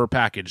per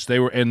package.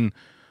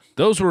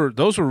 Those were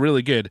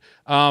really good.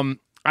 I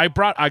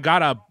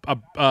got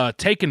a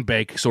take and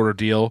bake sort of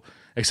deal,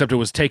 except it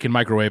was take and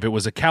microwave. It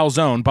was a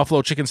calzone,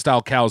 buffalo chicken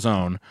style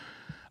calzone.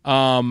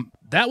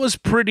 That was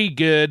pretty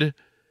good.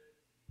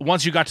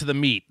 Once you got to the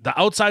meat, the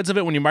outsides of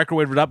it, when you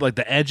microwaved it up, like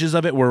the edges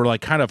of it were like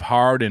kind of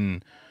hard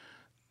and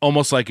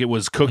almost like it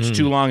was cooked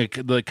too long.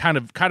 The kind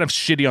of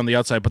shitty on the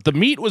outside, but the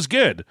meat was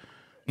good.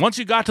 Once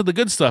you got to the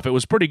good stuff, it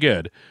was pretty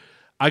good.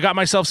 I got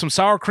myself some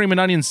sour cream and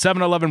onion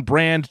 7-Eleven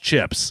brand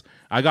chips.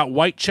 I got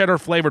white cheddar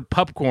flavored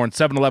popcorn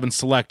 7-Eleven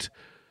Select.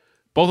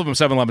 Both of them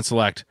 7-Eleven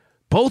Select.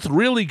 Both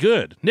really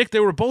good. Nick,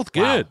 they were both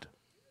good.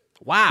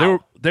 Wow.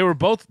 They were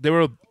both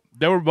good.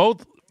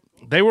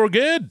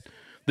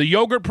 The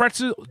yogurt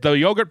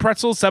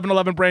pretzels,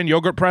 7-Eleven brand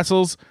yogurt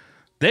pretzels,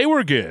 they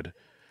were good.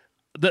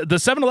 The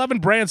 7-Eleven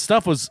brand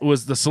stuff was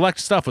the select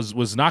stuff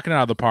was knocking it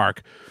out of the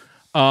park.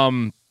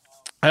 I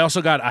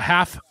also got a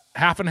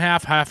half and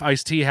half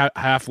iced tea,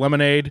 half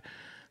lemonade,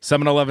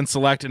 7-Eleven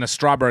Select, and a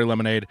strawberry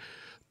lemonade.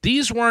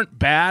 These weren't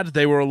bad.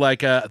 They were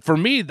like for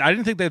me, I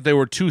didn't think that they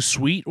were too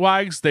sweet,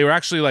 Wags. They were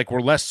actually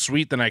were less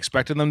sweet than I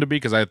expected them to be,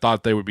 because I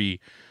thought they would be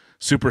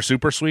super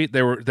sweet.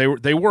 They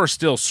were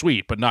still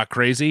sweet, but not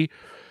crazy.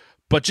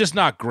 But just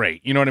not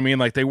great. You know what I mean?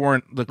 Like they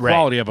weren't, the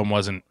quality of them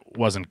wasn't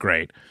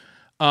great.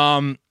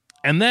 And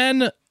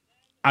then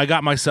I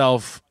got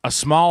myself a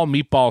small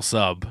meatball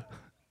sub,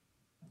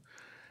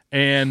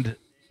 and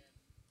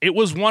it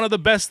was one of the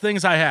best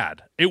things I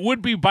had. It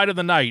would be bite of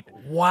the night.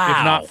 Wow.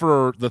 If not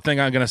for the thing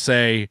I'm going to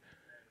say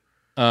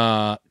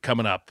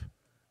coming up.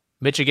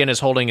 Mitch again is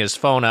holding his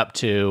phone up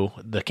to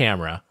the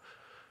camera.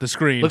 The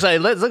screen. Looks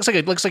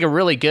like a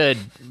really good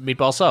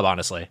meatball sub,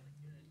 honestly.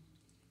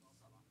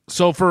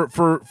 So for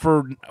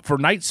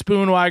Night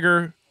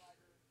Spoonwagger,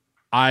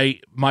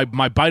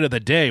 my bite of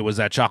the day was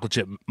that chocolate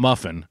chip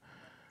muffin.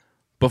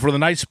 But for the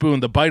Night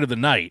Spoon, the bite of the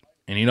night,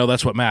 and you know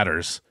that's what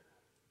matters,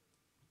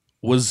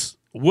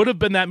 would have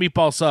been that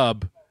meatball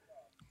sub,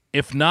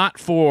 if not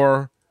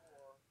for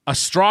a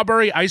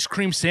strawberry ice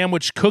cream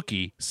sandwich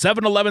cookie,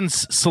 7-Eleven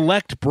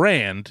Select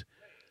brand.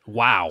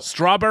 Wow.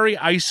 Strawberry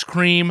ice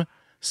cream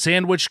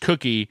sandwich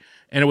cookie,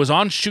 and it was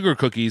on sugar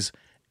cookies,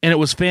 and it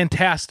was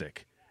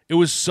fantastic. It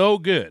was so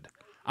good.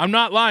 I'm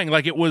not lying.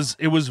 Like it was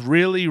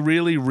really,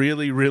 really,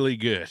 really, really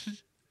good.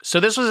 So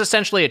this was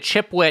essentially a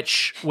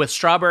Chipwich with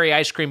strawberry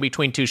ice cream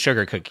between two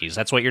sugar cookies.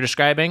 That's what you're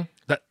describing?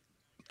 That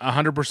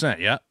 100%,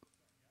 yeah.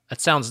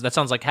 That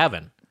sounds like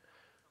heaven.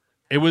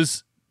 It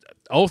was,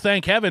 oh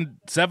thank heaven,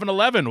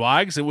 7-Eleven,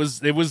 Wags. It was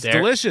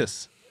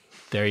delicious.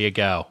 There you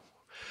go.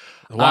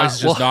 Wags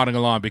is just nodding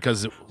along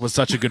because it was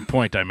such a good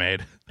point I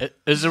made. It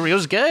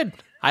was good.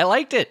 I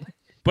liked it.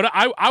 But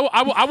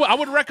I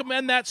would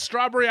recommend that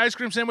strawberry ice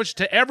cream sandwich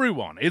to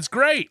everyone. It's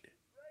great.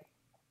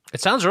 It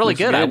sounds really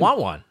good. I want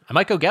one. I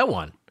might go get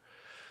one.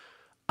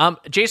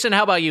 Jason,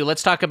 how about you?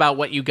 Let's talk about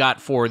what you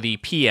got for the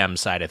PM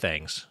side of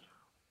things.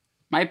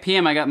 My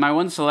PM, I got my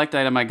one select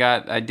item.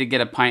 I did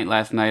get a pint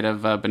last night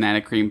of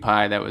banana cream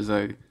pie. That was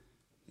a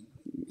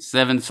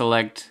 7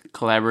 Select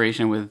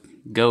collaboration with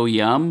Go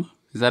Yum.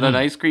 Is that an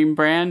ice cream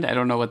brand? I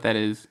don't know what that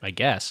is. I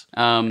guess.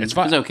 It's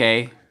fun. It was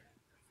okay.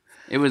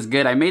 It was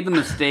good. I made the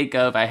mistake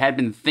of, I had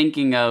been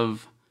thinking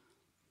of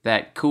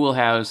that Cool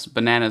House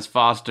Bananas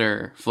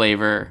Foster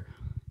flavor,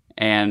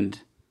 and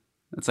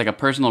it's like a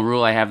personal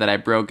rule I have that I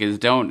broke is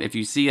if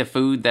you see a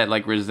food that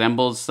like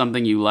resembles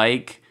something you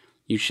like,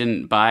 you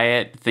shouldn't buy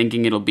it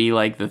thinking it'll be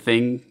like the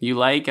thing you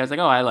like. I was like,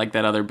 oh, I like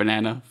that other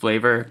banana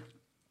flavor.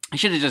 I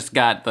should have just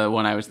got the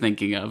one I was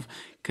thinking of,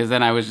 because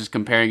then I was just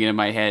comparing it in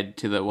my head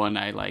to the one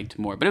I liked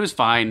more. But it was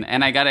fine.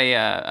 And I got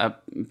a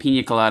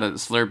pina colada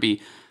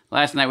Slurpee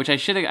last night, which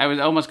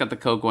I almost got the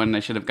Coke one, and I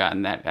should have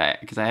gotten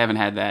that because I haven't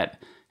had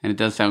that, and it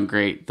does sound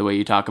great the way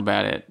you talk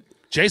about it.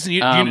 Jason,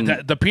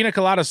 the pina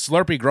colada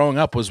Slurpee growing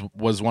up was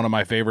one of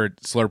my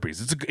favorite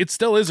Slurpees. It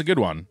still is a good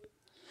one.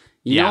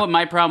 You know what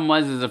my problem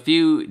was is a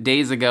few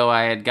days ago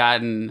I had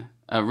gotten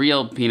a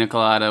real pina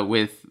colada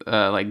with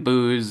like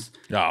booze,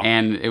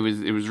 and it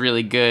was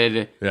really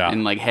good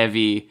and like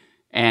heavy.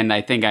 And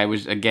I think I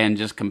was again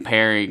just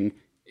comparing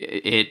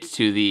it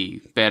to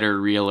the better,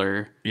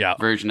 realer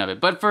version of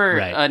it. But for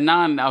a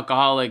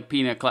non-alcoholic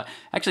pina colada,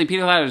 actually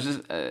pina colada is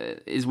just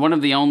is one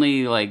of the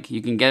only like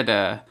you can get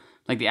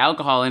like the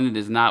alcohol in it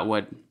is not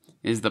what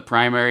is the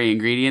primary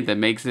ingredient that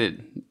makes it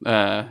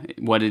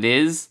what it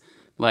is.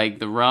 Like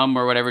the rum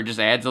or whatever just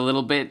adds a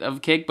little bit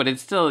of kick, but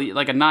it's still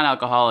like a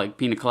non-alcoholic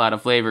pina colada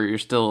flavor. You're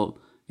still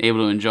able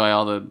to enjoy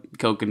all the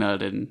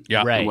coconut and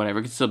whatever.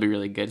 It could still be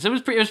really good. So it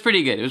was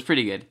pretty good. It was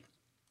pretty good.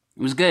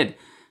 It was good.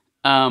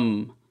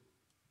 And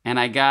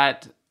I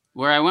got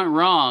where I went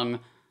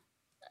wrong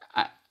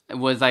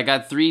I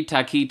got 3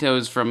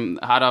 taquitos from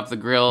Hot Off the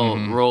Grill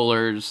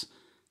rollers.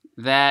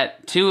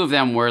 That 2 of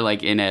them were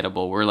like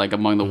inedible. Were like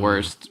among the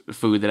worst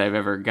food that I've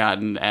ever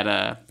gotten at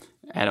a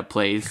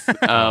place.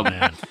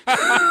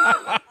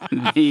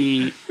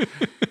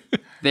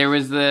 There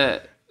was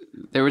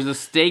the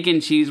steak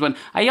and cheese one.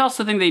 I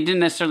also think they didn't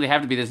necessarily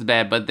have to be this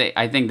bad, but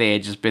I think they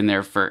had just been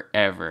there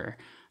forever.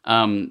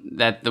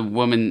 That the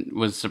woman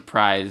was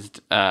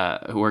surprised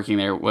working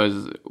there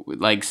was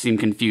like seemed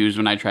confused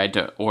when I tried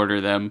to order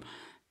them,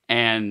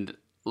 and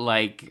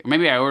like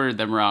maybe I ordered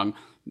them wrong.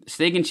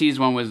 Steak and cheese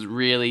one was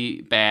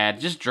really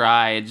bad, just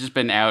dry. It'd just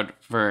been out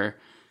for.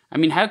 I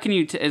mean, how can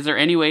you? Is there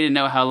any way to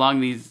know how long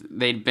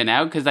they'd been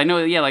out? Because I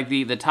know, like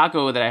the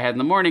taco that I had in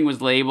the morning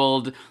was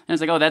labeled, and it's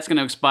like, oh, that's going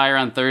to expire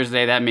on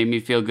Thursday. That made me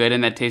feel good,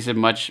 and that tasted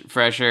much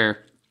fresher.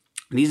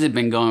 These had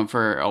been going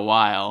for a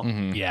while.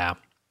 Mm-hmm. Yeah.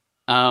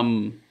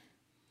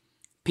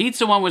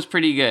 Pizza one was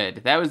pretty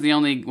good. That was the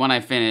only one I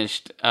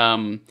finished.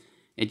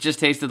 It just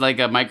tasted like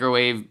a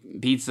microwave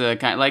pizza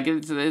kind. Like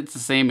it's the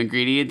same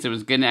ingredients. It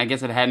was good. And I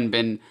guess it hadn't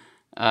been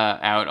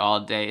out all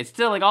day. It's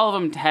still like all of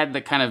them had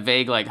the kind of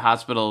vague like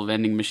hospital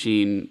vending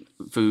machine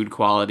food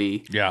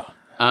quality. Yeah.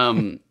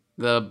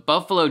 The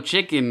buffalo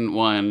chicken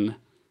one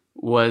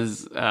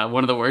was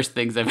one of the worst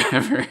things I've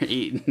ever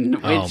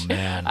eaten. Which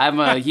man, I'm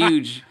a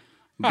huge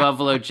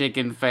buffalo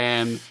chicken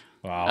fan.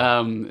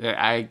 Wow.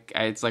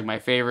 It's like my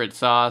favorite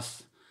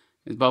sauce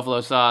is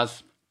buffalo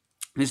sauce.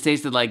 This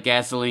tasted like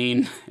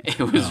gasoline. It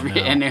was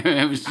and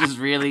it was just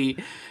really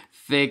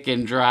thick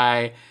and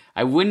dry.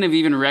 I wouldn't have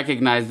even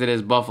recognized it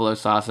as buffalo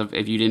sauce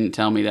if you didn't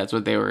tell me that's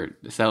what they were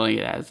selling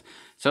it as.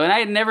 So, and I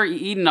had never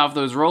eaten off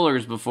those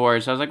rollers before,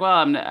 so I was like, well,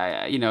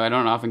 I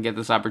don't often get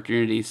this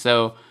opportunity.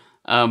 So,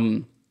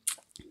 the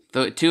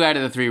 2 out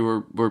of the 3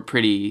 were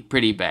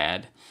pretty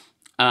bad.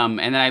 And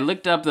then I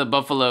looked up the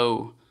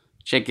buffalo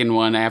chicken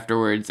one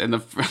afterwards, and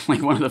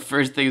like one of the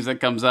first things that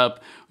comes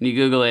up when you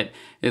Google it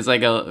is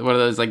like one of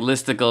those like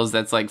listicles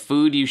that's like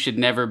food you should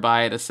never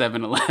buy at a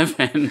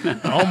 7-Eleven.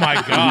 Oh my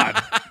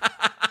god.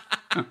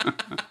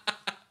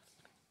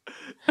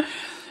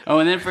 Oh,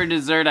 and then for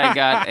dessert, I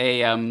got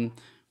a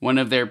one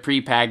of their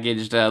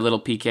prepackaged little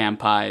pecan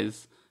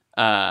pies.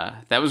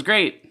 That was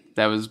great.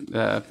 That was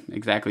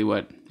exactly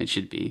what it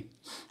should be.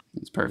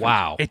 It's perfect.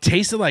 Wow. It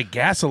tasted like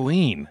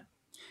gasoline.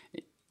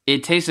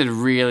 It tasted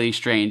really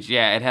strange.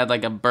 Yeah, it had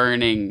like a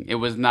burning. It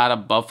was not a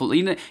buffalo.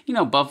 You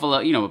know buffalo.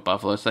 You know what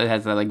buffalo? So it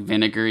has that like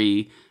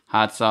vinegary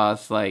hot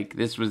sauce. Like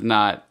this was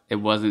not. It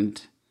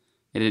wasn't.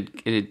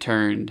 It had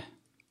turned.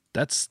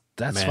 That's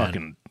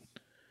fucking.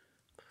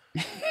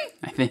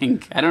 I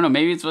think I don't know.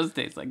 Maybe it's supposed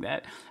to taste like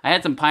that. I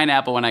had some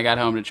pineapple when I got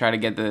home to try to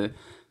get the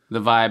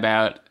vibe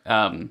out,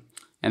 and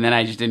then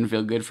I just didn't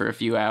feel good for a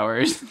few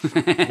hours.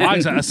 Wow,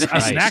 a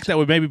snack that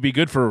would maybe be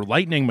good for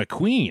Lightning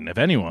McQueen, if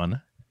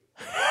anyone.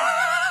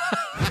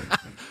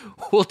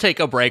 We'll take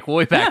a break. We'll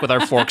be back with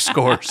our fork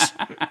scores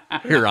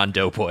here on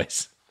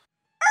Doughboys.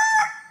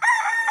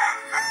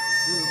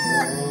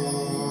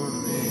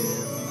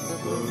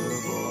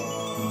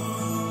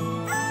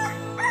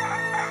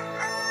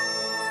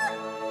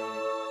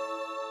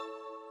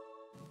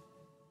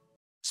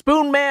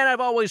 Spoon Man, I've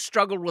always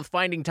struggled with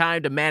finding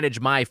time to manage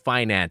my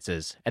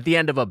finances. At the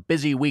end of a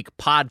busy week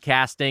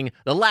podcasting,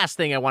 the last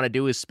thing I want to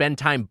do is spend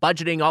time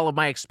budgeting all of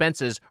my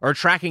expenses or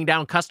tracking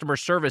down customer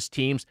service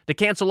teams to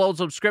cancel old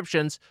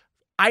subscriptions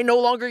I no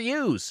longer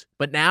use.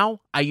 But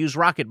now I use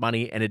Rocket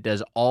Money, and it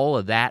does all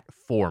of that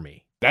for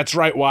me. That's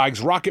right,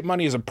 Wags. Rocket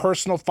Money is a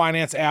personal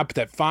finance app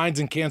that finds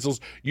and cancels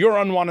your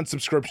unwanted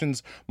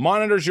subscriptions,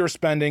 monitors your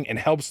spending, and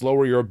helps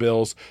lower your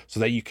bills so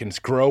that you can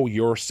grow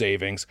your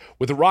savings.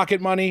 With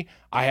Rocket Money,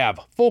 I have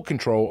full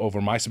control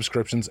over my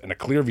subscriptions and a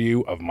clear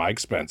view of my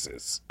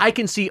expenses. I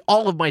can see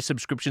all of my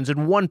subscriptions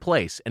in one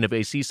place, and if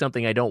I see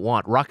something I don't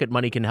want, Rocket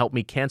Money can help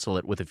me cancel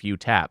it with a few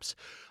taps.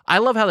 I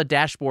love how the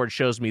dashboard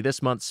shows me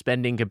this month's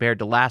spending compared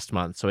to last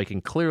month, so I can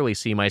clearly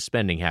see my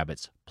spending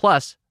habits.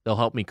 Plus, they'll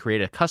help me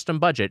create a custom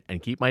budget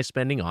and keep my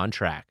spending on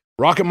track.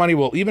 Rocket Money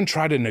will even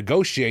try to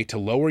negotiate to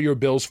lower your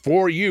bills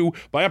for you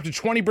by up to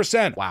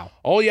 20%. Wow.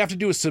 All you have to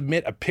do is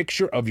submit a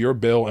picture of your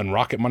bill, and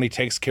Rocket Money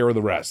takes care of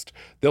the rest.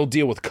 They'll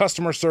deal with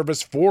customer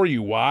service for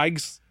you,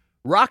 Wags.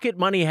 Rocket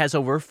Money has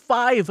over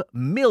 5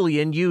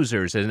 million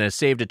users and has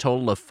saved a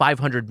total of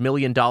 $500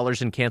 million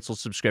in canceled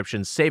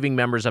subscriptions, saving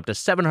members up to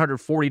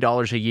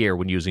 $740 a year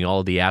when using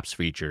all of the app's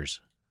features.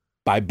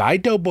 Bye-bye,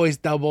 Doughboys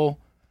Double.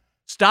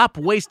 Stop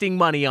wasting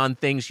money on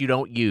things you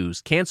don't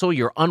use. Cancel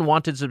your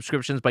unwanted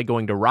subscriptions by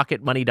going to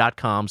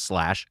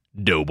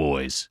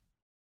rocketmoney.com/doughboys.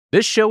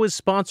 This show is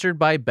sponsored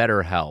by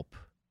BetterHelp.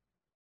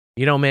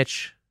 You know,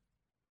 Mitch,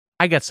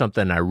 I got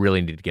something I really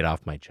need to get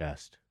off my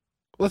chest.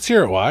 Let's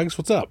hear it, Wags.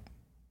 What's up?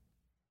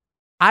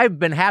 I've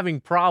been having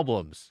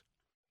problems.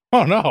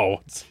 Oh,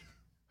 no.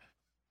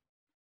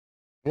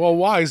 Well,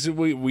 Wags,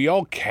 we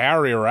all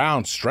carry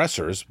around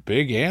stressors,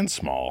 big and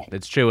small.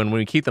 It's true, and when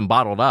we keep them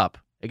bottled up,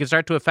 it can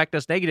start to affect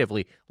us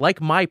negatively,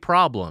 like my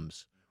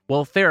problems.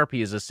 Well,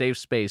 therapy is a safe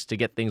space to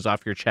get things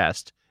off your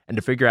chest and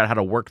to figure out how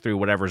to work through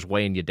whatever's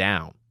weighing you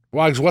down.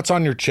 Wags, what's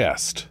on your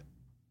chest?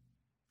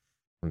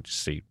 Let's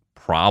see.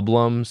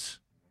 Problems,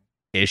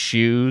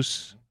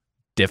 issues,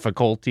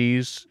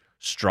 difficulties,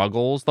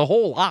 struggles, the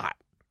whole lot.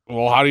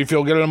 Well, how do you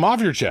feel getting them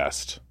off your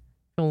chest?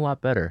 I feel a lot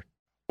better.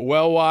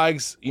 Well,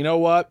 Wags, you know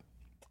what?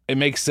 It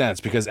makes sense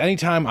because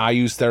anytime I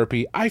use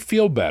therapy, I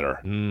feel better.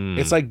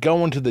 It's like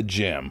going to the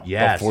gym,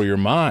 Yes. but for your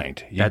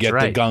mind. You That's get the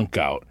right. gunk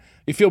out.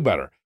 You feel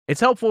better. It's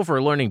helpful for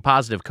learning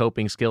positive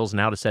coping skills and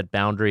how to set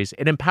boundaries.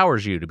 It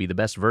empowers you to be the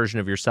best version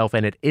of yourself,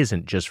 and it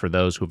isn't just for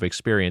those who've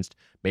experienced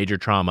major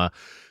trauma.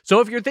 So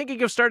if you're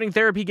thinking of starting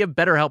therapy, give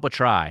BetterHelp a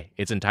try.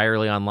 It's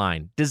entirely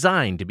online,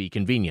 designed to be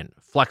convenient,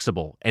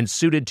 flexible, and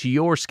suited to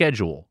your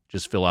schedule.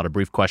 Just fill out a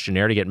brief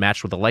questionnaire to get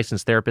matched with a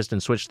licensed therapist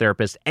and switch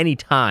therapists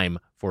anytime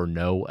for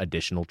no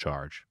additional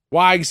charge.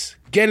 Wags,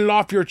 get it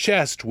off your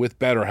chest with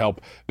BetterHelp.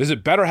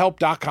 Visit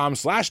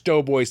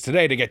BetterHelp.com/doughboys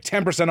today to get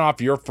 10% off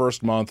your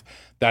first month.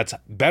 That's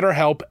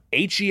BetterHelp,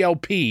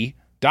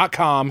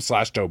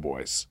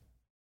 HELP.com/doughboys.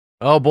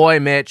 Oh boy,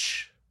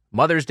 Mitch.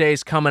 Mother's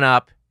Day's coming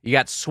up. You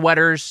got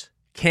sweaters,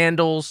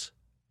 candles,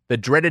 the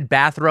dreaded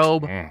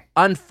bathrobe.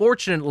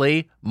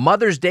 Unfortunately,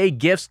 Mother's Day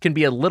gifts can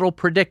be a little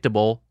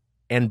predictable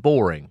and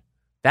boring.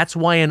 That's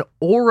why an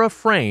Aura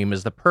frame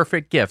is the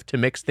perfect gift to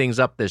mix things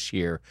up this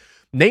year.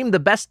 Named the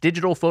best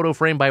digital photo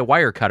frame by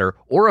Wirecutter,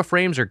 Aura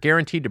frames are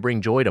guaranteed to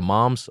bring joy to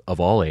moms of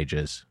all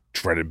ages.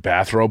 Dreaded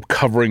bathrobe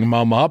covering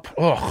mom up.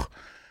 Ugh.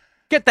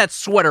 Get that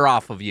sweater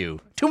off of you.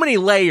 Too many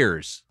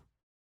layers.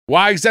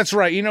 Wags, that's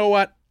right. You know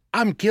what?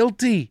 I'm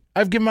guilty.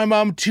 I've given my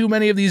mom too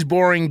many of these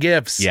boring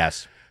gifts.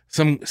 Yes.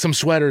 Some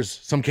sweaters,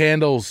 some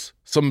candles,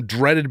 some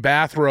dreaded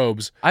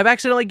bathrobes. I've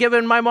accidentally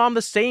given my mom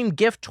the same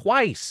gift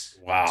twice.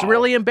 Wow. It's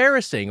really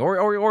embarrassing.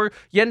 Or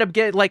you end up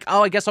getting like,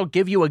 oh, I guess I'll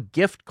give you a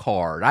gift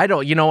card. I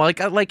don't,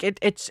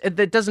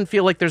 it doesn't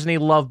feel like there's any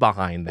love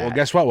behind that. Well,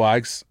 guess what,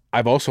 Wags?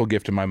 I've also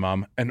gifted my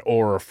mom an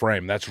Aura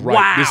frame. That's right.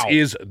 Wow. This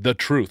is the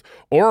truth.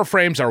 Aura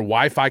frames are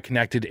Wi-Fi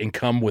connected and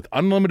come with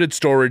unlimited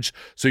storage,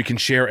 so you can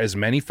share as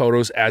many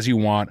photos as you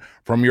want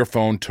from your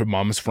phone to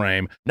mom's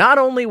frame. Not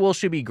only will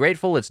she be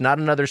grateful it's not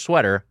another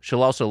sweater,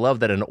 she'll also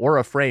love that an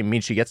Aura frame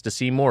means she gets to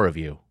see more of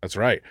you. That's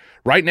right.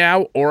 Right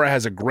now, Aura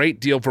has a great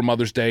deal for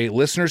Mother's Day.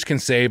 Listeners can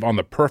save on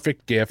the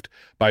perfect gift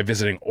by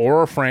visiting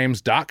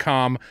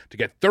auraframes.com to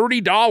get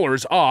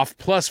 $30 off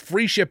plus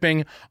free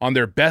shipping on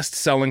their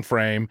best-selling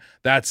frame.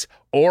 That's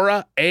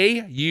Aura,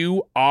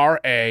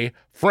 A-U-R-A,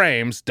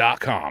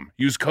 frames.com.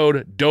 Use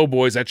code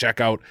Doughboys at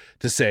checkout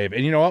to save.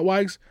 And you know what,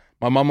 Wags?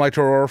 My mom liked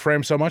her Aura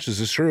frame so much. This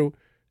is true.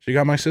 She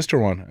got my sister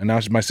one, and now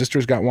my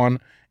sister's got one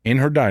in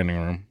her dining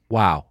room.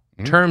 Wow.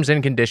 Terms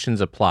and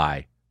conditions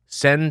apply.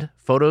 Send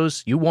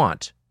photos you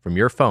want from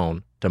your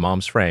phone to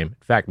mom's frame. In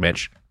fact,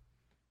 Mitch, I'm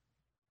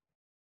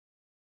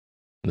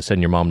going to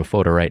send your mom a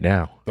photo right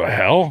now. The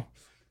hell?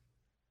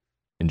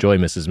 Enjoy,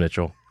 Mrs.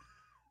 Mitchell.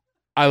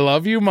 I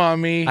love you,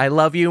 Mommy. I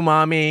love you,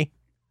 Mommy.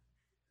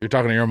 You're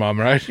talking to your mom,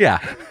 right? Yeah.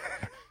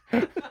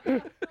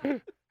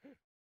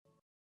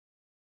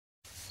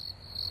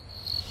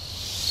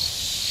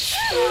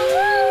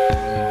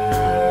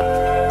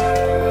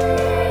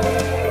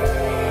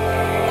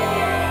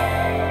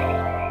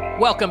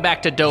 Welcome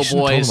back to You shouldn't have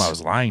told Doughboys. him I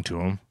was lying to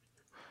him.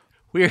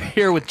 We're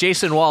here with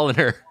Jason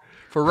Woliner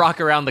for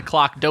Rock Around the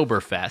Clock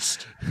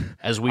Doberfest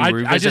as we I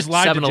revisit just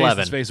lied to 7-Eleven.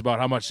 Jason's face about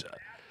how much.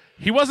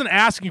 He wasn't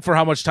asking for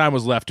how much time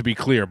was left, to be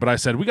clear, but I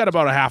said we got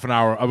about a half an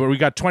hour. We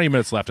got 20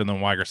 minutes left, and then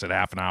Weiger said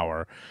half an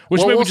hour, which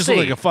Well, made me we'll just see.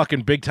 look like a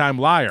fucking big time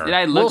liar. Did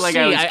I look We'll like see.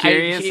 I was I-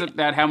 curious he-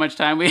 about how much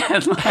time we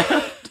had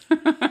left?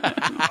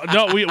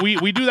 No,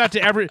 we do that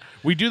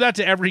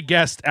to every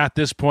guest at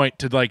this point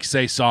to like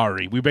say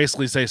sorry. We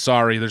basically say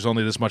sorry. There's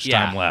only this much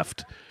time Yeah.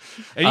 left,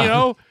 and you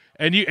know.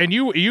 And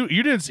you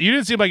didn't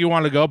seem like you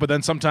wanted to go, but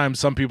then sometimes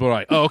some people are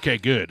like, oh, okay,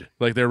 good,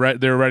 like they're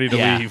ready to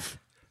Yeah. leave.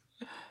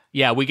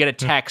 Yeah, we get a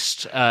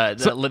text.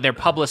 Their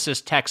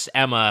publicist texts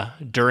Emma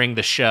during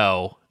the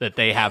show that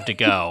they have to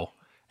go,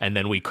 and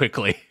then we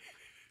quickly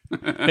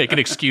make an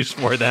excuse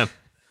for them.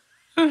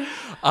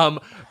 I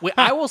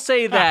will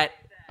say that.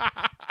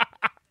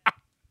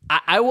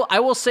 I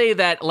will say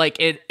that like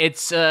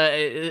here's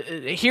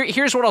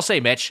what I'll say,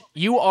 Mitch.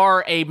 You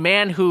are a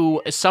man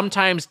who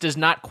sometimes does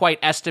not quite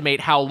estimate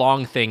how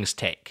long things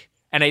take.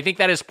 And I think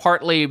that is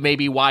partly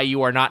maybe why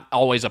you are not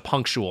always a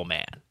punctual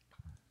man.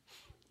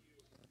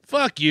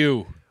 Fuck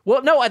you.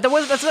 Well, no,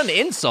 that's not an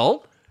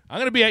insult. I'm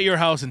going to be at your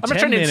house in 10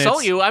 minutes. I'm not trying to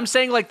insult you. I'm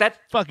saying like that.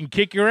 Fucking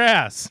kick your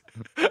ass.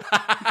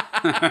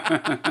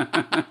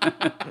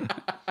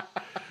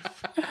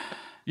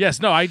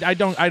 Yes, no, I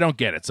don't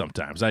get it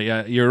sometimes.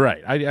 You're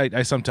right.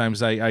 I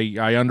sometimes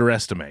I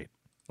underestimate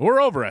or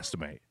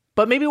overestimate.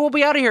 But maybe we'll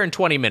be out of here in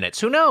 20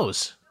 minutes. Who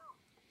knows?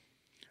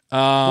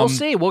 We'll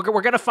see. We're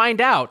going to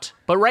find out.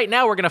 But right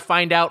now, we're going to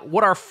find out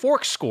what our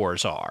fork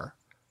scores are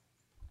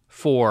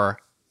for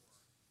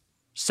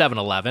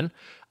 7-Eleven.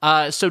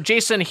 So,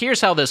 Jason,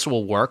 here's how this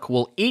will work.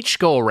 We'll each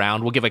go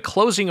around. We'll give a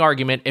closing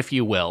argument, if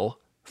you will,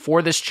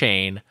 for this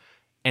chain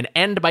and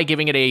end by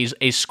giving it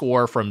a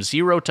score from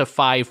 0 to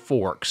 5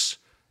 forks.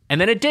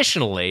 And then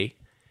additionally,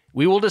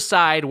 we will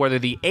decide whether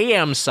the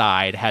AM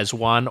side has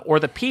won or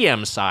the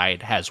PM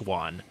side has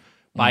won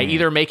by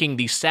either making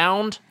the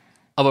sound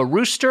of a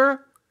rooster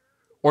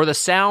or the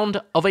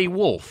sound of a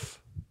wolf.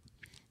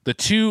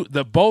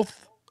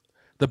 Both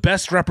the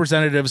best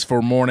representatives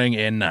for morning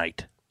and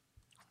night.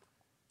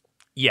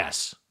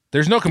 Yes.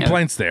 There's no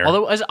complaints there.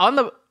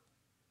 Although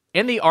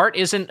in the art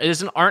isn't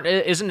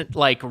it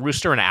like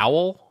rooster and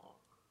owl?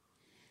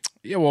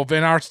 Yeah, well,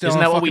 Van Arsdale isn't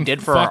that what we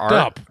did for our art?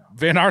 Up.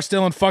 Van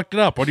Arsdale fucked it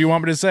up. What do you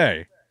want me to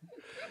say?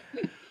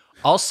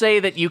 I'll say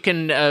that you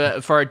can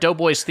for our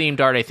Doughboys themed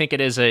art. I think it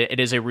is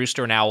a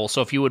rooster and owl.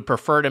 So if you would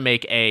prefer to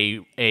make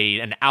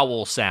an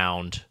owl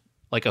sound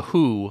like a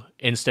who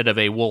instead of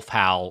a wolf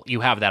howl, you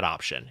have that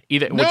option.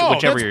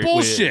 Whichever that's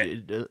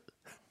bullshit.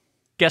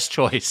 Guest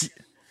choice.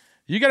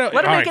 You gotta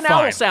let him make an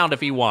owl sound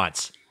if he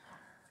wants.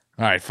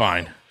 All right,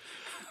 fine.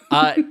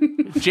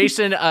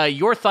 Jason,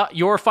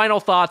 your final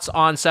thoughts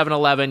on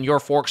 7-Eleven, your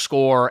fork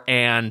score,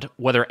 and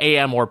whether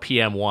AM or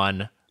PM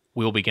won.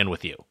 We will begin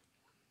with you.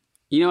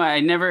 You know,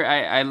 I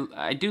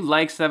do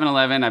like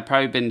 7-Eleven. I've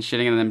probably been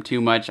shitting on them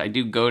too much. I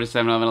do go to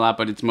 7-Eleven a lot,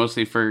 but it's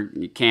mostly for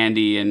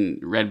candy and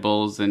Red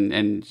Bulls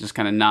and just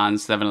kind of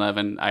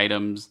non-7-Eleven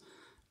items.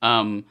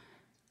 I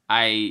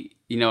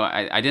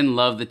didn't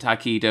love the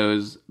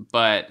taquitos,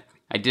 but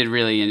I did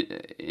really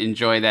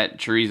enjoy that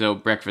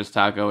chorizo breakfast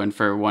taco, and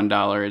for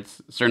 $1,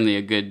 it's certainly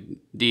a good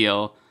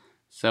deal.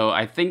 So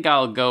I think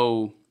I'll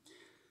go...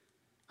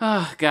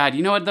 Oh, God.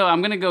 You know what, though?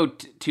 I'm going to go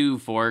 2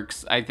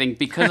 forks, I think,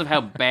 because of how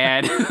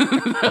bad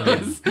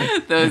those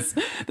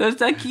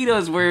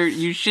taquitos were.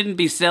 You shouldn't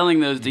be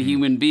selling those to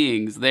human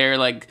beings. They're,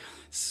 like,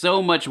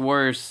 so much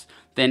worse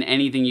than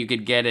anything you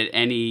could get at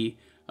any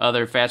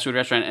other fast food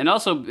restaurant. And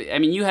also, I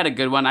mean, you had a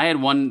good one. I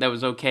had one that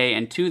was okay,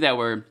 and 2 that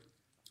were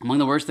among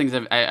the worst things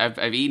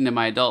I've eaten in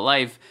my adult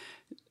life,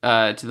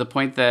 to the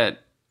point that,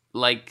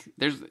 like,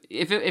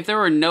 if there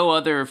were no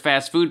other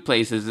fast food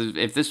places,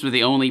 if this was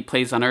the only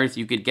place on earth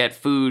you could get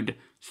food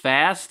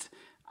fast,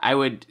 I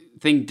would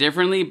think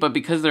differently. But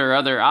because there are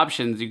other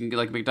options, you can get,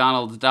 like,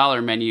 McDonald's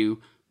dollar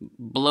menu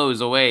blows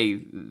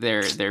away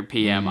their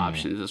PM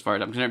options as far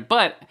as I'm concerned.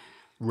 But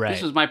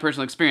this was my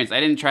personal experience.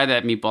 I didn't try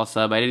that meatball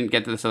sub. I didn't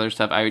get to this other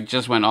stuff. I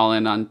just went all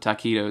in on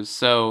taquitos.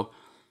 So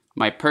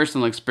my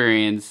personal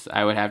experience,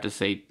 I would have to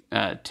say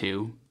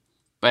 2.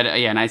 But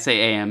and I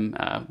say AM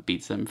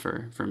beats them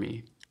for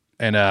me.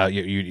 And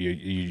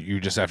you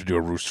just have to do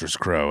a rooster's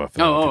crow.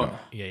 Yeah,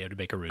 you have to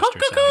make a rooster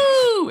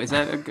sound. Is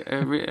that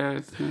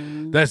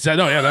That's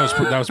no, yeah, that was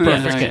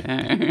perfect.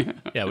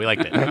 Yeah, we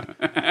liked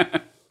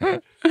it.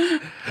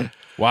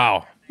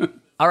 Wow.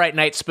 All right,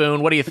 Night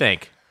Spoon, what do you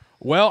think?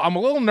 Well, I'm a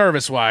little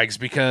nervous, Wags,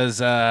 because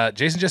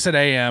Jason just said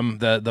AM.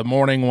 The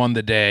morning won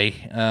the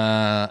day,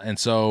 and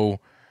so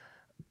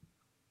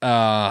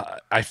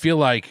I feel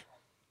like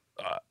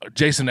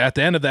Jason. At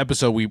the end of the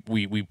episode, we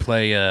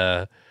play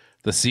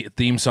the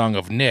theme song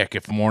of Nick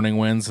if morning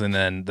wins, and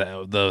then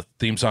the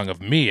theme song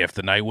of me if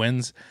the night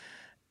wins.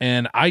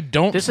 And I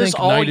don't this think is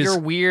all night your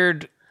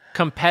weird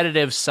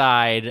competitive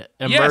side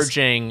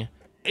emerging.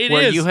 Yes,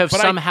 where you have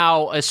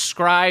somehow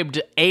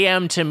ascribed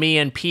AM to me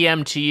and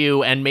PM to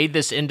you and made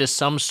this into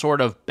some sort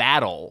of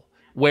battle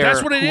where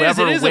that's what it is.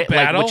 It is a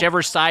battle. Like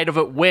whichever side of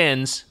it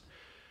wins.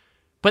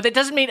 But that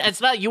doesn't mean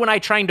it's not you and I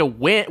trying to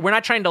win. We're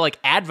not trying to like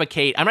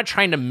advocate. I'm not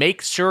trying to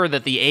make sure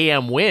that the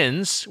AM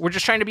wins. We're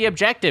just trying to be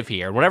objective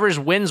here. Whatever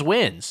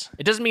wins.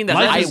 It doesn't mean that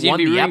I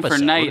won the episode.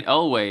 For night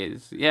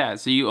always. Yeah,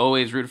 so you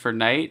always root for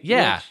night?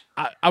 Yeah.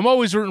 I'm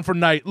always rooting for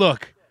night.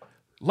 Look,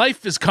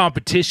 life is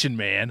competition,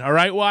 man. All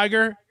right,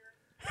 Weiger?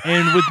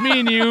 And with me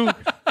and you,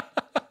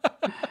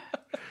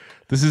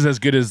 this is as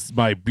good as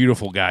my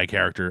beautiful guy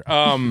character.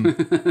 I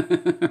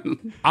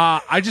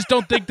just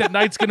don't think that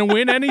Knight's going to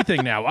win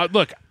anything now.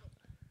 Look,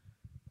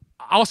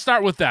 I'll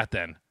start with that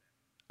then.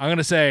 I'm going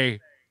to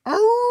say...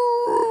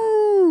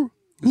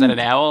 Is that an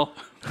owl?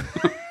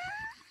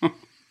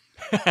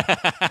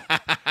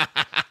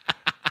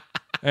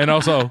 And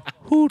also,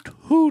 hoot,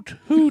 hoot,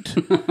 hoot.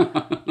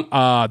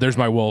 There's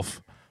my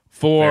wolf.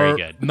 For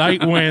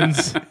Night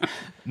wins.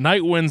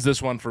 Night wins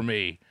this one for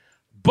me.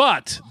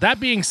 But that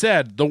being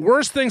said, the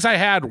worst things I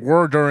had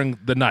were during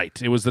the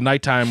night. It was the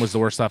nighttime was the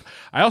worst stuff.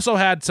 I also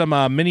had some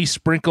mini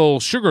sprinkle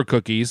sugar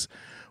cookies,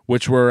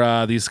 which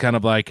were these kind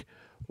of like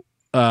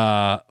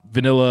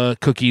vanilla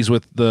cookies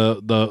with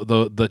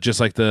the just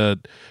like the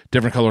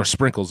different color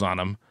sprinkles on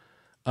them.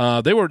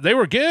 They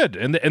were good,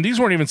 and these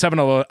weren't even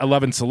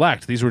 7-Eleven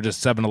Select. These were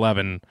just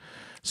 7-Eleven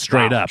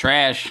straight up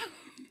trash.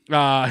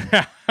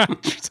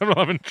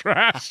 7-Eleven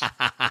trash.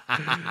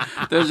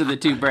 Those are the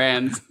two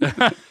brands.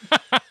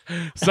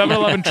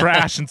 7-Eleven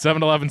trash and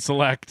 7-Eleven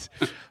Select.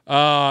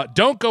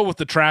 Don't go with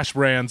the trash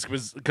brands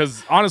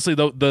because honestly,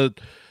 the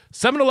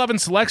 7-Eleven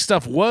Select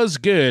stuff was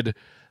good.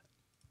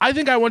 I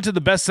think I went to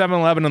the best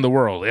 7-Eleven in the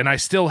world, and I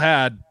still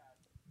had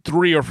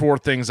 3 or 4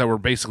 things that were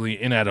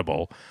basically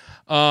inedible.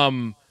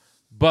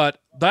 But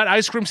that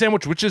ice cream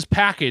sandwich, which is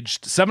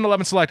packaged,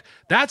 7-Eleven Select,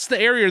 that's the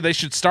area they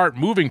should start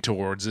moving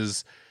towards.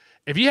 Is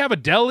if you have a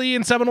deli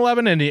in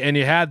 7-Eleven and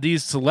you had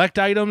these select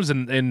items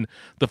and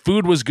the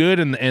food was good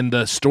and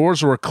the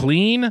stores were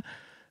clean,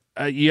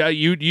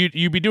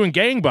 you'd be doing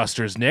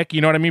gangbusters, Nick.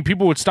 You know what I mean?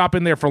 People would stop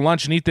in there for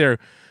lunch and eat there.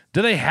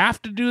 Do they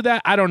have to do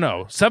that? I don't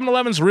know.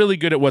 7-Eleven's really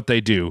good at what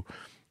they do,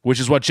 which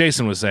is what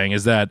Jason was saying,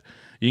 is that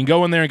you can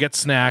go in there and get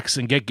snacks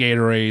and get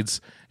Gatorades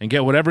and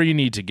get whatever you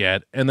need to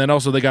get. And then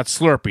also they got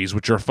Slurpees,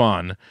 which are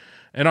fun.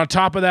 And on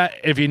top of that,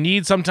 if you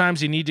need,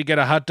 sometimes you need to get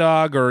a hot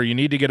dog or you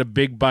need to get a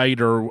big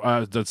bite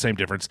or the same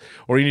difference,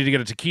 or you need to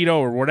get a taquito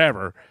or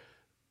whatever,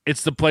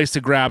 it's the place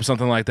to grab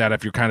something like that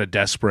if you're kind of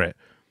desperate.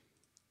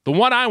 The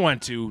one I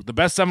went to, the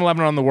best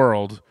 7-Eleven in the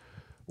world,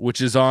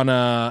 which is on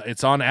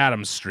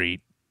Adams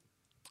Street,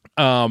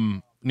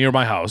 near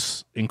my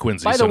house in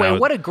Quincy. By the way,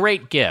 what a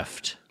great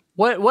gift.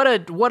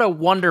 What a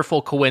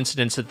wonderful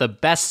coincidence that the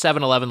best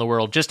 7-Eleven in the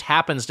world just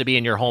happens to be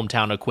in your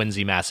hometown of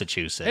Quincy,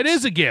 Massachusetts. It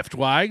is a gift,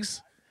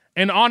 Wags.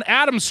 And on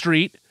Adams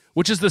Street,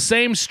 which is the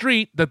same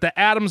street that the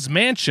Adams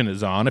Mansion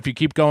is on, if you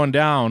keep going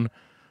down,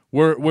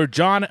 where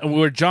John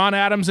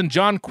Adams and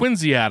John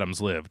Quincy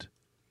Adams lived.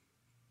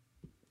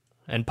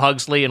 And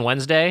Pugsley and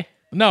Wednesday?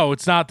 No,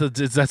 it's not.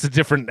 That's a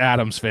different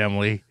Adams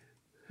family.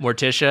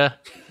 Morticia.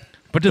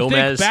 But to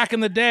Gomez. think back in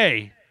the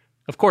day,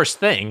 of course,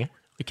 Thing.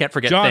 We can't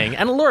forget Thing.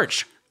 And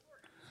Lurch.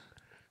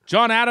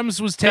 John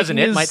Adams was taking Cousin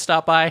It might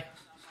stop by.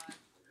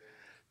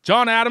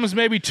 John Adams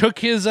maybe took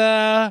his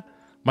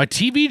my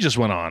TV just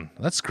went on.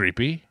 That's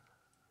creepy.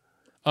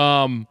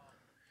 John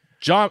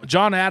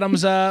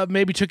Adams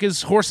maybe took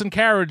his horse and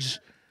carriage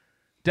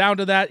down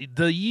to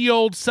the ye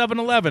old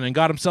 7-Eleven and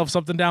got himself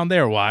something down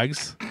there,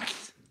 Wags.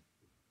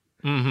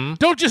 Mm-hmm.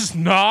 Don't just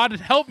nod.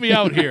 Help me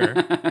out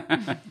here.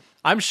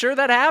 I'm sure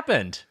that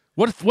happened.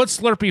 What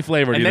Slurpee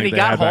flavor do you think And then he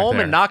got home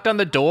and knocked on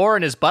the door,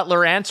 and his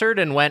butler answered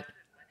and went,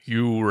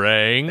 "You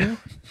rang?"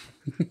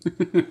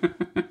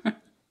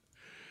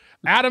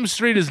 Adams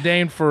Street is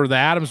named for the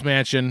Adams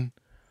Mansion.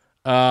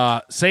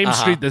 Same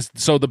street.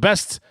 So the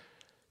best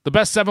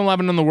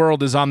 7-Eleven in the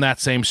world is on that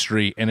same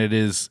street, and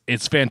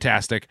it's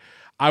fantastic.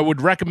 I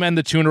would recommend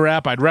the tuna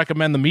wrap. I'd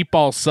recommend the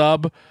meatball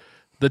sub,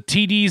 the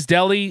TD's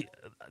Deli.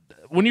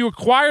 When you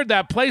acquired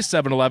that place,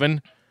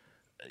 7-Eleven,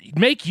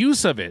 make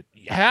use of it.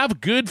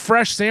 Have good,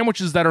 fresh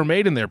sandwiches that are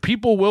made in there.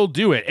 People will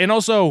do it. And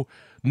also,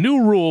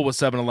 new rule with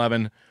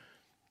 7-Eleven,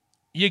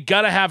 you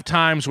got to have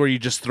times where you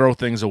just throw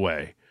things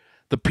away.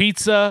 The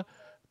pizza,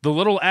 the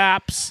little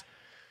apps.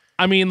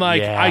 I mean,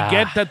 like, yeah. I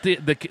get that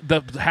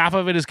the half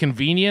of it is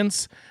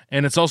convenience,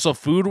 and it's also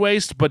food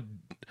waste, but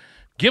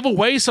give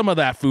away some of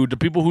that food to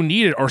people who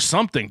need it or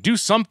something. Do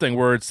something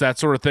where it's that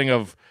sort of thing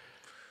of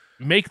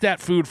make that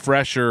food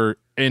fresher.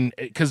 And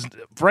because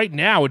right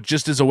now it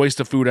just is a waste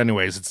of food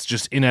anyways. It's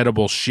just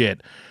inedible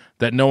shit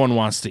that no one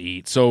wants to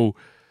eat. So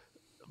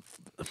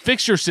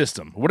fix your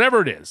system,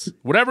 whatever it is,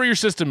 whatever your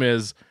system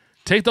is.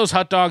 Take those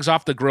hot dogs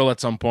off the grill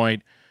at some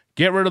point.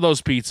 Get rid of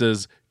those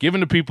pizzas. Give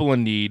them to people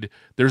in need.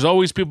 There's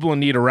always people in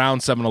need around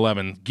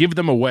 7-Eleven. Give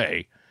them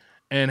away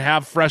and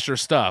have fresher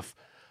stuff.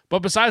 But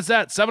besides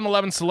that,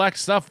 7-Eleven Select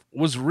stuff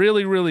was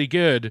really, really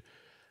good.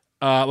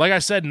 Like I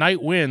said,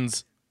 night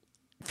wins.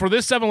 For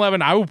this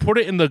 7-Eleven, I will put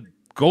it in the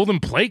Golden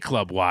Plate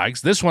Club,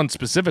 Wags. This one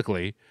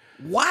specifically.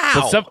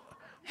 Wow.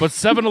 But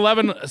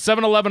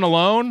 7-Eleven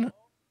alone,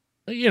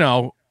 you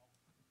know,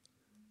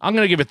 I'm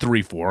going to give it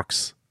 3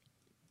 forks.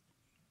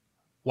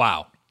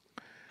 Wow.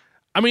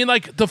 I mean,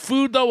 like, the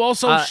food, though,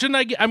 also,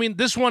 shouldn't I I mean,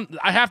 this one,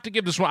 I have to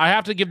give this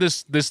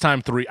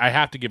time 3. I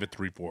have to give it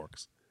 3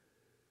 forks.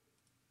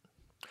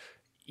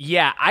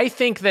 Yeah, I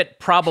think that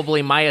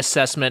probably my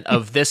assessment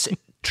of this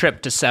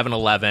trip to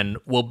 7-Eleven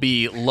will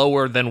be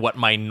lower than what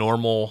my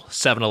normal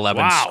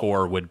 7-Eleven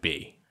score would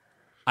be.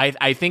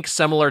 I think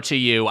similar to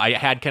you, I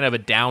had kind of a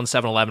down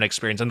 7-Eleven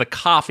experience, and the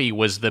coffee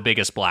was the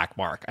biggest black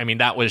mark. I mean,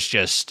 that was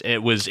just,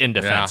 it was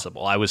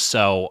indefensible. Yeah. I was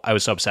so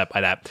upset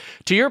by that.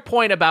 To your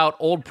point about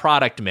old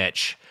product,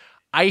 Mitch,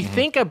 I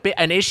think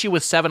an issue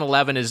with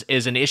 7-Eleven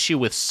is an issue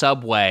with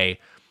Subway,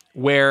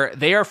 where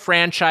they are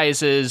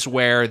franchises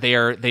where they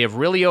have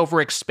really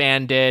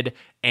overexpanded,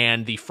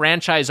 and the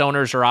franchise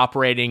owners are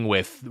operating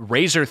with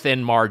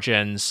razor-thin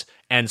margins,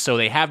 and so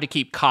they have to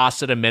keep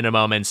costs at a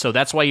minimum, and so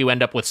that's why you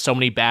end up with so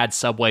many bad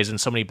Subways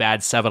and so many bad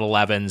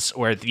 7-Elevens,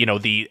 where, you know,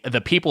 the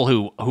people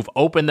who've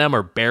opened them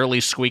are barely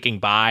squeaking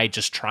by,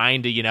 just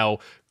trying to, you know,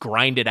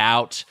 grind it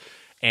out.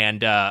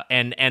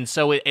 And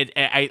so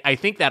I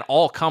think that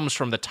all comes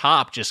from the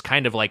top, just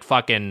kind of like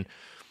fucking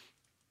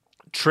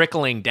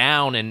trickling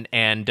down,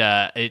 and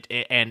the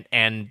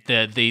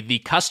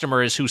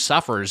customer is who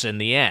suffers in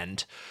the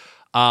end.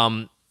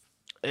 So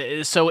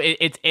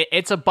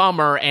it's a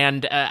bummer,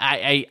 and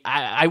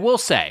I will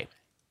say,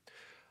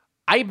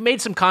 I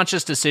made some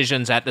conscious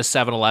decisions at the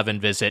 7-Eleven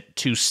visit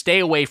to stay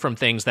away from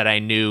things that I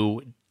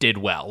knew did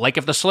well. Like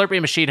if the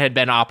Slurpee machine had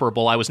been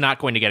operable, I was not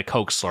going to get a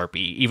Coke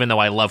Slurpee, even though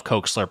I love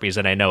Coke Slurpees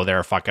and I know they're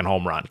a fucking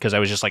home run, because I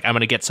was just like, I'm going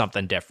to get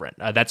something different.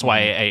 That's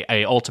why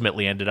I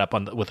ultimately ended up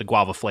with a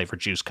guava flavored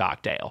juice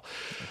cocktail.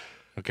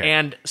 Okay.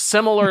 And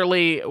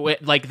similarly,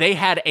 like they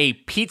had a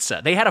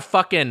pizza. They had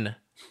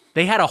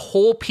a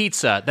whole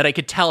pizza that I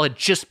could tell had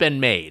just been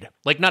made.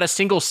 Like not a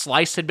single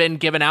slice had been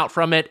given out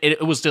from it.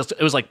 It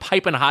was like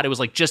piping hot. It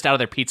was like just out of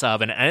their pizza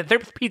oven. And their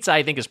pizza,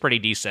 I think, is pretty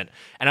decent.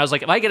 And I was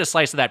like, if I get a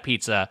slice of that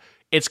pizza,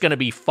 it's going to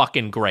be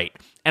fucking great.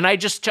 And I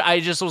just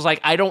was like,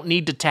 I don't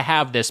need to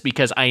have this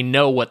because I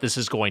know what this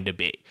is going to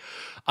be.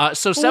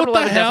 So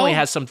 7-Eleven definitely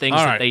has some things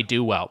that they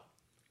do well.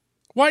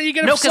 Why are you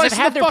getting a slice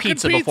of the fucking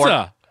pizza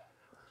before?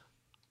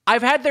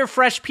 I've had their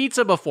fresh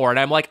pizza before, and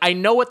I'm like, I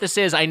know what this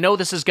is. I know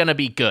this is going to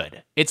be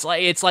good. It's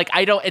like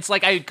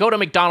I go to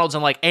McDonald's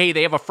and like, hey,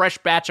 they have a fresh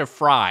batch of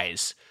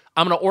fries.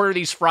 I'm going to order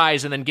these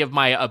fries and then give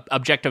my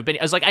objective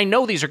opinion. I was like, I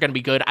know these are going to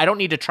be good. I don't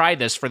need to try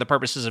this for the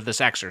purposes of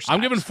this exercise. I'm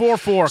giving 4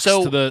 forks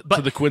to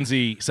the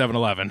Quincy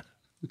 7-Eleven.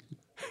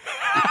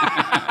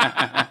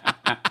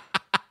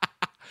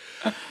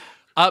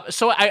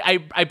 So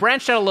I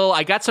branched out a little.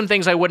 I got some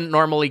things I wouldn't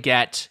normally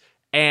get.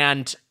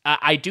 And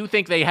I do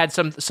think they had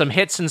some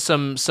hits and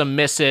some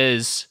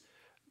misses,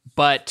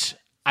 but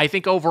I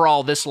think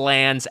overall this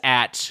lands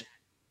at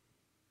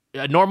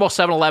a normal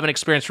 7-Eleven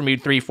experience for me,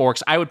 3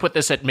 forks. I would put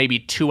this at maybe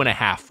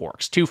 2.5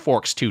 forks, 2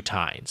 forks, 2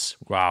 tines.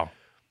 Wow.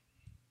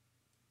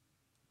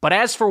 But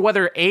as for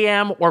whether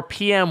AM or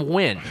PM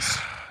wins,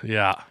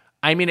 yeah,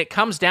 I mean, it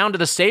comes down to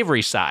the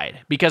savory side,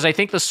 because I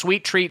think the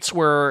sweet treats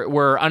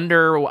were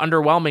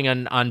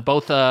underwhelming on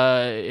both,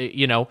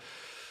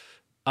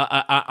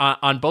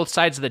 on both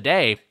sides of the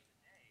day.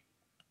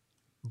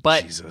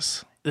 But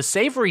Jesus. The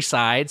savory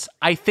sides,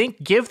 I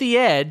think, give the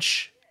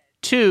edge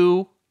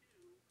to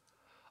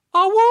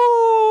a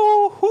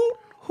woo, hoot,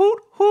 hoot,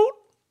 hoot.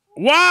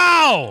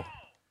 Wow.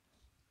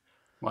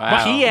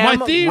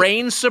 PM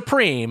reigns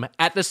supreme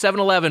at the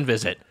 7-Eleven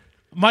visit.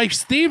 My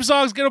theme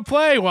song's going to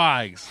play,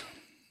 Wags.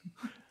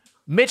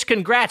 Mitch,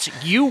 congrats.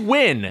 You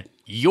win.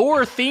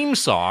 Your theme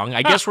song,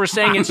 I guess we're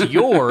saying it's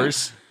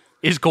yours,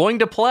 is going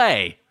to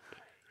play.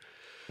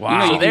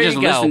 Wow. You know, there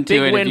you go.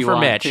 Big win for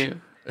Mitch.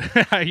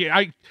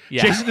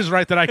 Jason is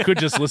right that I could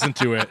just listen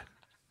to it.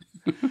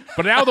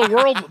 But now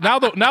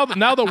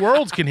the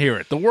world can hear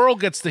it. The world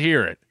gets to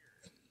hear it.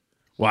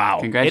 Wow.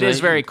 It is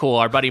very cool.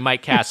 Our buddy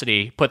Mike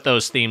Cassidy put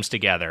those themes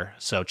together.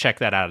 So check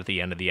that out at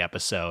the end of the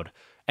episode.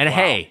 And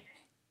hey,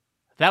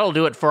 that'll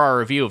do it for our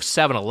review of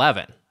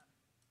 7-Eleven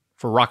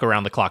for Rock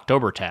Around the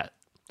Clocktoberfest.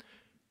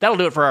 That'll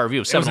do it for our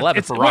review of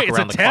 7-Eleven for Rock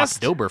Around the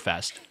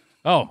Clocktoberfest.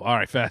 Oh, all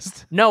right,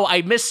 fest. No,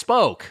 I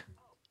misspoke.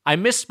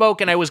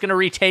 And I was going to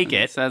retake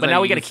it, but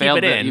now we got to keep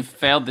it in. You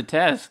failed the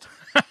test.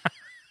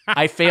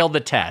 I failed the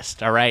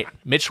test, all right?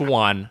 Mitch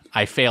won.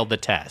 I failed the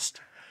test.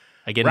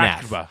 I get an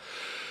F.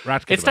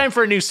 It's time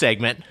for a new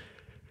segment.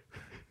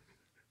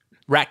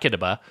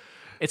 Rat-kidaba.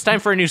 It's time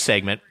for a new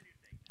segment.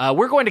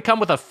 We're going to come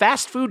with a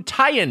fast food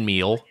tie-in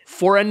meal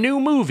for a new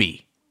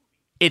movie.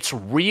 It's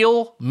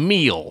Real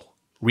Meal.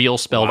 Real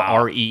spelled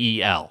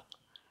R-E-E-L.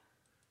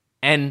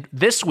 And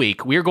this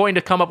week, we're going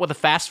to come up with a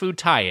fast food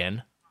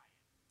tie-in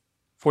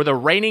for the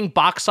reigning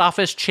box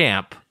office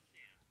champ,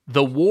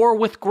 The War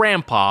with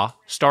Grandpa,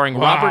 starring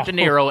Robert De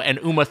Niro and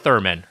Uma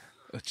Thurman,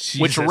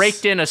 which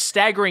raked in a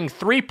staggering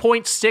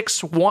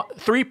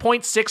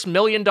 $3.6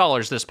 million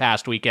this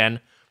past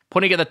weekend,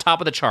 putting it at the top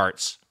of the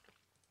charts.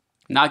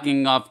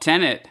 Knocking off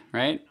Tenet,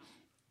 right?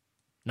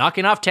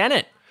 Knocking off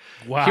Tenet.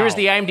 Wow. Here's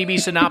the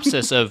IMDb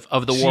synopsis of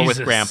The War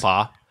with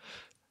Grandpa.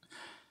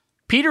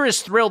 Peter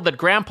is thrilled that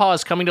Grandpa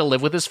is coming to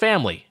live with his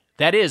family.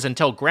 That is,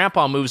 until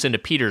Grandpa moves into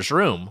Peter's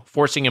room,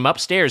 forcing him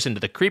upstairs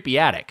into the creepy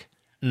attic.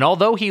 And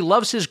although he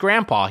loves his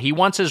grandpa, he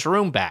wants his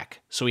room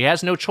back, so he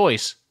has no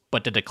choice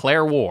but to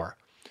declare war.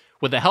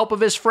 With the help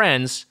of his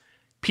friends,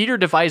 Peter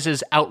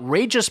devises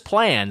outrageous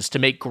plans to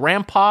make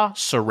Grandpa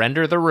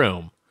surrender the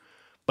room.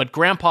 But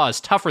Grandpa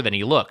is tougher than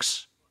he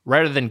looks.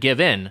 Rather than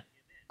give in,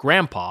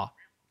 Grandpa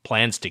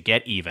plans to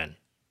get even.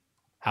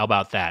 How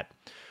about that?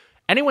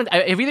 Anyone?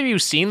 Have either of you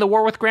seen The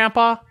War with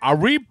Grandpa? Are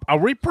we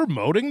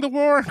promoting The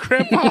War with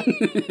Grandpa?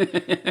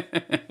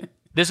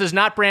 This is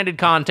not branded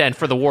content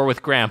for The War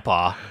with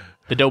Grandpa.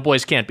 The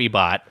Doughboys can't be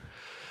bought.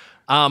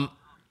 I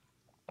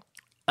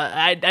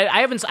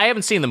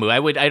haven't seen the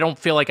movie. I don't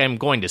feel like I'm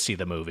going to see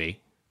the movie.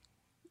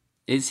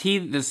 Is he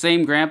the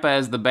same grandpa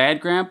as the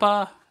bad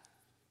grandpa?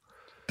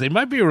 They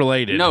might be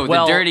related. No,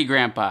 the dirty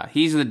grandpa.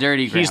 He's the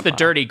dirty grandpa. He's the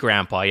dirty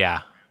grandpa,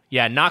 yeah.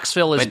 Yeah,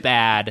 Knoxville is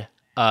bad.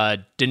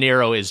 De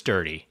Niro is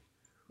dirty.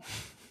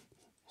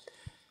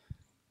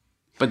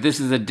 But this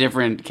is a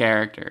different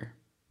character.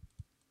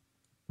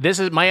 This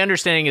is my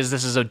understanding is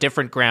this is a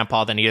different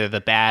grandpa than either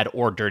the bad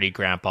or dirty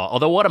grandpa.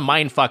 Although what a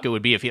mindfuck it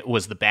would be if it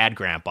was the bad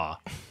grandpa.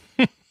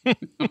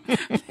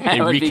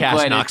 They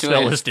recast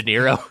Knoxville as De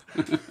Niro.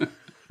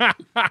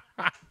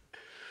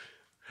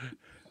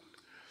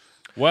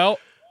 Well,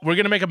 we're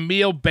going to make a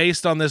meal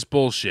based on this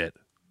bullshit.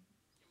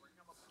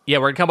 Yeah,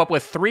 we're going to come up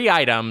with 3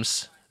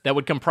 items that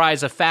would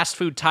comprise a fast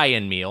food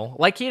tie-in meal,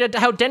 like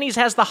how Denny's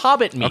has the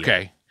Hobbit meal.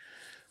 Okay.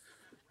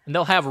 And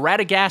they'll have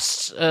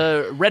Radagast's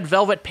red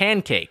velvet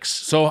pancakes.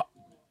 So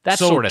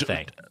sort of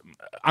thing.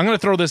 I'm going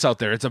to throw this out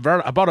there. It's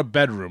about a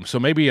bedroom. So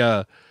maybe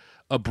a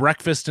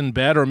breakfast in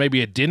bed or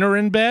maybe a dinner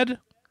in bed.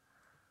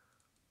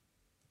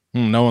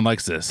 No one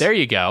likes this. There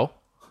you go.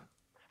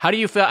 How do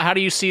you feel? How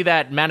do you see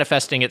that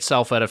manifesting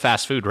itself at a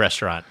fast food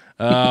restaurant?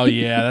 Oh,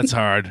 yeah, that's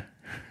hard.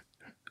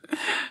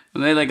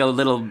 Are they like a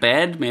little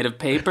bed made of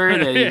paper?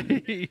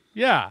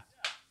 Yeah.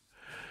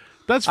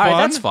 That's fun. All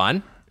right, that's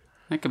fun.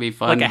 That could be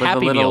fun. Like a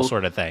Happy Meal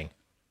sort of thing.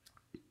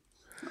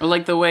 Or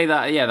like the way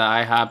that, the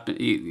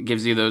IHOP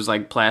gives you those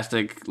like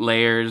plastic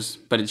layers,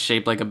 but it's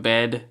shaped like a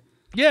bed.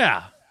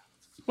 Yeah.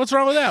 What's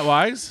wrong with that,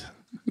 Wise?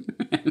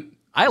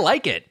 I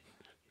like it.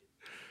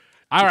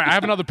 All right, I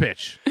have another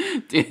pitch.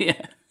 Yeah.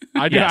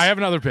 I have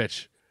another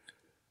pitch.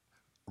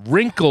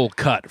 Wrinkle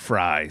cut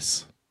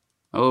fries.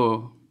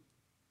 Oh.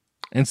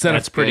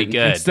 That's pretty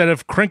good. Instead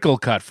of crinkle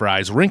cut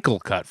fries, wrinkle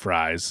cut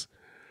fries.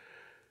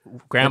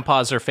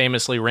 Grandpas are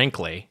famously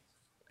wrinkly.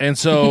 And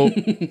so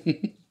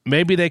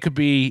maybe they could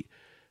be.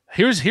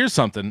 Here's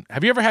something.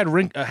 Have you ever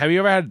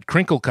had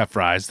crinkle cut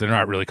fries? They're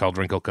not really called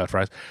wrinkle cut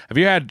fries. Have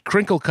you had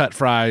crinkle cut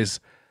fries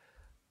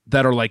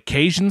that are like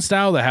Cajun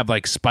style that have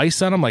like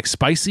spice on them, like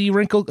spicy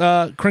crinkle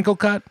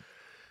cut?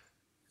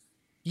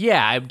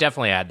 Yeah, I've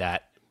definitely had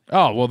that.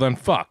 Oh, well then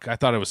fuck. I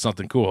thought it was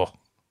something cool.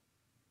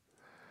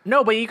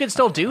 No, but you can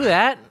still do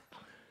that.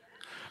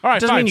 All right,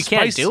 doesn't mean you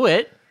can't do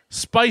it.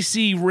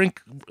 Spicy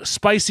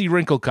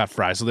wrinkle cut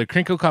fries. So they're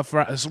crinkle cut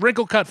fries.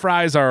 Wrinkle cut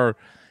fries are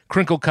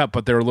crinkle cut,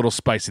 but they're a little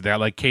spicy. They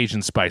got like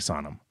Cajun spice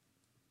on them.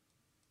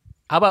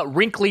 How about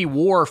wrinkly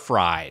war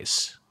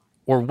fries?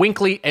 Or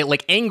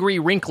angry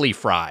wrinkly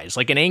fries,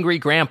 like an angry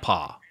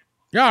grandpa.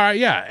 Yeah, all right,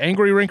 yeah.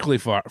 Angry wrinkly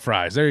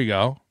fries. There you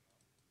go.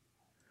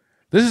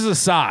 This is a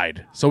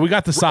side. So we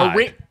got the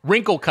side.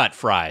 Wrinkle cut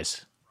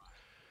fries.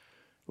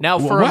 Now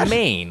for what? a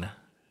main.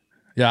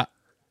 Yeah.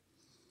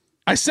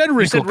 I said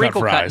wrinkle cut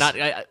fries.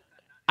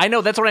 I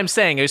know, that's what I'm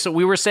saying. So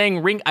we were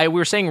saying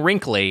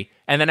wrinkly,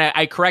 and then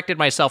I corrected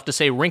myself to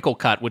say wrinkle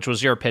cut, which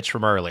was your pitch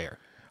from earlier.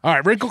 All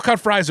right, wrinkle cut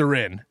fries are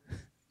in.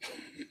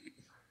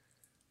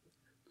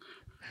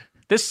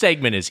 This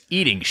segment is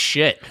eating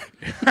shit.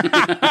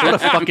 What a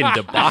fucking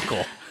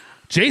debacle.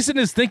 Jason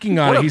is thinking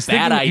on it. What a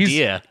bad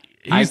idea.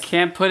 I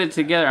can't put it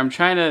together. I'm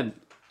trying to...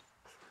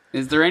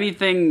 Is there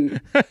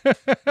anything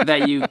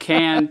that you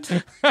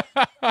can't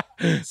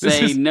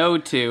say no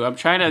to? I'm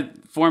trying to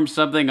form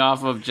something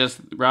off of just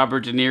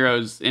Robert De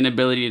Niro's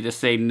inability to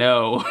say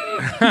no.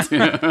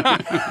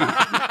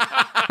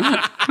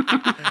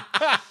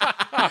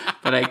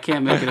 But I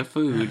can't make it a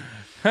food.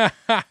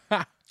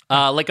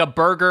 Like a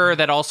burger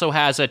that also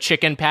has a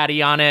chicken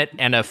patty on it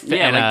and a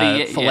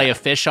fillet of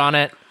fish on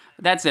it.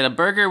 That's it. A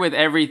burger with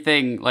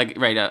everything,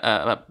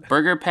 a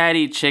burger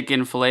patty,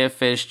 chicken, fillet of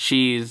fish,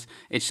 cheese.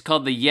 It's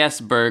called the Yes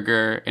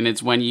Burger, and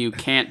it's when you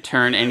can't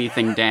turn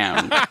anything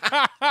down.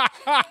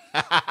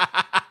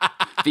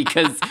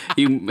 Because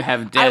you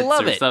have debts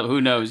or something. Who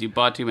knows? You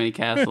bought too many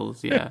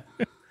castles. Yeah.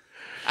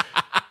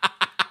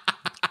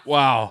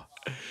 Wow.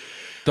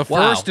 The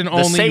first and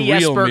only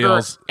real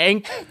meals.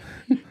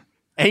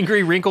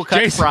 Angry wrinkle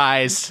cut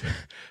fries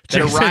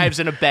that arrives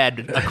in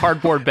a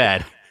cardboard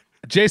bed.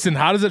 Jason,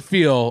 how does it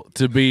feel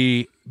to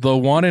be the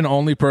one and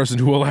only person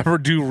who will ever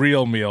do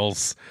real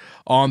meals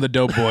on the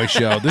Dope Boy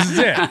Show? This is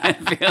it.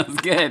 It feels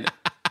good.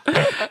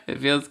 It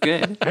feels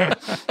good.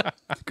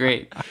 It's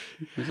great.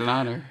 It's an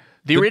honor.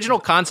 The original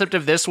concept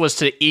of this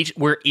was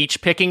we're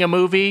each picking a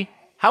movie.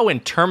 How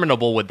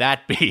interminable would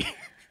that be?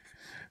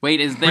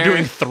 Wait, We're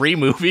doing 3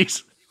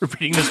 movies,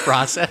 repeating this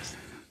process?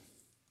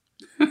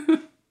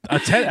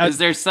 Is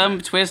there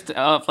some twist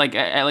of like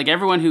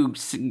everyone who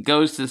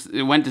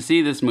went to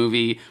see this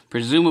movie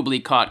presumably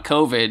caught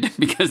COVID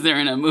because they're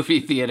in a movie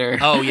theater?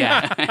 Oh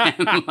yeah.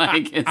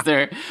 And, is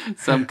there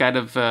some kind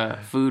of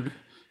food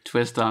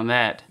twist on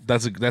that?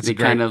 That's a great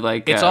kind of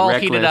like it's all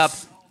reckless. Heated up.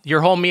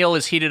 Your whole meal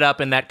is heated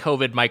up in that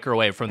COVID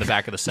microwave from the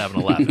back of the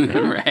 7-Eleven.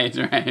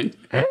 Right.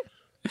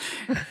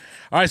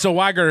 All right, so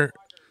Weiger,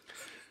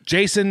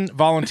 Jason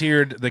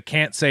volunteered the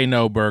Can't Say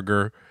No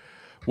burger,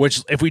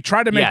 which if we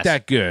try to make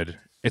that good,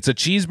 it's a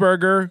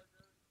cheeseburger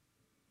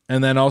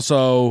and then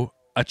also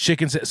a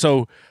chicken.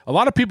 So a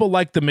lot of people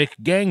like the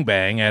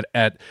McGangbang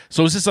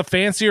so is this a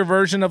fancier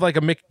version of like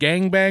a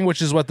McGangbang, which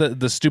is what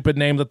the stupid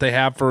name that they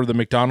have for the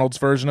McDonald's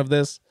version of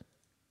this?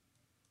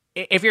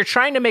 If you're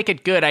trying to make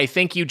it good, I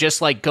think you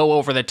just like go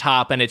over the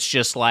top and it's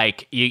just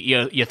like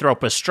you throw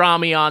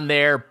pastrami on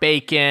there,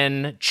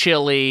 bacon,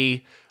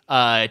 chili,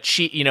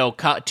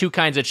 two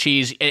kinds of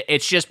cheese.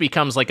 It just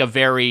becomes like a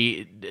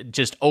very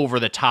just over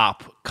the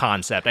top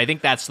concept. I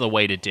think that's the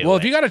way to do it. Well,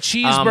 if you got a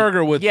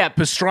cheeseburger with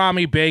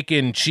pastrami,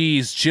 bacon,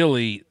 cheese,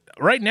 chili,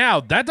 right now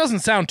that doesn't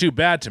sound too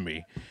bad to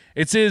me.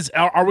 It says,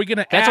 are we going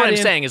to? That's what I'm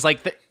saying. Is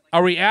like,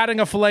 are we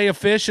adding a fillet of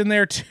fish in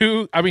there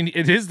too? I mean,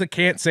 it is the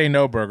can't say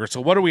no burger. So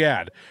what do we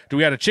add? Do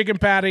we add a chicken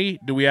patty?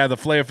 Do we add the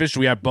fillet of fish? Do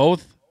we add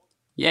both?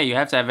 Yeah, you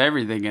have to have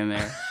everything in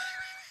there.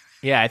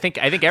 Yeah, I think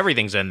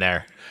everything's in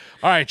there.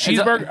 All right, a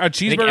cheeseburger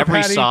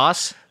every patty,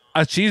 sauce,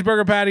 a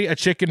cheeseburger patty, a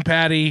chicken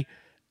patty,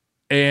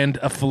 and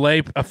a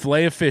fillet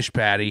of fish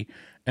patty,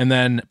 and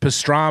then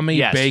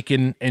pastrami,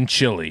 bacon, and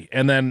chili,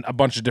 and then a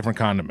bunch of different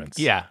condiments.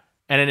 Yeah,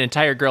 and an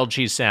entire grilled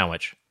cheese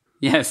sandwich.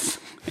 Yes.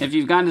 If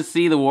you've gone to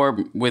see The War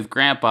with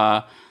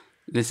Grandpa,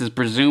 this is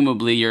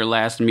presumably your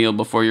last meal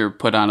before you're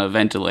put on a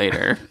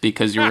ventilator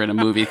because you were in a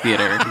movie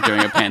theater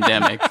during a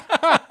pandemic.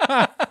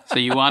 So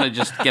you want to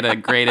just get a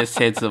greatest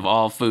hits of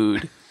all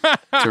food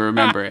to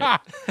remember it. All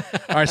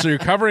right, so you're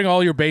covering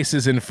all your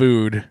bases in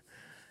food.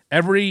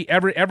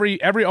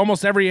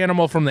 Almost every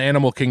animal from the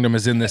animal kingdom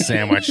is in this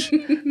sandwich.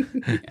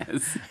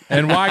 Yes.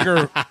 And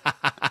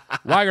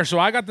Weiger, so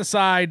I got the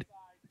side,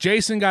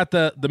 Jason got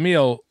the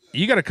meal.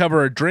 You got to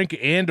cover a drink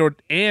and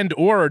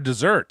or a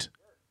dessert.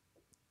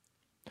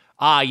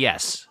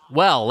 Yes.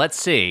 Well, let's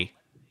see.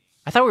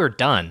 I thought we were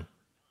done.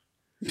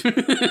 We're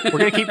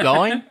going to keep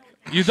going?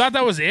 You thought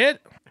that was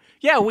it?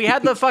 Yeah, we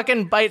had the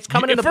fucking bites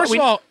coming in the... First of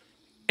all,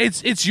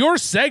 it's your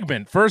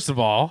segment, first of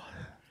all.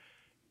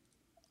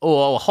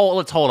 Oh,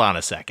 let's hold on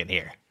a second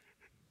here.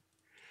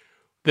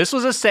 This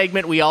was a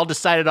segment we all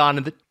decided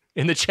on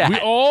in the chat.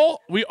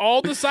 We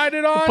all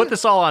decided on? Put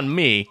this all on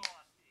me.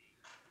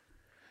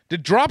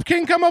 Did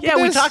Dropking come up with this?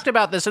 Yeah, we talked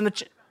about this in the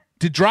chat.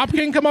 Did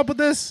Dropking come up with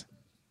this?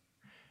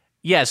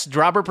 Yes,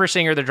 Robert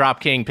Persinger, the Drop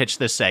King, pitched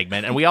this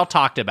segment, and we all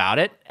talked about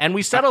it, and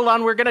we settled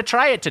on we're going to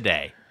try it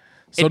today.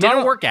 So it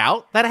didn't work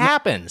out. That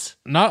happens.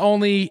 Not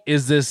only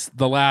is this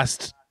the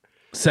last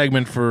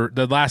segment for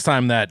the last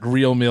time that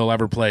Real Meal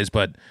ever plays,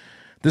 but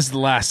this is the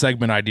last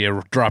segment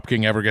idea Drop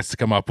King ever gets to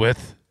come up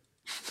with.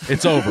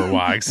 It's over,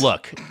 Wags.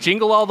 Look,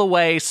 Jingle All the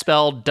Way,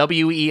 spelled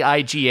Weigh,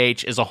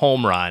 is a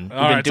home run. We've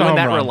been doing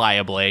that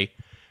reliably.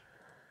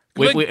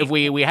 If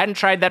we hadn't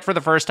tried that for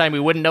the first time, we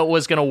wouldn't know it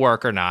was going to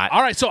work or not.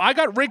 All right, so I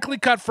got wrinkly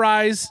cut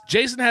fries.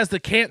 Jason has the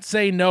can't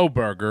say no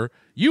burger.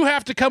 You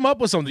have to come up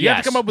with something. You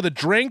have to come up with a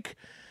drink.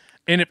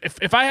 And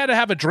if I had to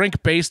have a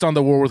drink based on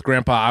The War with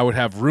Grandpa, I would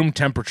have room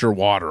temperature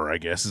water, I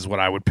guess, is what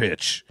I would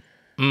pitch.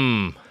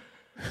 You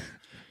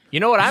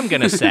know what I'm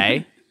going to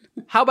say?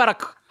 How about a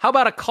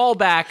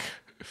callback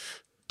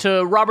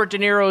to Robert De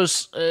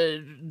Niro's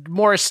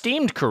more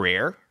esteemed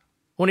career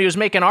when he was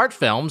making art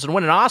films and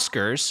winning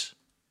Oscars?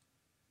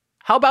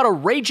 How about a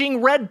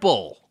raging Red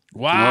Bull?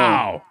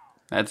 Wow. Oh,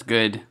 that's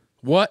good.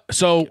 What?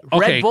 So okay.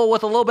 Red Bull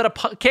with a little bit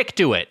of kick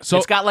to it. So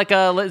it's got like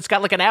an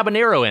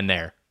habanero in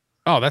there.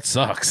 Oh, that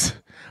sucks.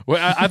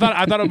 Well, I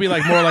thought it would be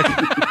like more like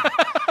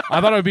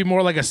I thought it would be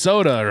more like a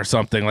soda or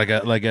something, like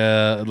a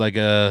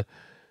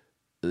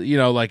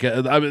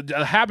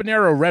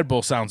habanero Red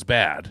Bull sounds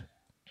bad.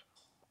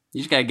 You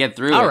just gotta get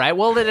through it. All right.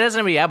 Well, it doesn't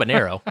have to be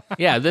habanero.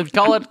 Yeah,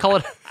 call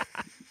it.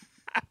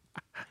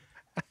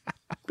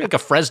 Like a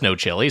Fresno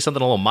chili,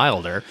 something a little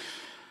milder.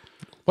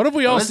 What if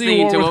we all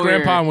see War with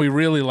Grandpa and we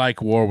really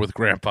like War with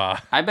Grandpa?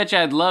 I bet you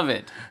I'd love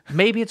it.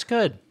 Maybe it's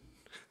good.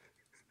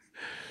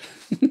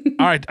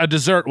 All right, a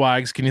dessert,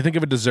 Wags. Can you think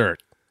of a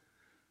dessert?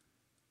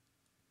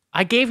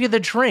 I gave you the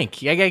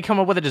drink. I gotta come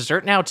up with a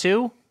dessert now,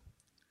 too?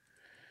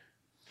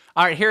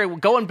 All right, here,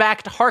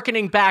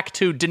 harkening back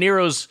to De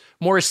Niro's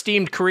more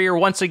esteemed career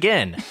once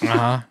again.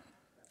 Uh-huh.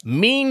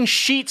 Mean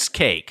Sheets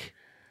cake.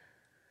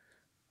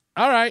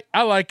 All right,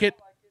 I like it.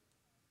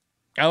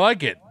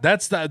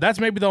 That's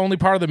maybe the only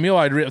part of the meal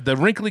the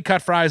wrinkly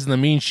cut fries and the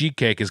mean sheet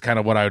cake is kind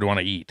of what I would want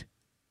to eat.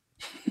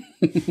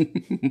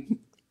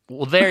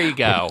 Well, there you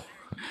go.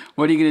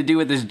 What are you going to do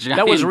with this giant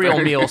That was Real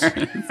burger? Meals.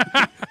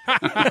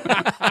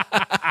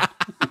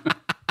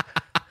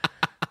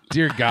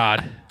 Dear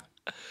God.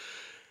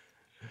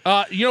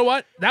 You know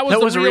what? That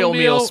was Real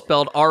Meal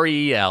spelled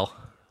R-E-E-L.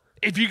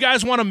 If you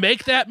guys want to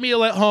make that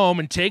meal at home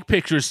and take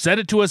pictures, send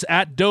it to us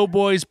at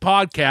Doughboys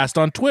Podcast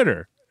on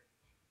Twitter.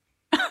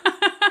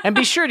 And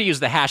be sure to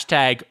use the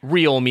hashtag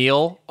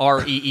RealMeal,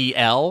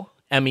 ReelMeal,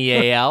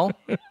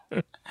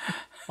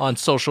 on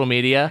social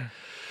media.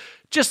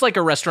 Just like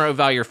a restaurant would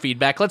value your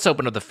feedback, let's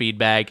open up the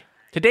feedback.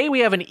 Today we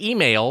have an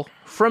email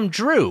from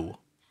Drew.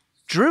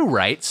 Drew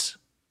writes,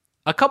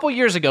 a couple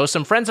years ago,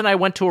 some friends and I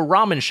went to a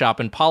ramen shop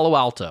in Palo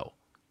Alto.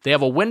 They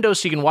have a window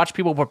so you can watch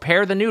people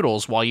prepare the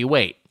noodles while you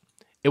wait.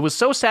 It was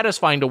so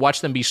satisfying to watch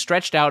them be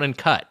stretched out and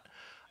cut.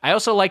 I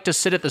also like to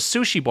sit at the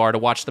sushi bar to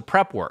watch the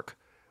prep work.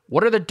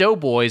 What are the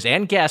Doughboys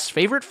and guests'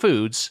 favorite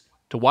foods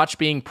to watch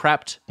being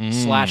prepped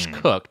 /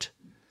 cooked?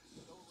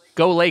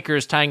 Go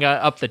Lakers, tying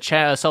up the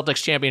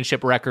Celtics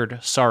championship record.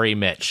 Sorry,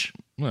 Mitch.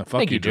 Well,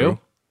 Thank you, Drew.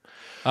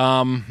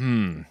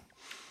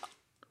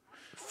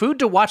 Food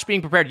to watch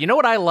being prepared. You know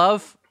what I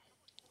love?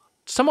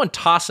 someone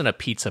tossing a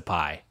pizza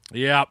pie.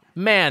 Yep.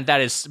 Man,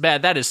 that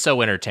is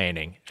so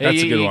entertaining.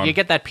 That's a good one. You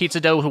get that pizza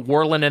dough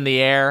whirling in the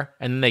air,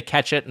 and then they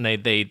catch it, and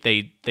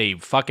they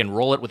fucking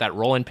roll it with that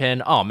rolling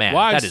pin. Oh man,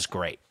 that is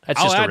great.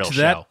 That's just a real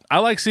show. I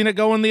like seeing it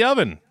go in the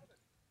oven.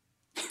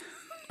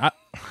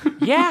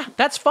 Yeah,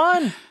 that's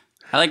fun.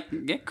 I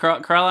like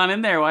crawl on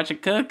in there, watch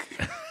it cook.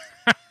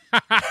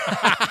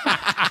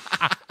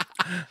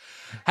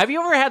 Have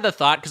you ever had the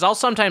thought? Because I'll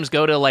sometimes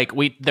go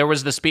to there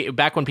was this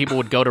back when people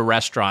would go to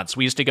restaurants.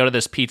 We used to go to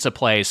this pizza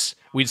place.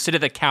 We'd sit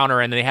at the counter,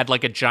 and they had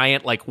like a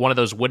giant one of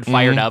those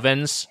wood-fired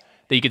ovens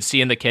that you could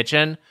see in the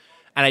kitchen.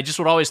 And I just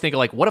would always think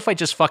what if I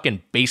just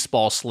fucking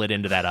baseball slid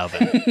into that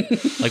oven?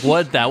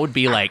 What that would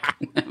be like?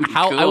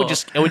 How cool.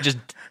 It would just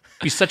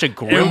be such a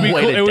grim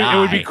way to die. It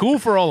would be cool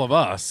for all of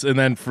us, and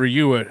then for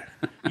you,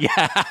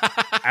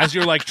 as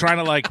you're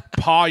trying to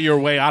paw your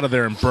way out of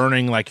there and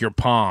burning your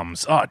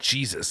palms. Oh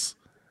Jesus!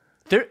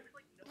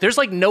 There's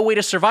no way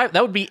to survive.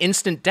 That would be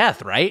instant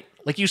death, right?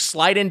 You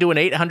slide into an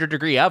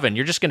 800-degree oven,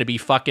 you're just going to be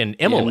fucking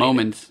immolated. In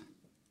moments.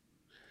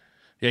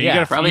 Yeah, you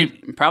gotta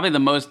probably the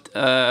most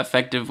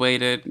effective way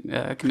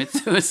to commit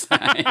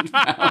suicide.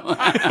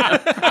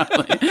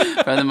 probably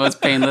the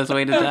most painless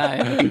way to die.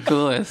 And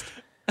coolest.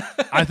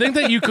 I think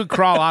that you could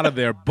crawl out of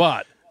there,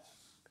 but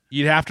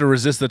you'd have to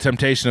resist the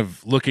temptation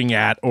of looking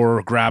at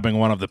or grabbing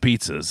one of the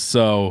pizzas.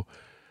 So,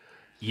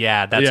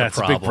 that's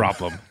a big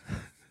problem.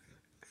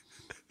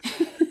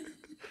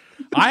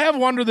 I have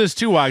wondered this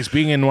too, Wags,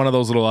 being in one of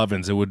those little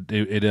ovens.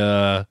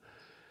 I'm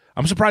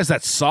surprised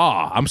that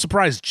I'm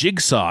surprised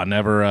Jigsaw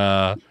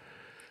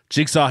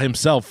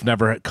himself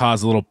never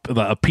caused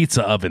a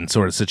pizza oven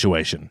sort of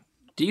situation.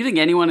 Do you think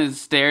anyone has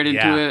stared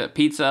into a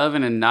pizza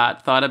oven and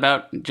not thought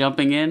about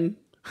jumping in?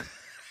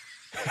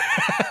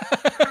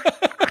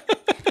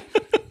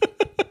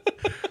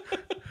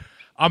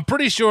 I'm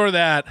pretty sure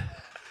that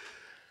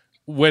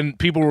when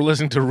people were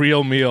listening to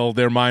Real Meal,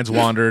 their minds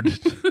wandered.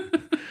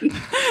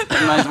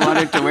 Their minds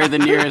wandered to where the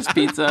nearest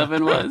pizza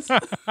oven was.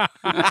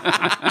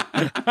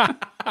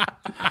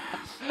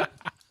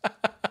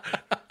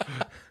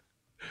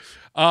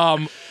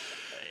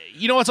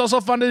 You know what's also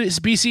fun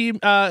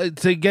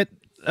to get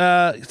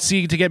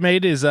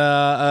made is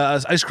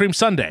ice cream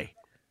sundae.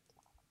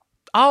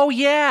 Oh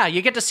yeah,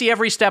 you get to see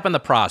every step in the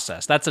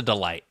process. That's a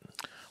delight.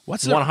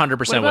 What's 100%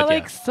 with you? What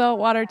about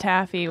saltwater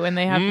taffy when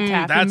they have the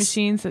taffy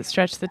machines that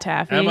stretch the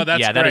taffy? Emma,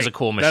 that's great. That is a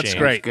cool machine. That's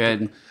great.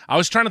 Good. I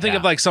was trying to think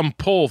of some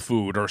pull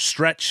food or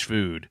stretch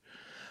food,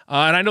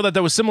 and I know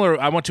that was similar.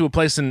 I went to a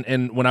place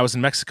in when I was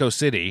in Mexico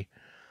City,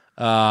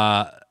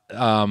 a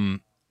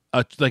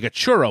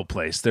churro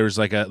place. There's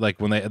a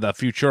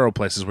few churro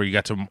places where you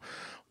got to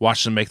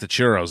watch them make the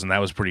churros, and that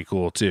was pretty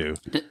cool too.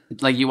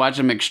 You watch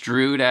them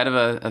extrude out of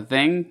a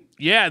thing.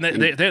 Yeah, and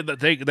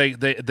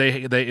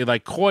they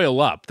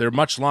coil up. They're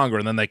much longer,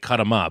 and then they cut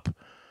them up.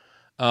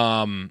 But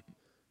I'm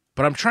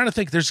trying to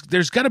think.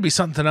 There's got to be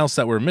something else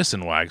that we're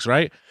missing, Wags,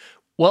 right?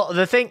 Well,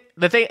 the thing.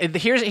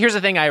 Here's the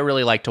thing I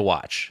really like to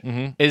watch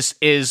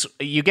is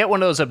you get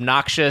one of those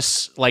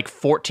obnoxious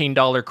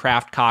 $14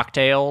 craft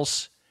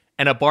cocktails,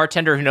 and a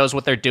bartender who knows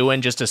what they're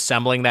doing, just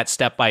assembling that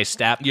step by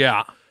step.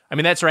 Yeah, I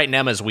mean that's right in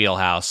Emma's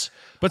wheelhouse.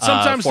 But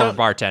sometimes for a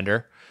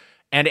bartender.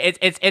 And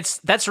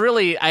that's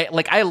really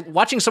I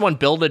watching someone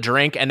build a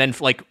drink and then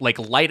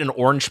light an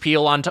orange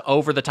peel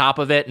over the top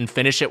of it and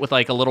finish it with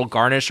a little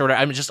garnish or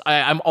whatever.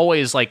 I'm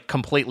always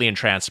completely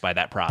entranced by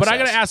that process. But I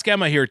got to ask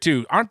Emma here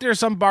too. Aren't there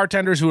some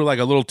bartenders who are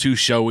a little too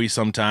showy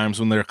sometimes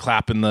when they're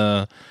clapping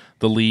the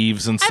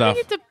leaves and stuff?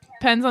 I think it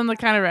depends on the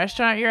kind of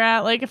restaurant you're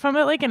at. If I'm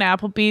at an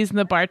Applebee's and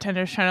the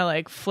bartender's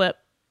trying to flip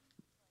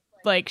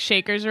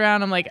shakers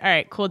around, I'm all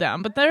right, cool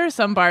down. But there are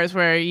some bars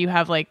where you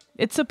have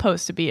it's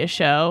supposed to be a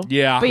show.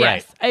 Yeah, but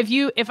right.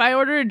 Yes, if I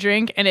order a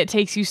drink and it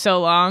takes you so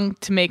long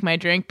to make my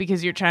drink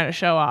because you're trying to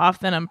show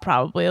off, then I'm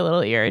probably a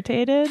little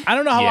irritated. I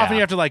don't know how often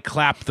you have to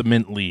clap the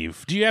mint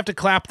leaf. Do you have to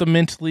clap the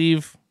mint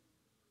leaf?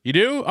 You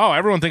do? Oh,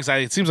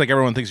 it seems like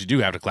everyone thinks you do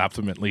have to clap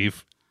the mint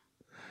leaf.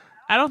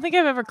 I don't think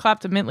I've ever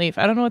clapped a mint leaf.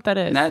 I don't know what that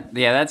is.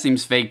 That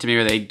seems fake to me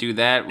where they do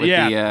that with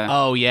the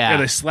oh yeah. Yeah,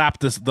 they slap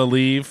the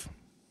leaf.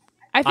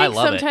 I think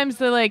sometimes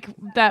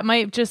that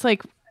might just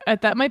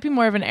that might be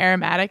more of an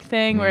aromatic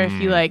thing where if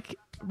you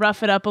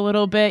rough it up a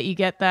little bit, you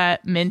get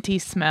that minty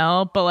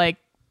smell. But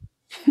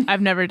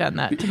I've never done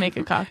that to make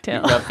a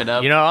cocktail. You rough it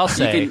up. I'll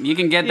say you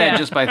can get that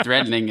just by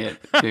threatening it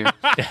too.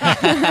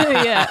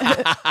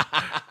 Yeah.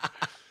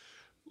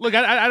 Look,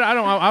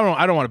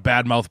 I don't want to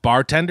badmouth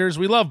bartenders.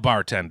 We love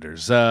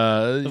bartenders,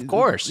 of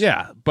course.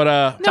 Yeah,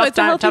 but no, it's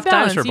a healthy tough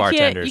balance. times for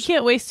bartenders. You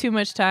can't waste too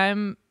much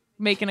time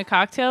making a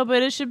cocktail,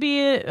 but it should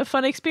be a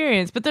fun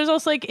experience. But there's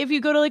also if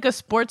you go to a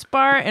sports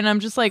bar and I'm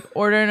just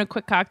ordering a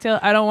quick cocktail,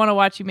 I don't want to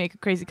watch you make a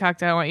crazy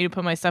cocktail. I want you to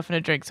put my stuff in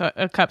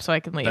a cup so I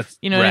can leave.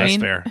 You know what I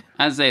mean? That's fair.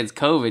 I'd say it's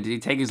COVID. You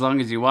take as long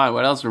as you want.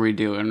 What else were we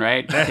doing,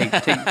 right? Take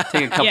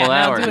a couple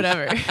hours. Do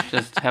whatever.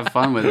 Just have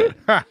fun with it.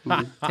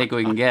 Take what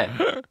we can get.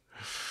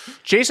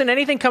 Jason,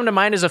 anything come to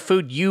mind as a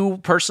food you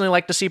personally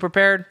like to see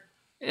prepared?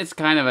 It's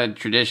kind of a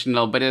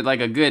traditional, but like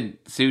a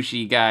good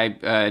sushi guy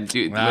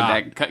with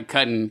that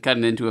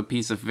cutting into a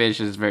piece of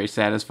fish is very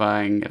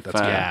satisfying. If,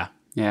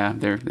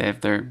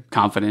 they're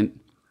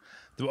confident.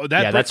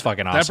 That's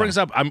fucking awesome. That brings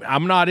up.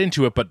 I'm not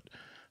into it, but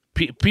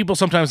people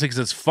sometimes think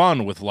it's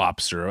fun with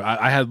lobster.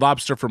 I had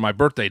lobster for my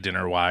birthday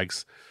dinner,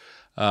 Wags.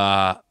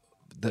 I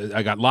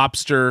got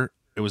lobster.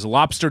 It was a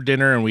lobster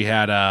dinner, and we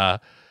had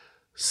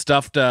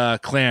stuffed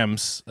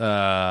clams,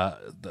 not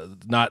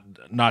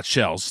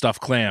shells,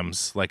 stuffed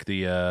clams, like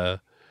the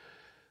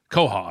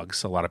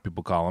quahogs, a lot of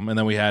people call them. And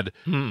then we had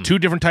two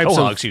different types of...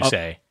 Quahogs, you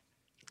say?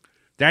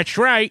 That's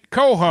right,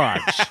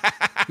 quahogs.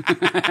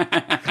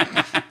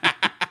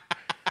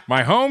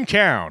 My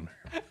hometown.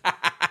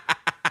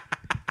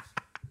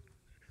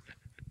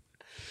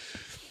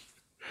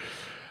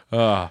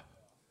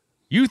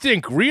 You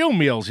think real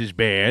meals is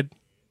bad?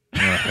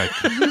 I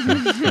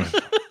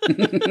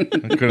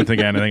couldn't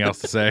think of anything else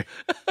to say.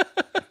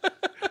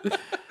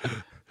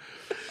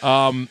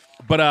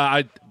 But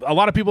a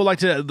lot of people like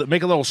to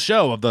make a little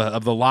show of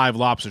the live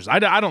lobsters. I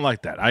don't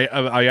like that.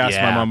 I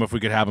asked my mom if we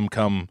could have them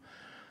come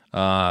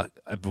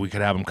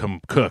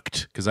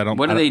cooked, because I don't.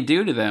 What do they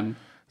do to them?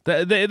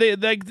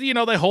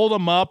 They hold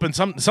them up, and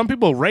some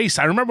people race.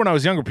 I remember when I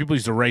was younger, people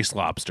used to race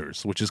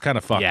lobsters, which is kind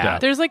of fucked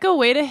up. There's like a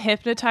way to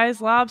hypnotize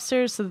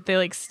lobsters so that they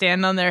like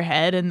stand on their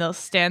head and they'll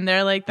stand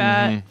there like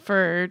that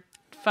for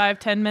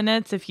 5-10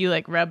 minutes if you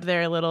like rub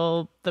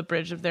the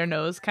bridge of their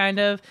nose kind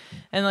of,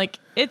 and like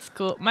it's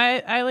cool.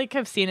 I like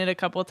have seen it a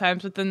couple of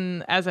times, but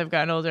then as I've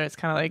gotten older, it's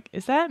kind of like,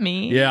 is that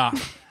me? Yeah,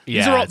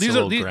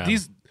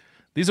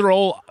 These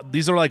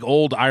are like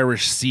old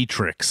Irish sea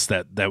tricks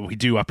that we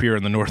do up here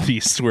in the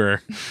Northeast,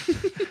 where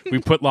we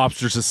put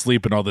lobsters to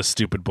sleep and all this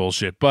stupid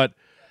bullshit. But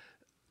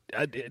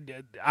I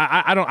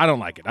don't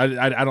like it.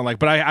 I don't like.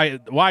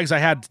 But Wags, I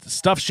had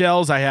stuffed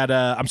shells. I had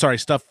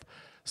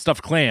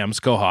stuffed clams,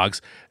 quahogs,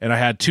 and I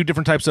had two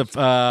different types of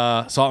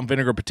salt and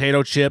vinegar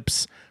potato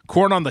chips,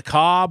 corn on the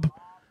cob.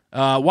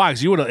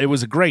 Wags, it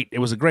was a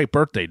great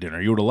birthday dinner.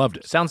 You would have loved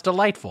it. Sounds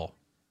delightful.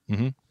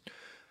 Mm-hmm.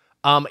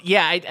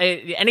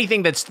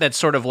 Anything that's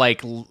sort of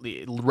like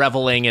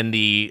reveling in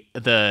the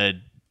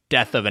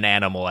death of an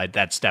animal,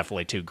 that's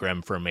definitely too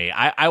grim for me.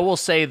 I will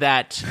say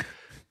that.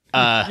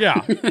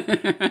 I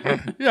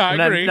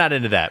agree. Not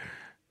into that.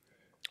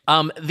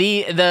 But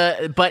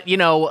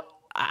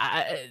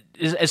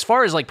as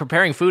far as like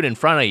preparing food in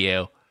front of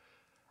you,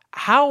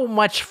 how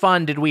much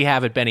fun did we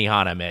have at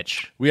Benihana,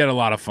 Mitch? We had a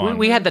lot of fun.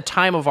 We had the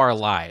time of our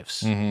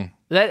lives. Mm-hmm.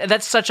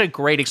 That's such a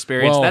great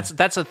experience. Well,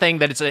 that's a thing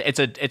that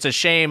it's a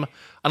shame,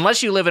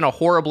 unless you live in a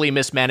horribly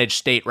mismanaged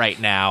state right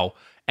now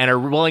and are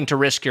willing to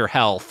risk your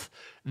health,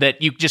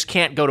 that you just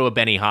can't go to a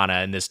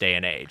Benihana in this day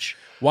and age.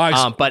 Why?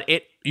 I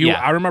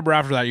remember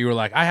after that you were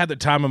like, I had the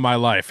time of my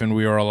life, and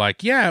we were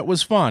like, yeah, it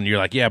was fun. You're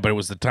like, yeah, but it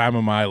was the time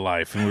of my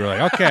life, and we were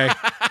like, okay.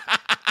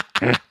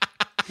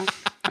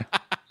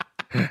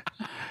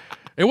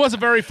 It was a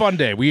very fun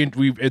day.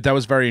 That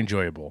was very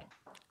enjoyable.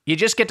 You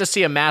just get to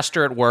see a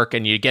master at work,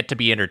 and you get to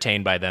be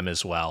entertained by them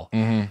as well.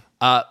 Mm-hmm.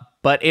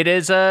 But it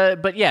is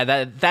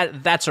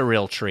that's a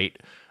real treat.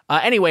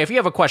 Anyway, if you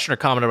have a question or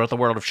comment about the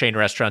world of chain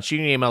restaurants, you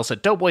can email us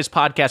at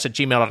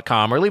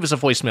doughboyspodcast@gmail.com or leave us a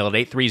voicemail at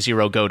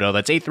 830-GODO.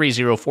 That's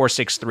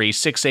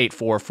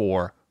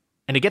 830-463-6844.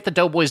 And to get the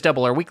Doughboys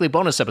Double, our weekly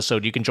bonus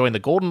episode, you can join the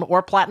Golden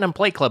or Platinum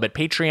Play Club at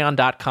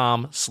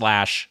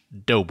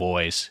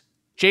patreon.com/doughboys.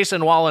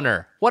 Jason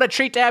Woliner, what a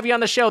treat to have you on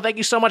the show. Thank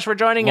you so much for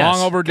joining us.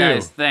 Long overdue.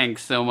 Guys,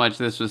 thanks so much.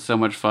 This was so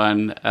much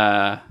fun.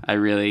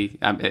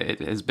 It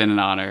has been an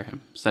honor.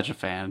 I'm such a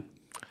fan.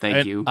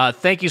 Thank you.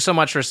 Thank you so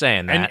much for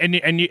saying that.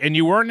 And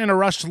you weren't in a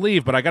rush to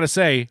leave, but I got to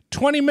say,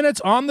 20 minutes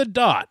on the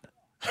dot.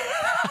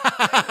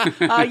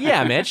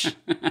 Yeah, Mitch.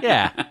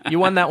 Yeah, you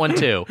won that one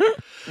too.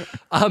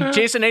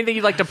 Jason, anything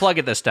you'd like to plug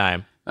at this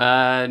time?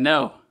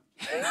 No.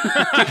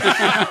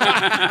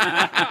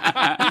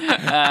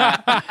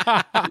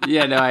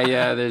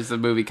 There's a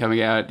movie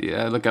coming out.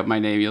 Look up my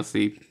name, you'll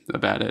see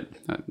about it.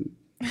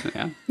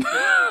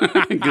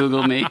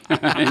 Google me.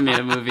 I made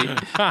a movie.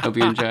 Hope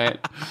you enjoy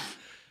it.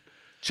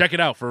 Check it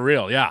out for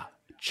real. Yeah,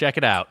 check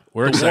it out.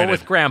 We're excited. War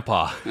with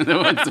Grandpa.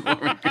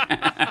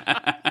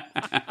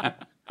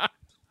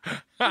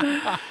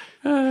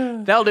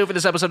 That'll do it for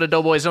this episode of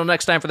Doughboys. Until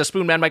next time, for the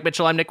Spoon Man, Mike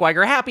Mitchell, I'm Nick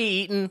Weiger. Happy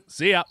eating.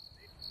 See ya.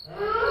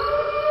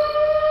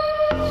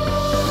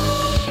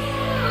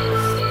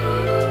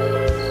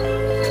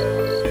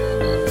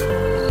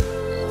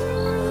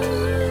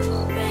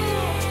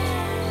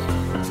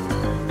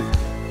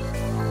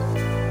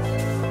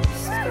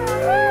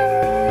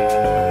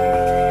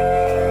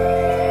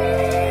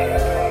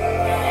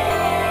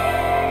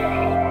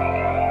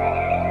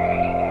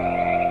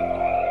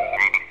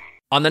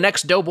 On the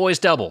next Doughboys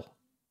Double,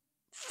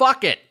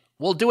 fuck it,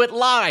 we'll do it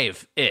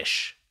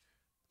live-ish.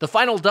 The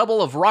final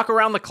double of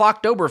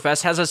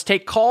Rockaroundtheclockdoughberfest has us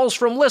take calls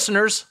from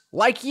listeners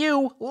like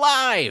you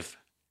live.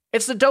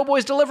 It's the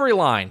Doughboys delivery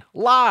line,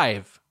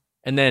 live,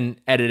 and then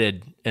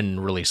edited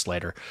and released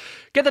later.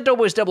 Get the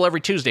Doughboys Double every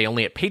Tuesday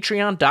only at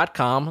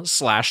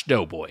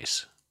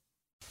patreon.com/doughboys.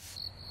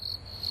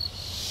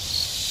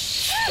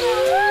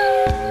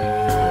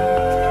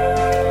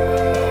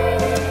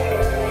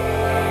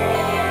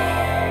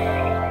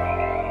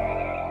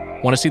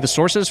 Want to see the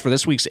sources for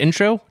this week's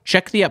intro?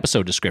 Check the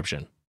episode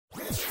description.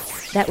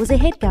 That was a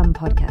HeadGum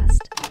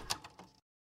podcast.